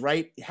 It is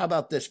right. How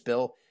about this,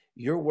 Bill?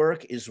 Your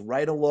work is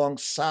right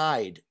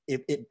alongside.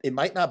 It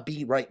might not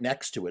be right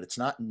next to it. It's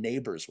not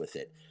neighbors with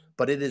it,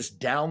 but it is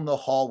down the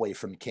hallway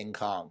from King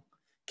Kong.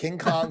 King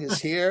Kong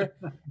is here,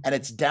 and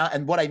it's down.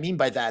 And what I mean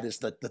by that is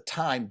the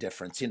time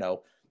difference.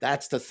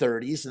 That's the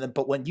 30s,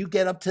 but when you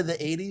get up to the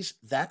 80s,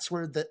 that's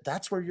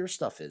where your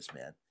stuff is,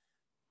 man.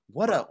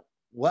 What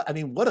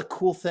a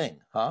cool thing,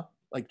 huh?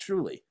 Like,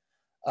 truly.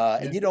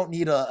 And you don't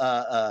need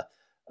a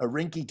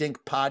rinky-dink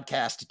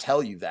podcast to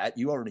tell you that.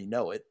 You already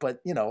know it,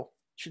 but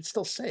should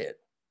still say it.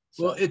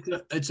 So. Well,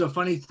 it's a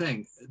funny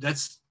thing.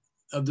 That's,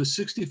 of the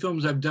 60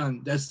 films I've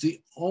done, that's the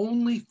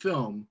only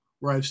film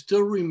where I've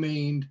still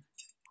remained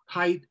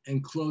tight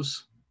and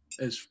close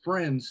as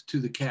friends to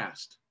the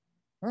cast.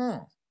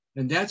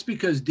 And that's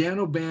because Dan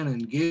O'Bannon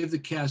gave the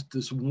cast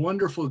this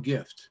wonderful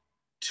gift,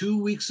 2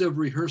 weeks of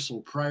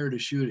rehearsal prior to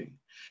shooting.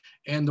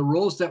 And the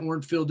roles that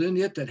weren't filled in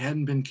yet, that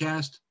hadn't been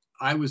cast,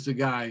 I was the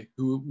guy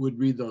who would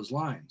read those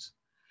lines.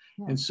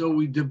 And so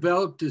we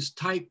developed this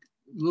tight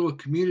little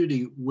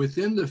community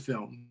within the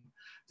film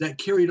that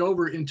carried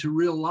over into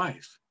real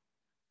life.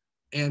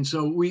 And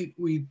so we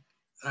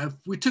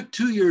took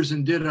 2 years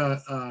and did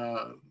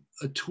a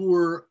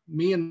tour,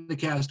 me and the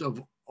cast,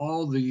 of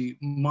all the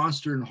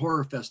monster and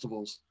horror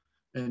festivals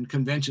and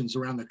conventions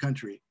around the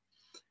country.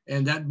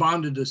 And that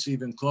bonded us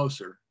even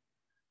closer.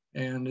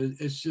 And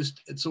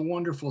it's a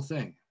wonderful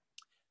thing.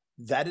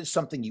 That is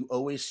something you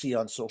always see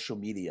on social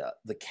media,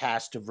 the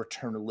cast of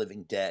Return of the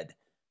Living Dead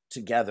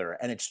together.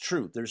 And it's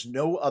true. There's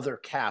no other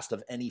cast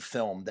of any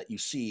film that you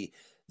see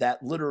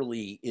that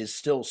literally is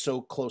still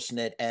so close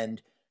knit.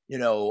 And,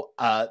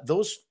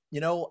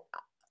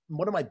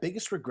 one of my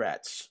biggest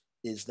regrets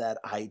is that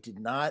I did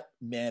not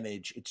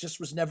manage. It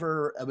was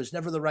never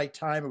the right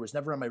time. It was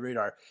never on my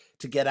radar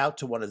to get out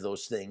to one of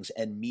those things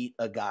and meet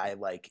a guy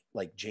like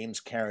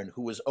James Karen,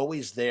 who was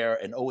always there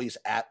and always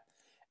at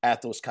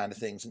those kind of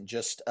things, and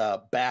just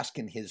bask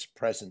in his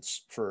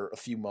presence for a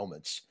few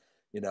moments.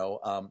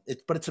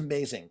 But it's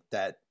amazing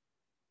that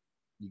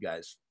you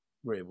guys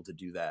were able to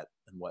do that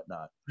and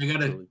whatnot. I got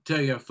to tell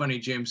you a funny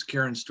James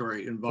Karen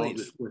story involved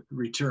with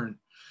Return.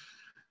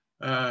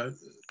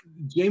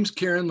 James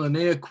Karen,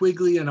 Linnea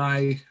Quigley, and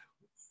I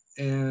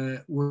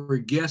were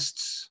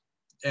guests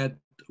at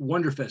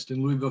Wonderfest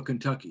in Louisville,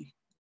 Kentucky,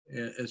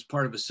 as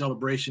part of a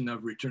celebration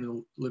of Return of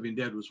the Living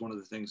Dead. Was one of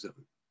the things that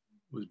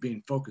was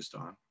being focused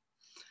on.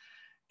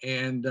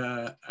 And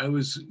I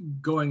was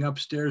going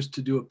upstairs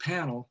to do a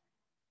panel,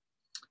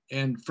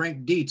 and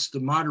Frank Dietz,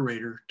 the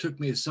moderator, took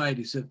me aside.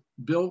 He said,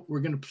 "Bill,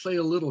 we're going to play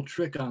a little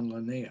trick on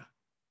Linnea.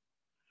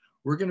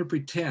 We're going to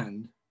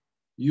pretend,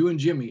 you and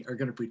Jimmy are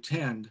going to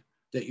pretend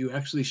that you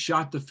actually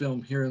shot the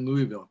film here in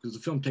Louisville," because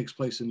the film takes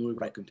place in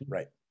Louisville, Kentucky.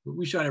 Right.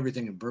 We shot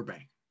everything in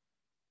Burbank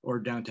or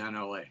downtown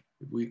LA.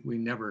 We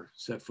never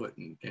set foot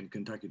in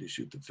Kentucky to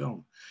shoot the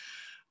film.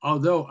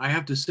 Although I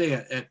have to say,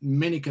 at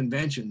many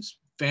conventions,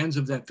 fans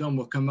of that film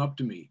will come up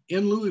to me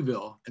in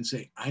Louisville and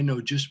say, I know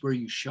just where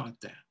you shot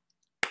that.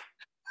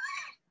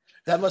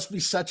 That must be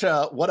such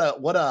a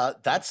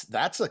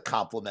that's a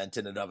compliment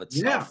in and of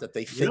itself, that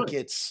they think really.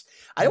 it's.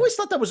 I always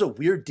thought that was a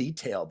weird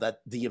detail,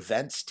 that the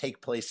events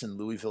take place in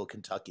Louisville,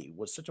 Kentucky.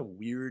 Was such a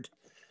weird.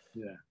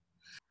 Yeah.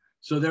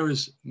 So there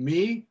was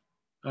me,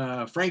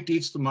 Frank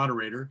Dietz, the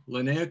moderator,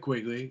 Linnea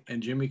Quigley,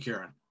 and Jimmy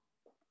Caron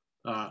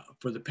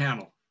for the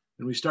panel.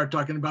 And we start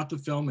talking about the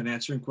film and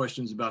answering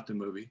questions about the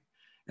movie.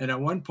 And at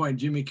one point,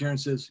 Jimmy Caron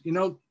says, you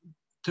know,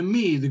 to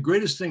me, the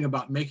greatest thing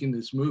about making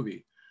this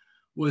movie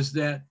was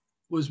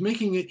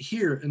making it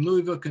here in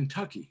Louisville,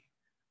 Kentucky,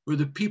 where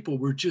the people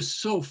were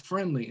just so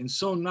friendly and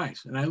so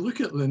nice. And I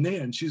look at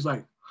Linnea and she's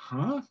like,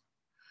 huh?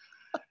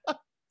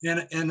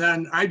 And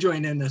then I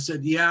joined in and I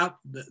said, yeah,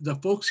 the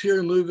folks here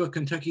in Louisville,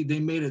 Kentucky, they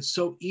made it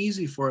so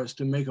easy for us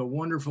to make a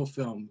wonderful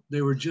film.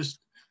 They were just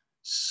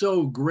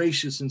so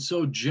gracious and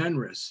so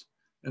generous.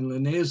 And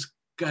Linnea's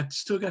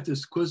still got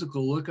this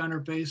quizzical look on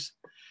her face.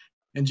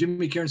 And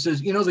Jimmy Caron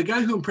says, you know, the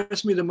guy who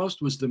impressed me the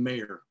most was the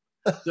mayor.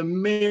 The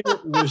mayor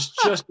was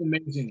just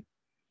amazing.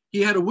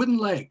 He had a wooden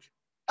leg.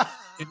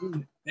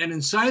 And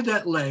inside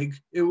that leg,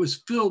 it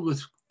was filled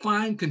with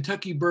fine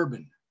Kentucky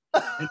bourbon.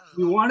 And if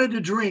you wanted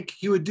to drink,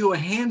 he would do a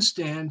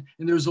handstand,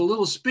 and there was a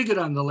little spigot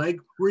on the leg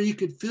where you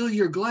could fill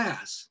your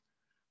glass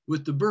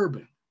with the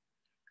bourbon.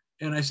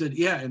 And I said,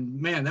 yeah, and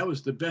man, that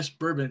was the best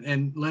bourbon.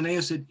 And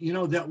Linnea said, you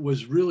know, that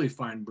was really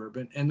fine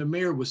bourbon. And the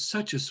mayor was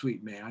such a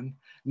sweet man.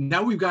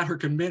 Now we've got her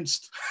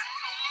convinced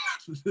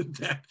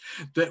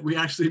that we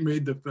actually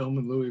made the film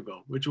in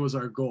Louisville, which was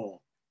our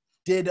goal.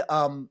 Did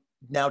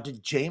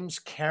James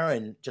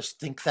Caron just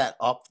think that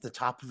up the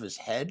top of his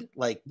head?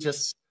 Like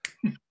just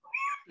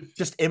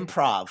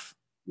improv.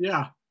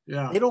 Yeah.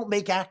 They don't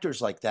make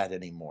actors like that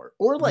anymore.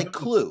 Or like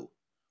Clue.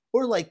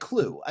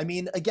 I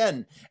mean,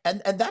 again,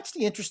 and that's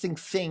the interesting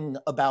thing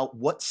about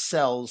what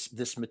sells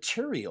this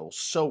material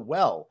so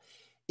well,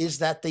 is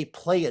that they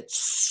play it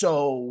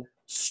so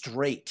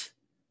straight.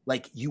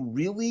 Like, you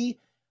really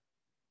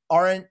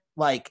aren't,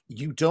 like,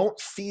 you don't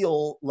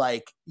feel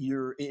like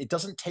it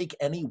doesn't take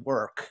any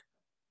work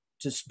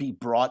to be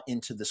brought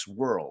into this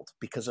world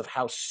because of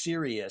how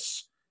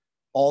serious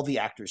all the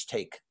actors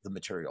take the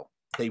material.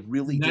 They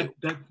really do.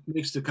 That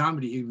makes the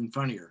comedy even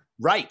funnier.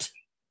 Right.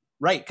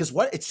 Because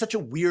it's such a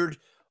weird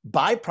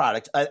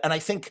byproduct. And I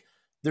think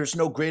there's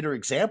no greater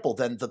example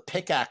than the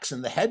pickaxe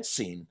in the head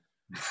scene.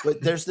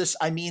 But there's this,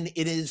 I mean,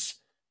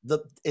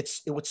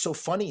 what's so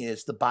funny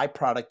is the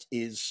byproduct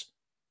is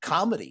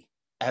comedy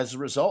as a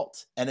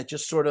result. And it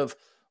just sort of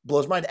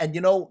blows my mind. And,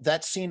 you know,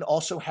 that scene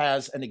also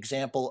has an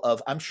example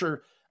of, I'm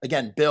sure,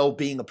 again, Bill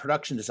being a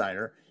production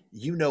designer,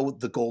 you know,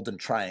 the golden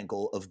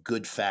triangle of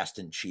good, fast,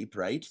 and cheap,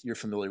 right? You're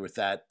familiar with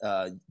that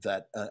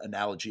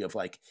analogy of,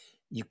 like,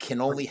 you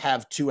can only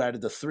have 2 out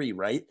of the 3,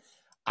 right?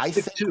 I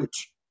think 2.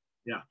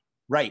 Yeah.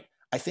 Right.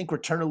 I think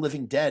Return of the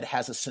Living Dead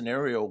has a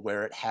scenario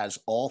where it has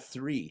all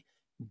 3,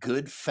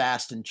 good,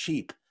 fast, and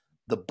cheap.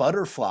 The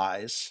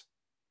butterflies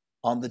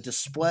on the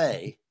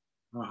display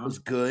was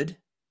good,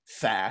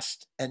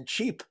 fast, and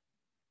cheap.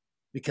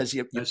 Because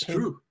That's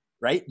true.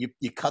 Right?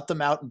 You cut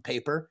them out in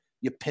paper,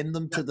 you pin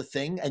them to the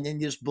thing, and then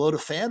you just blow the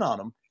fan on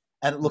them,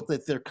 and it looked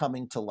like they're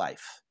coming to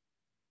life.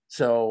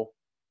 So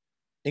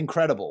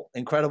incredible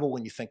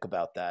when you think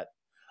about that.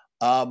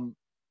 God,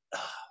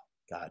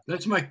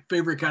 that's my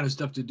favorite kind of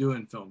stuff to do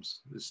in films.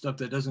 The stuff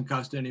that doesn't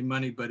cost any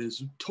money but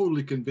is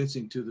totally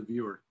convincing to the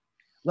viewer.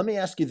 Let me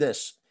ask you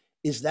this: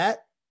 does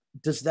that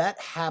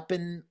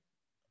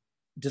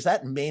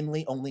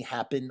mainly only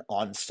happen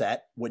on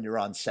set, when you're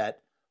on set,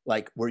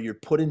 like where you're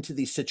put into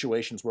these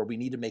situations where we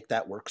need to make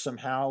that work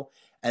somehow,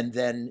 and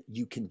then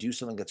you can do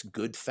something that's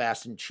good,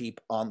 fast, and cheap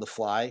on the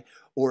fly?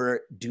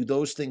 Or do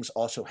those things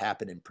also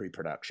happen in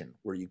pre-production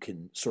where you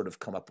can sort of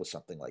come up with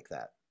something like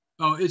that?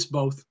 Oh, it's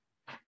both.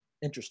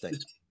 Interesting.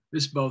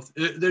 It's both.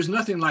 There's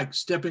nothing like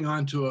stepping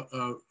onto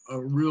a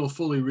real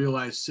fully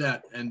realized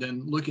set and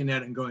then looking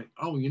at it and going,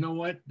 oh, you know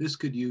what? This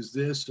could use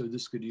this, or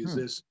this could use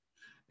this.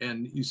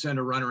 And you send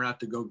a runner out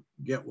to go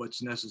get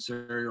what's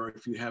necessary. Or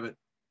if you have it,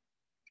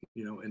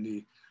 you know, in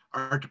the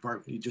art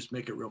department, you just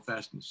make it real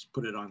fast and just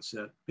put it on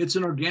set. It's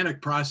an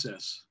organic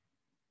process.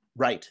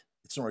 Right.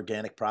 It's an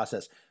organic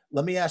process.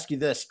 Let me ask you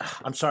this.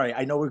 I'm sorry.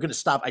 I know we're going to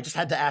stop. I just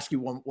had to ask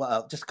you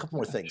just a couple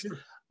more things. Sure.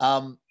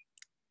 Tell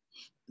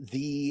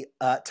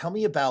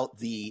me about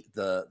the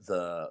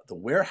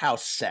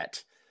warehouse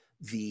set,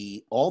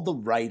 all the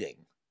writing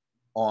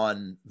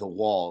on the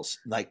walls,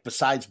 like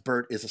besides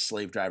Bert is a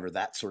slave driver,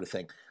 that sort of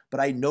thing. But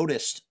I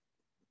noticed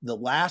the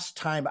last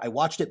time I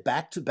watched it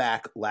back to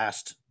back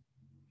last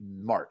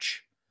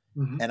March,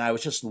 and I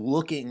was just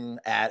looking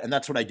at, and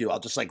that's what I do. I'll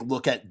just like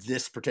look at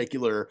this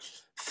particular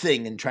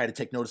thing and try to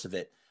take notice of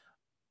it.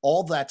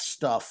 All that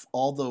stuff,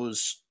 all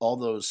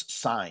those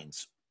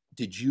signs.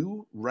 Did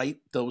you write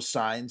those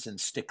signs and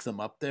stick them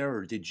up there,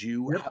 or did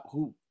you? Yep.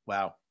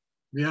 Wow.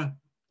 Yeah,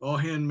 all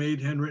handmade,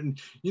 handwritten.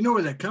 You know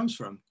where that comes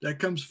from? That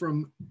comes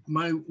from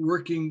my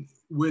working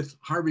with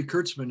Harvey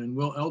Kurtzman and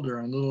Will Elder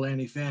on Little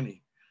Annie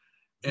Fanny.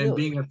 and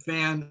being a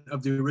fan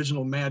of the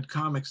original Mad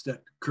comics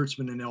that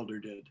Kurtzman and Elder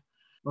did.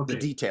 Okay. The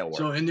detail work.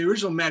 So in the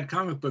original Mad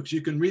comic books,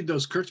 you can read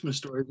those Kurtzman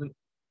stories,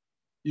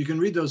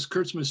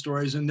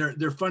 and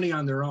they're funny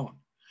on their own.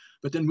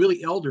 But then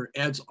Willie Elder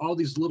adds all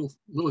these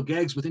little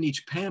gags within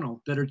each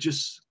panel that are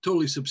just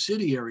totally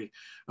subsidiary.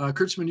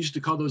 Kurtzman used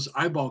to call those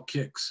eyeball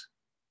kicks.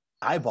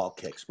 Eyeball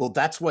kicks. Well,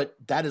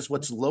 that is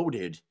what's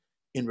loaded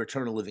in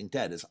Return of the Living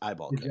Dead is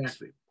eyeball kicks.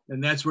 Exactly.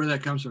 And that's where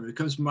that comes from. It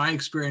comes from my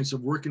experience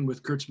of working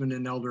with Kurtzman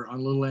and Elder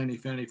on Little Annie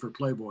Fanny for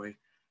Playboy,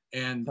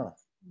 and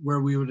where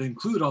we would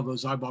include all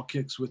those eyeball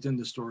kicks within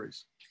the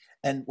stories.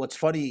 And what's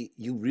funny,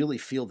 you really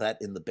feel that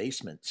in the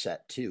basement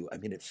set too. I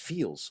mean, it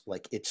feels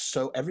like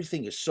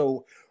everything is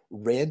so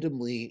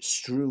randomly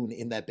strewn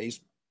in that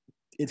basement.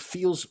 It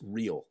feels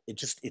real.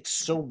 It's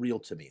so real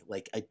to me.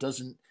 Like, it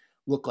doesn't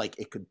look like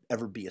it could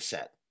ever be a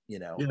set, you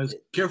know? Yeah, it's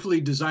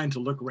carefully designed to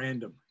look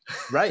random.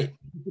 Right.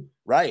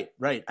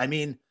 I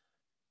mean,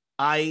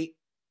 I've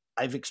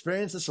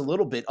experienced this a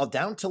little bit,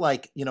 down to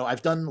like, you know,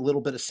 I've done a little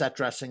bit of set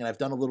dressing and I've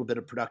done a little bit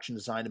of production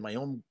design in my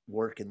own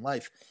work in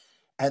life.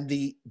 And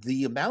the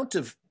amount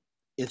of,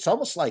 it's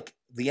almost like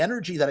the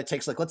energy that it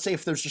takes, like, let's say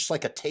if there's just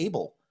like a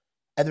table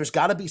and there's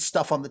got to be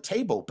stuff on the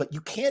table, but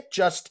you can't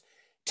just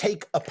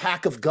take a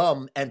pack of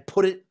gum and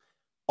put it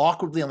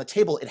awkwardly on the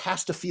table. It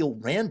has to feel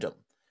random.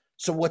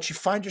 So what you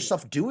find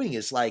yourself doing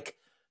is like,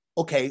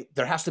 okay,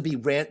 this has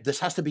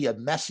to be a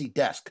messy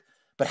desk,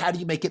 but how do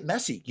you make it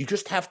messy? You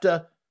just have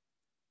to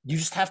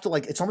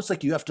like, it's almost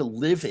like you have to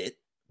live it,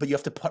 but you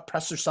have to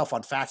press yourself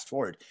on fast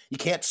forward. You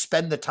can't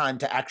spend the time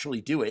to actually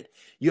do it.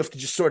 You have to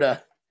just sort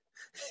of,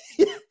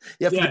 you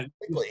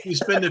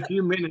spend a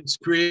few minutes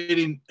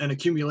creating an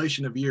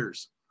accumulation of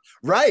years.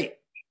 Right.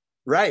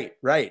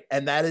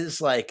 And that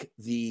is like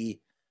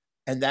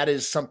that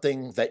is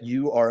something that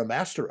you are a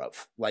master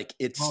of. Like,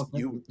 it's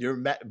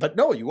but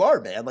no, you are,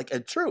 man. Like,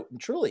 and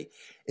truly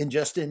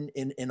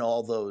in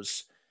all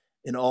those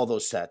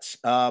sets.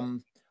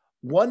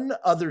 One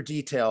other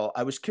detail,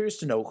 I was curious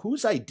to know,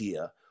 whose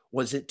idea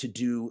was it to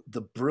do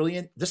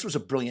this was a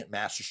brilliant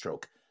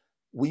masterstroke.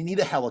 We need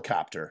a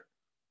helicopter.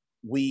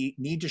 We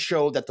need to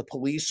show that the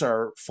police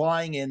are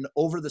flying in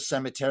over the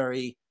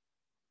cemetery.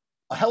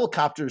 A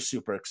helicopter is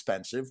super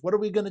expensive. What are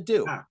we going to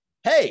do?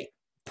 Hey,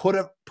 put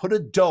a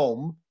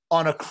dome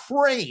on a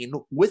crane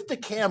with the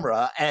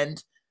camera,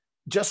 and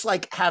just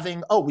like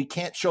having, we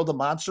can't show the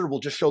monster, we'll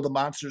just show the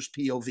monster's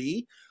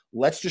POV.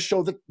 Let's just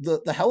show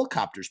the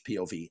helicopter's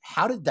POV.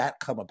 How did that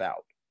come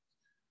about?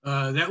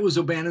 That was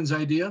O'Bannon's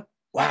idea.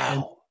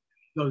 Wow.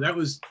 So that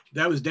was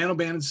Dan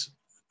O'Bannon's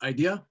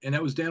idea, and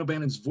that was Dan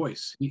O'Bannon's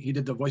voice. He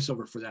did the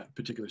voiceover for that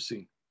particular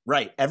scene.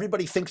 Right.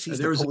 Everybody thinks he's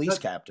the police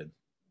captain.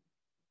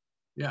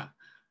 Yeah.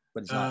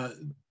 But it's not.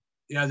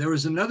 There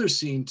was another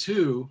scene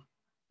too,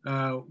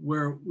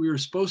 where we were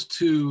supposed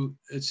to,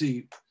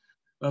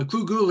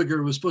 Clu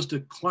Gulager was supposed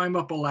to climb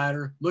up a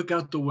ladder, look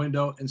out the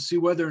window, and see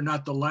whether or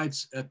not the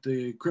lights at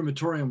the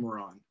crematorium were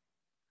on.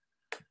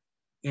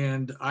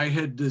 And I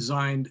had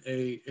designed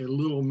a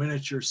little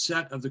miniature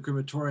set of the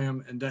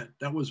crematorium, and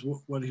that was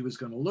what he was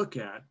going to look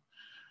at.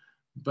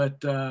 But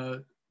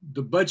the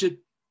budget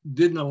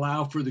didn't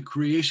allow for the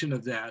creation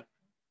of that.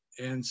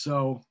 And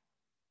so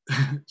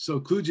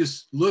Clu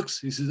just looks,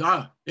 he says,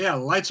 yeah, the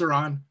lights are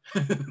on.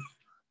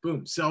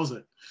 Boom, sells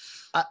it.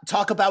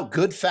 Talk about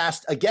good,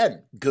 fast,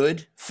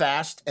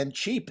 and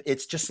cheap.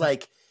 It's just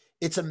like,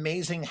 it's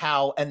amazing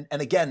how, and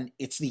again,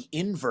 it's the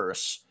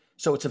inverse.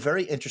 So it's a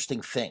very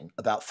interesting thing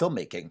about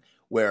filmmaking,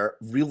 where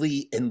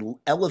really in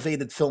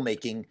elevated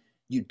filmmaking,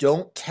 you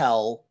don't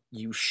tell,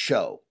 you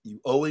show. You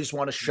always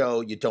want to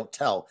show, you don't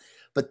tell.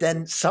 But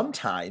then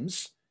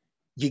sometimes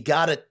you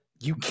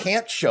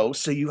can't show,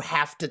 so you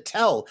have to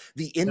tell.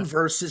 The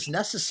inverse is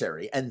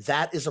necessary. And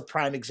that is a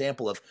prime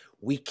example of,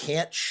 we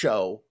can't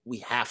show, we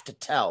have to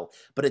tell.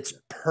 But it's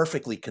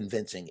perfectly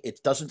convincing.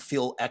 It doesn't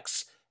feel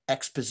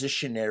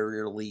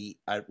expositionarily,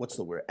 what's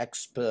the word?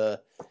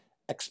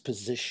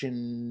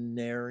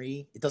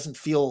 Expositionary. It doesn't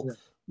feel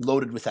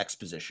loaded with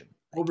exposition.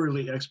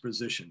 Overly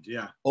expositioned,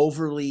 yeah.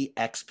 Overly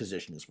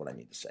exposition is what I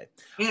mean to say.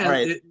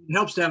 And it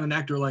helps to have an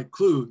actor like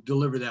Clu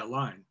deliver that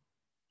line,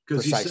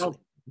 because he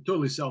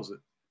totally sells it.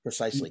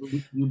 Precisely.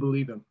 You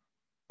believe him.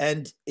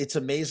 And it's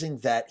amazing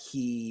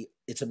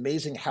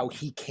how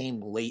he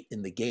came late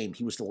in the game.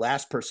 He was the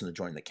last person to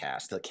join the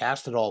cast. The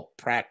cast had all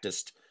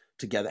practiced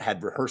together,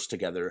 had rehearsed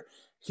together.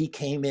 He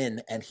came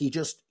in and he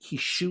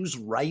shoes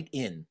right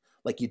in.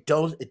 Like, he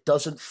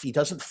doesn't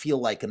feel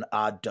like an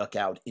odd duck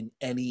out in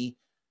any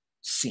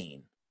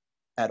scene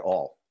at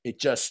all. It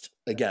just,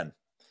 again,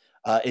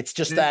 it's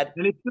just that.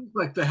 And he feels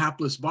like the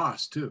hapless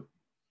boss too.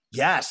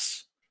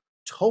 Yes,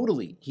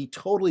 totally. He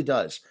totally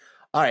does.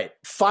 All right.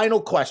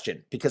 Final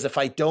question, because if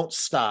I don't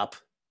stop,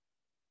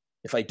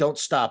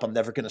 I'm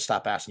never going to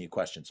stop asking you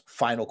questions.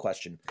 Final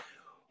question.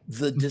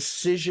 The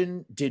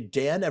decision, did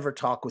Dan ever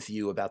talk with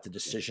you about the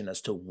decision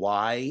as to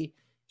why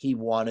he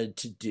wanted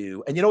to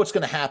do, and you know what's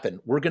going to happen?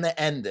 We're going to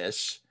end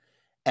this,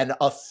 and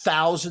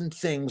 1,000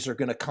 things are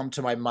going to come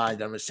to my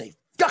mind. I'm going to say,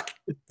 "Duck!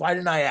 Why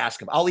didn't I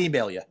ask him?" I'll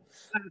email you.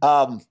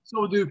 So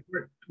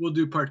we'll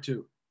do part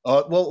two.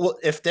 Well,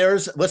 if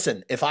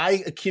I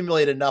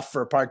accumulate enough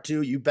for part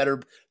two, you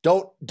better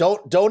don't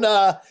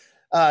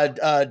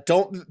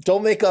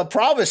make a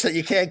promise that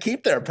you can't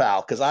keep there,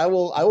 pal, because I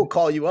will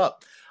call you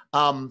up.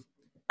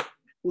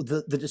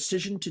 The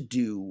decision to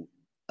do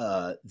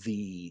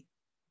the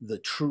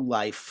true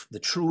life, the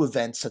true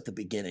events at the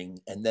beginning,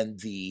 and then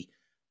the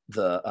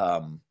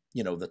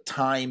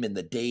time and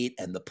the date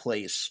and the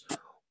place.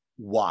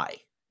 Why?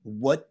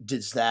 What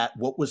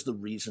was the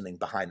reasoning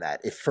behind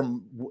that?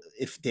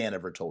 If Dan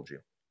ever told you?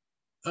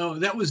 Oh,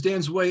 that was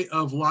Dan's way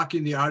of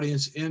locking the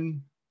audience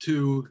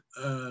into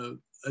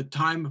a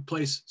time,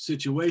 place,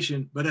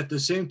 situation, but at the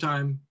same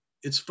time,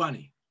 it's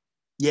funny.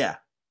 Yeah.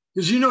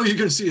 Because you're going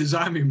to see a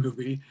zombie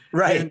movie.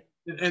 Right.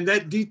 And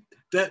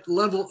that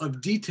level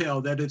of detail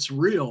that it's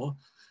real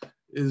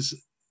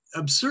is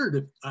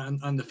absurd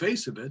on the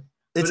face of it.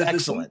 It's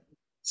excellent.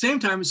 Same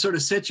time, it sort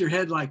of sets your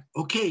head like,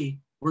 okay,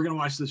 we're going to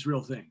watch this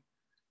real thing.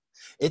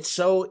 It's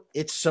so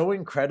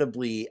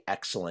incredibly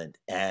excellent.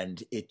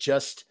 And it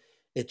just,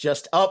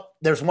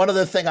 there's one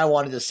other thing I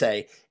wanted to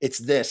say. It's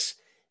this.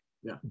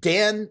 Yeah.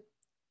 Dan,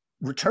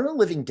 Return of the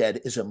Living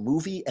Dead is a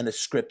movie and a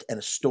script and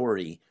a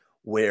story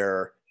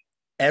where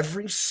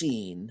every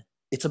scene,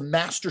 it's a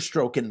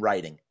masterstroke in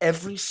writing.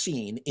 Every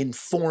scene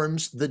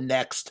informs the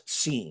next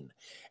scene.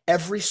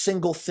 Every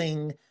single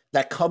thing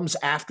that comes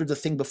after the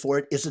thing before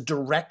it is a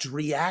direct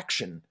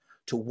reaction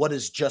to what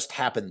has just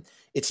happened.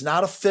 It's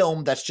not a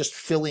film that's just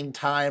filling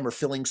time or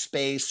filling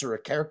space or a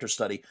character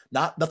study.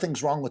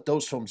 Nothing's wrong with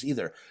those films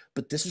either.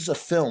 But this is a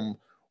film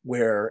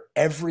where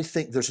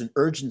there's an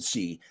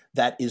urgency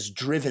that is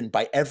driven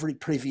by every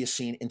previous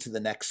scene into the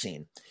next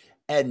scene.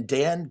 And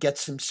Dan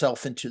gets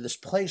himself into this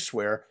place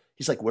where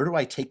he's like, where do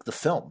I take the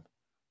film?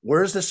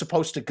 Where is this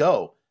supposed to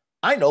go?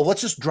 I know,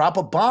 let's just drop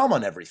a bomb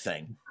on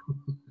everything.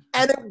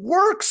 And it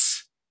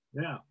works.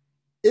 Yeah.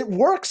 It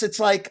works. It's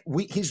like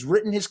he's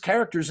written his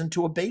characters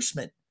into a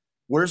basement.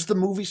 Where's the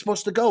movie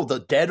supposed to go? The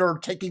dead are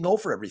taking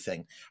over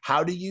everything.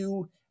 How do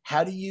you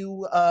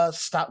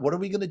stop? What are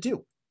we going to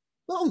do?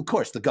 Well, of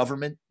course,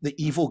 the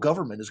evil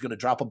government is going to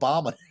drop a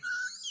bomb on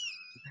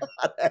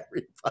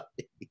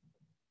everybody.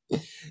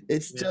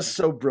 It's just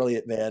so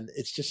brilliant, man.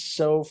 It's just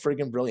so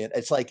friggin' brilliant.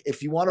 It's like,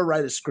 if you want to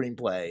write a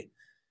screenplay,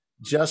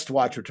 just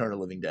watch Return of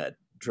the Living Dead.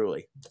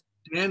 Truly.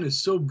 Dan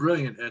is so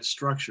brilliant at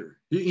structure.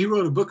 He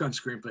wrote a book on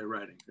screenplay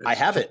writing. I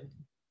have it.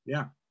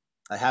 Yeah.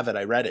 I have it.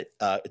 I read it.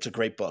 It's a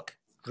great book.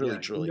 Really,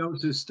 truly. He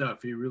knows his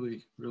stuff. He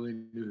really, really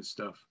knew his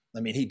stuff. I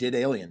mean, he did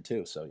Alien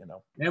too, so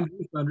And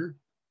Blue Thunder.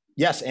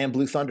 Yes, and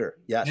Blue Thunder.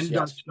 Yes, and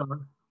yes.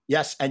 Star.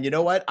 Yes, and you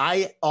know what?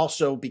 I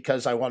also,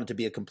 because I wanted to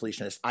be a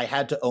completionist, I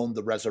had to own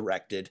The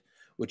Resurrected,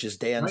 which is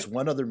Dan's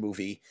one other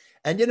movie.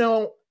 And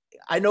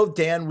I know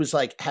Dan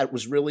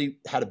was really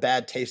had a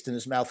bad taste in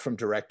his mouth from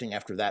directing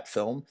after that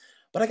film,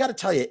 but I got to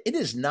tell you, it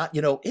is not.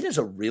 It is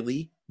a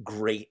really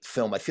great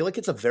film. I feel like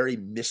it's a very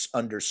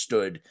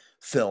misunderstood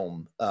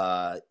film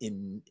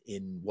in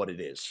what it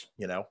is.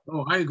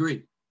 Oh, I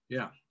agree.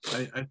 Yeah,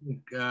 I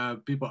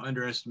think people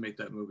underestimate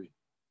that movie.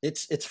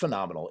 It's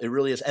phenomenal. It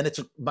really is. And it's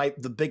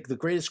the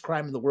greatest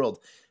crime in the world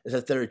is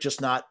that there are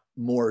just not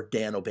more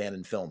Dan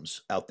O'Bannon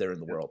films out there in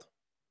the world.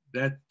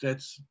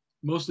 That's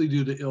mostly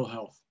due to ill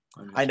health.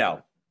 I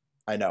know.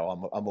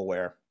 I'm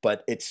aware,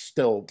 but it's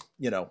still,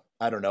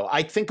 I don't know.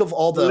 I think of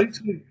all at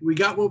least we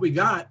got what we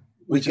got.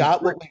 We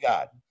got what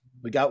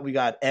we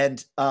got.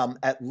 And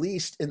at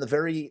least, in the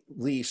very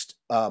least,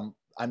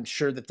 I'm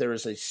sure that there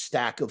is a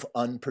stack of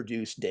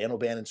unproduced Dan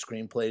O'Bannon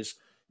screenplays.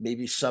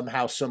 Maybe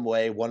somehow, some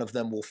way, one of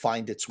them will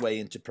find its way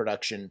into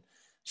production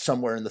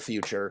somewhere in the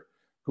future.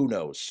 Who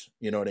knows?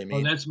 You know what I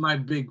mean? Well, that's my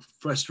big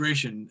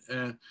frustration.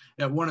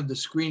 At one of the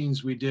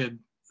screenings we did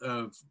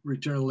of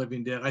Return of the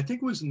Living Dead, I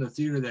think it was in the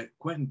theater that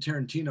Quentin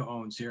Tarantino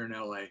owns here in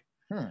LA.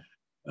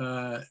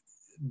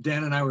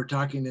 Dan and I were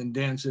talking, and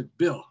Dan said,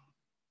 "Bill,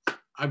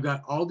 I've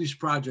got all these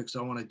projects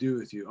I want to do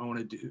with you. I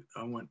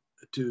want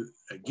to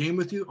a game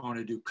with you. I want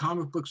to do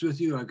comic books with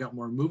you. I've got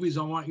more movies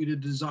I want you to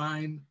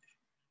design."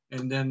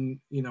 And then,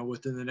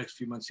 within the next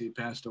few months, he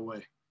passed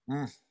away.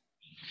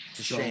 It's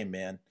a shame,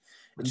 man.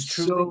 It's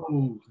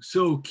truly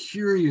so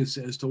curious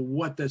as to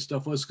what that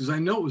stuff was, because I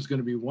know it was going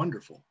to be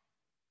wonderful.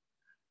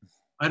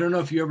 I don't know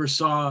if you ever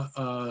saw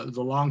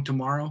The Long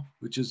Tomorrow,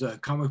 which is a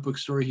comic book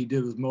story he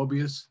did with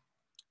Mobius.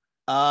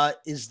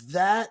 Is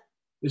that?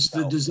 It's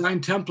the design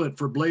template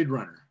for Blade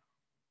Runner.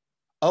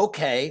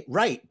 Okay,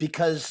 right.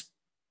 Because,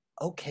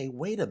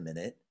 wait a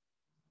minute.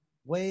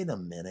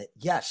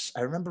 Yes,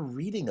 I remember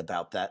reading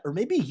about that. Or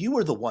maybe you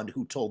were the one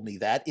who told me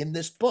that in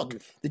this book.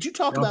 Did you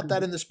talk about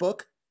that in this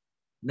book?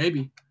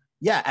 Maybe.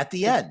 Yeah, at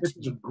the end.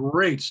 It's a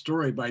great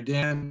story by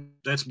Dan.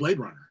 That's Blade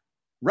Runner.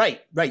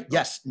 Right.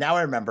 Yes. Now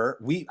I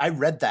remember. I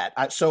read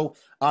that. So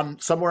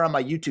somewhere on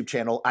my YouTube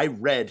channel, I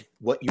read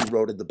what you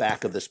wrote in the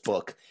back of this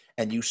book,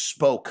 and you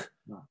spoke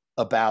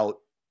about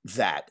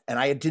that. And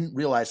I didn't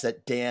realize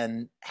that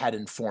Dan had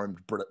informed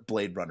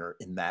Blade Runner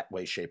in that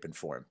way, shape, and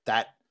form.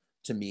 That,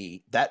 to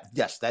me, that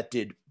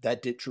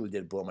truly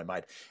did blow my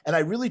mind. And I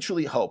really,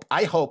 truly hope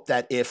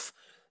that if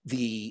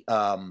the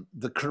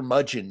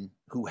curmudgeon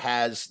who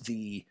has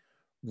the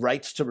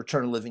rights to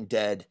Return of the Living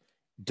Dead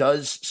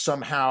does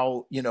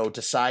somehow, you know,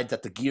 decide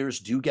that the gears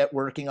do get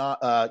working on,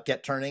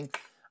 get turning,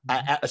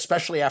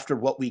 especially after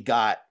what we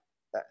got.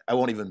 I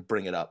won't even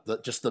bring it up.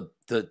 Just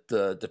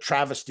the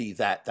travesty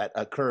that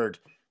occurred,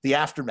 the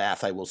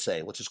aftermath. I will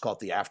say, let's just call it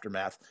the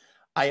aftermath.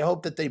 I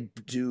hope that they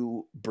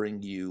do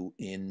bring you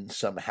in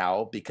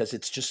somehow, because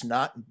it's just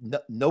not,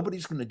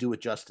 nobody's going to do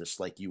it justice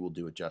like you will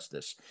do it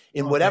justice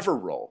in whatever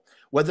role,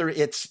 whether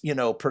it's, you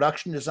know,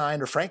 production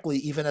design or frankly,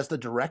 even as the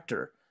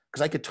director,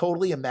 because I could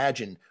totally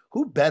imagine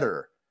who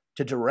better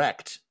to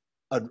direct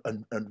a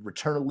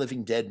Return of the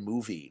Living Dead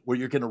movie where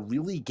you're going to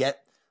really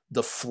get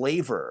the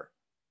flavor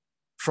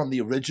from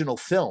the original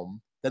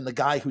film than the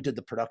guy who did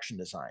the production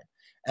design.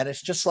 And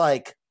it's just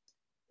like,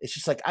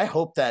 I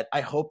hope that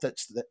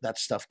that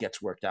stuff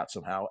gets worked out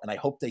somehow, and I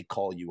hope they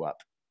call you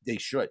up. They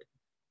should.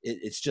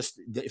 It's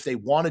just, if they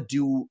want to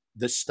do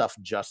this stuff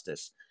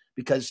justice,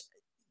 because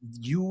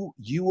you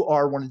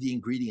are one of the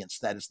ingredients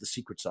that is the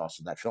secret sauce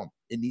in that film.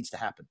 It needs to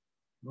happen.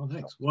 Well,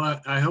 thanks.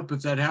 Well, I hope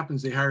if that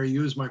happens, they hire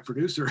you as my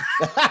producer.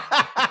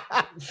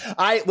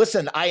 I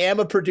am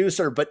a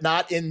producer, but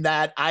not in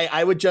that.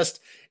 I would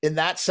just, in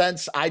that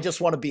sense, I just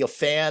want to be a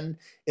fan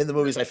in the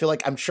movies. I feel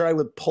like I'm sure I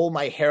would pull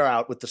my hair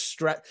out with the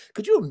stress.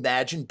 Could you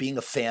imagine being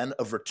a fan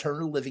of Return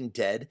of the Living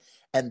Dead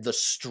and the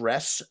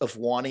stress of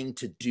wanting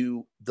to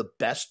do the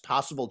best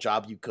possible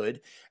job you could?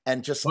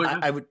 And just,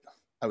 I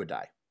would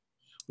die.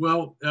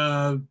 Well,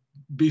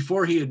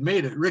 before he had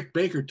made it, Rick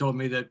Baker told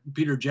me that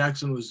Peter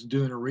Jackson was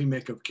doing a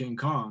remake of King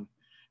Kong.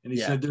 And he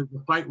said there's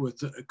a fight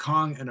with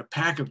Kong and a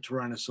pack of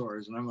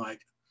tyrannosaurs. And I'm like,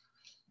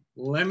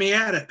 let me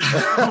at it.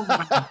 Oh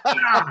my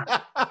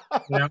God.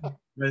 Yeah,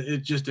 but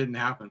it just didn't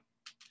happen.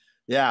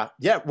 Yeah.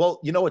 Yeah. Well,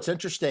 you know, what's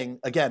interesting,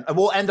 again,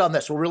 we'll end on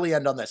this. We'll really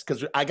end on this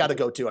because I got to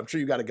go too. I'm sure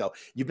you got to go.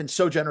 You've been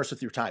so generous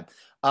with your time.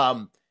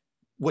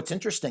 What's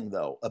interesting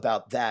though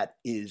about that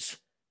is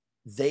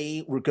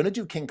they were going to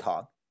do King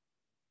Kong.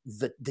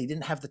 That they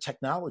didn't have the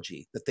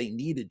technology that they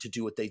needed to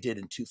do what they did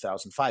in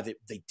 2005.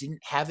 They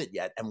didn't have it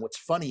yet. And what's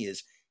funny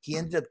is he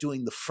ended up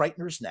doing The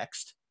Frighteners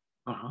next.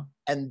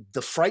 And The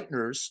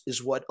Frighteners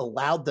is what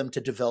allowed them to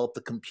develop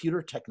the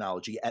computer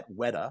technology at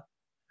Weta,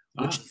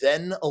 which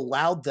then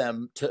allowed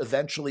them to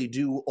eventually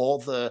do all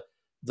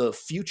the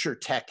future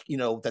tech, you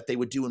know, that they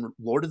would do in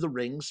Lord of the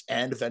Rings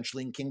and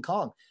eventually in King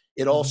Kong.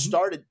 It all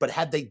started, but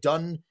had they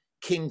done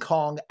King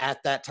Kong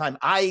at that time,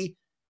 I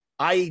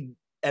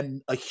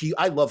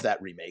love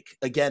that remake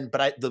again,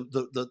 but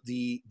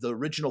the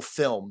original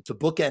film, to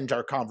bookend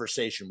our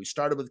conversation, we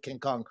started with King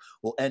Kong,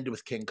 we'll end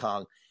with King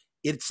Kong.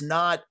 It's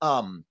not,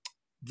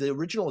 the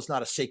original is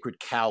not a sacred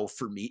cow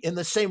for me in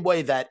the same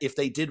way that if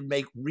they did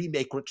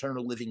remake Return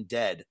of the Living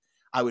Dead,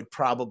 I would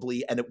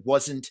probably, and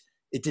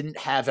it didn't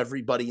have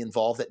everybody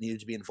involved that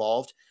needed to be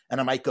involved. And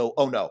I might go,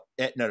 oh no,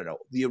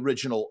 the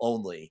original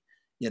only.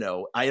 You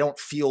know, I don't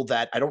feel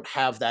that, I don't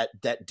have that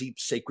deep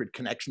sacred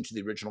connection to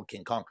the original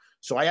King Kong.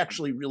 So I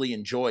actually really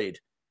enjoyed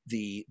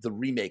the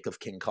remake of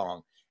King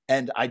Kong.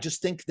 And I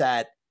just think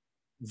that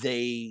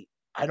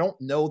I don't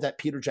know that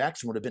Peter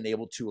Jackson would have been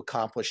able to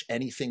accomplish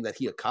anything that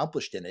he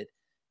accomplished in it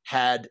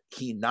had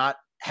he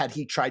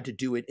tried to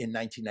do it in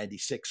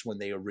 1996 when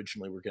they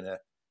originally were going to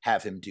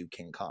have him do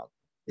King Kong.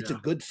 It's a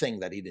good thing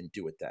that he didn't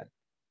do it then.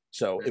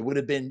 So it would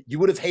have been, you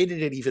would have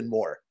hated it even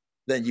more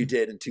than you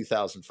did in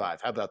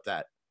 2005. How about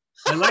that?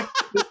 I like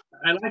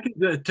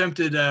the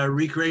attempted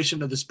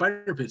recreation of the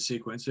spider pit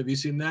sequence. Have you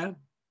seen that?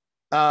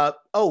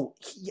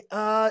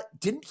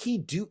 Didn't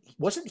he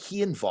wasn't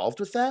he involved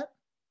with that?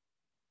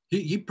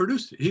 He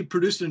produced it. He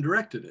produced and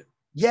directed it.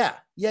 Yeah.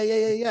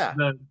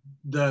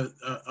 The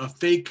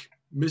fake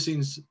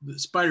missing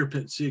spider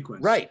pit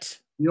sequence. Right.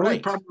 The only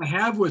problem I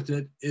have with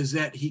it is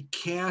that he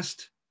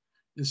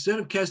instead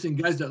of casting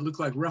guys that look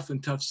like rough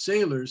and tough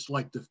sailors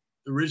like the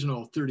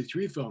original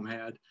 33 film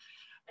had,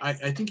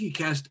 I think he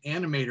cast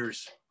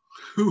animators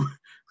who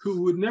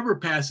would never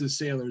pass as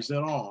sailors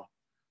at all.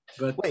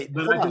 But I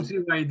can see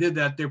why he did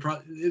that.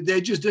 They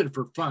just did it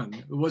for fun.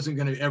 It wasn't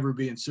going to ever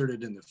be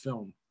inserted in the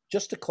film.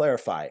 Just to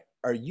clarify,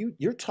 you're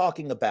not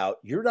talking about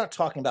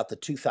the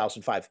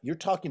 2005. You're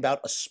talking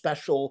about a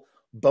special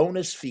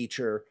bonus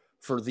feature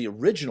for the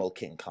original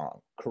King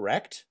Kong,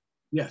 correct?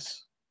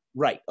 Yes.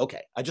 Right.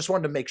 Okay. I just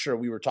wanted to make sure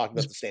we were talking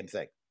about the same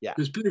thing. Yeah.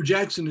 Because Peter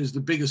Jackson is the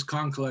biggest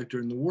Kong collector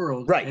in the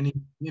world. Right. And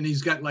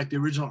he's got like the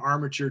original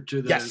armature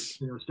to the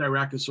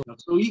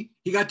Styracosaurus. So he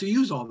got to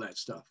use all that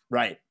stuff.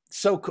 Right.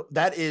 So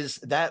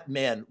that,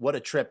 man, what a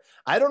trip.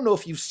 I don't know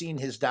if you've seen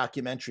his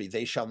documentary,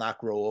 They Shall Not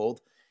Grow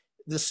Old.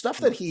 The stuff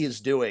that he is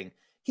doing,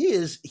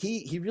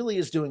 he really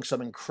is doing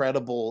some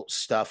incredible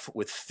stuff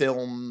with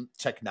film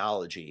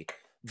technology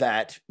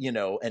that, you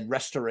know, and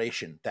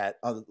restoration that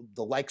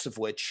the likes of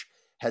which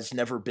has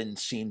never been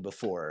seen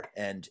before.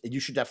 And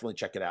you should definitely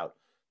check it out.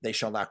 They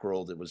Shall Not Grow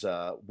Old. It was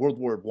a World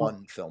War I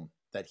film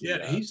that he.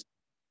 Yeah,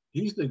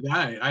 he's the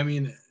guy. I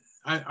mean,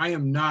 I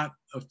am not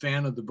a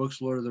fan of the books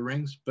Lord of the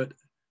Rings, but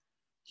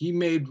he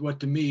made what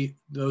to me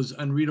those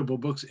unreadable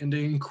books into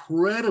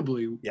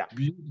incredibly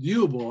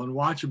viewable and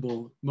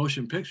watchable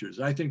motion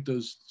pictures. I think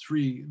those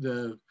three,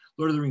 the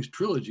Lord of the Rings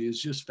trilogy,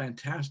 is just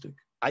fantastic.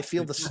 I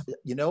feel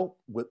you know,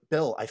 with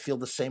Bill, I feel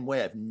the same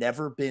way.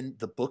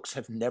 The books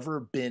have never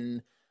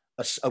been,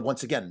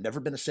 once again, never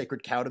been a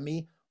sacred cow to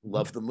me.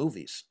 Love the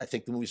movies. I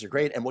think the movies are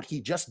great. And what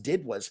he just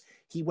did was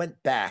he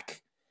went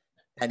back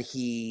and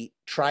he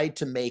tried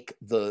to make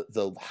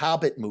the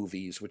Hobbit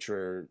movies, which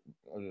are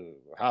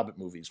Hobbit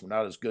movies, were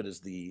not as good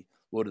as the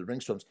Lord of the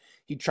Rings films.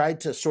 He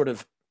tried to sort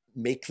of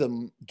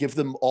give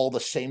them all the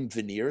same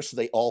veneer, so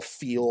they all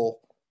feel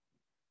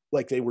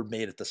like they were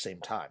made at the same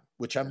time,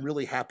 which I'm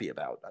really happy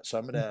about. So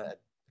I'm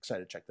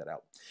excited to check that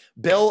out.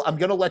 Bill, I'm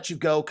going to let you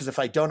go, because if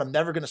I don't, I'm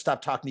never going to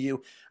stop talking to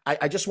you.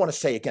 I just want to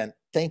say again,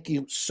 thank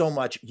you so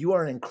much. You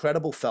are an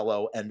incredible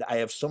fellow, and I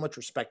have so much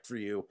respect for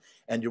you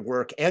and your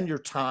work and your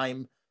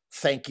time.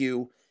 Thank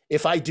you.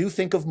 If I do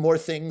think of more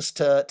things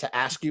to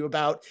ask you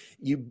about,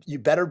 you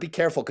better be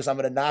careful, because I'm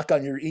going to knock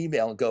on your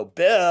email and go,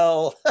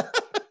 Bill.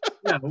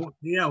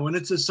 Yeah. When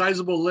it's a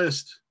sizable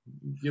list,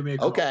 give me a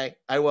call. Okay,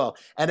 I will.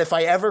 And if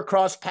I ever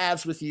cross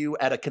paths with you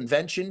at a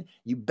convention,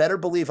 you better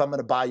believe I'm going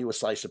to buy you a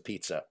slice of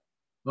pizza.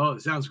 Oh,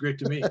 it sounds great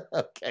to me.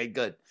 Okay,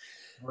 good.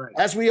 All right.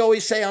 As we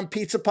always say on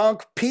Pizza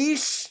Punk,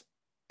 peace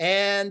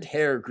and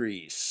hair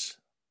grease.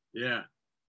 Yeah.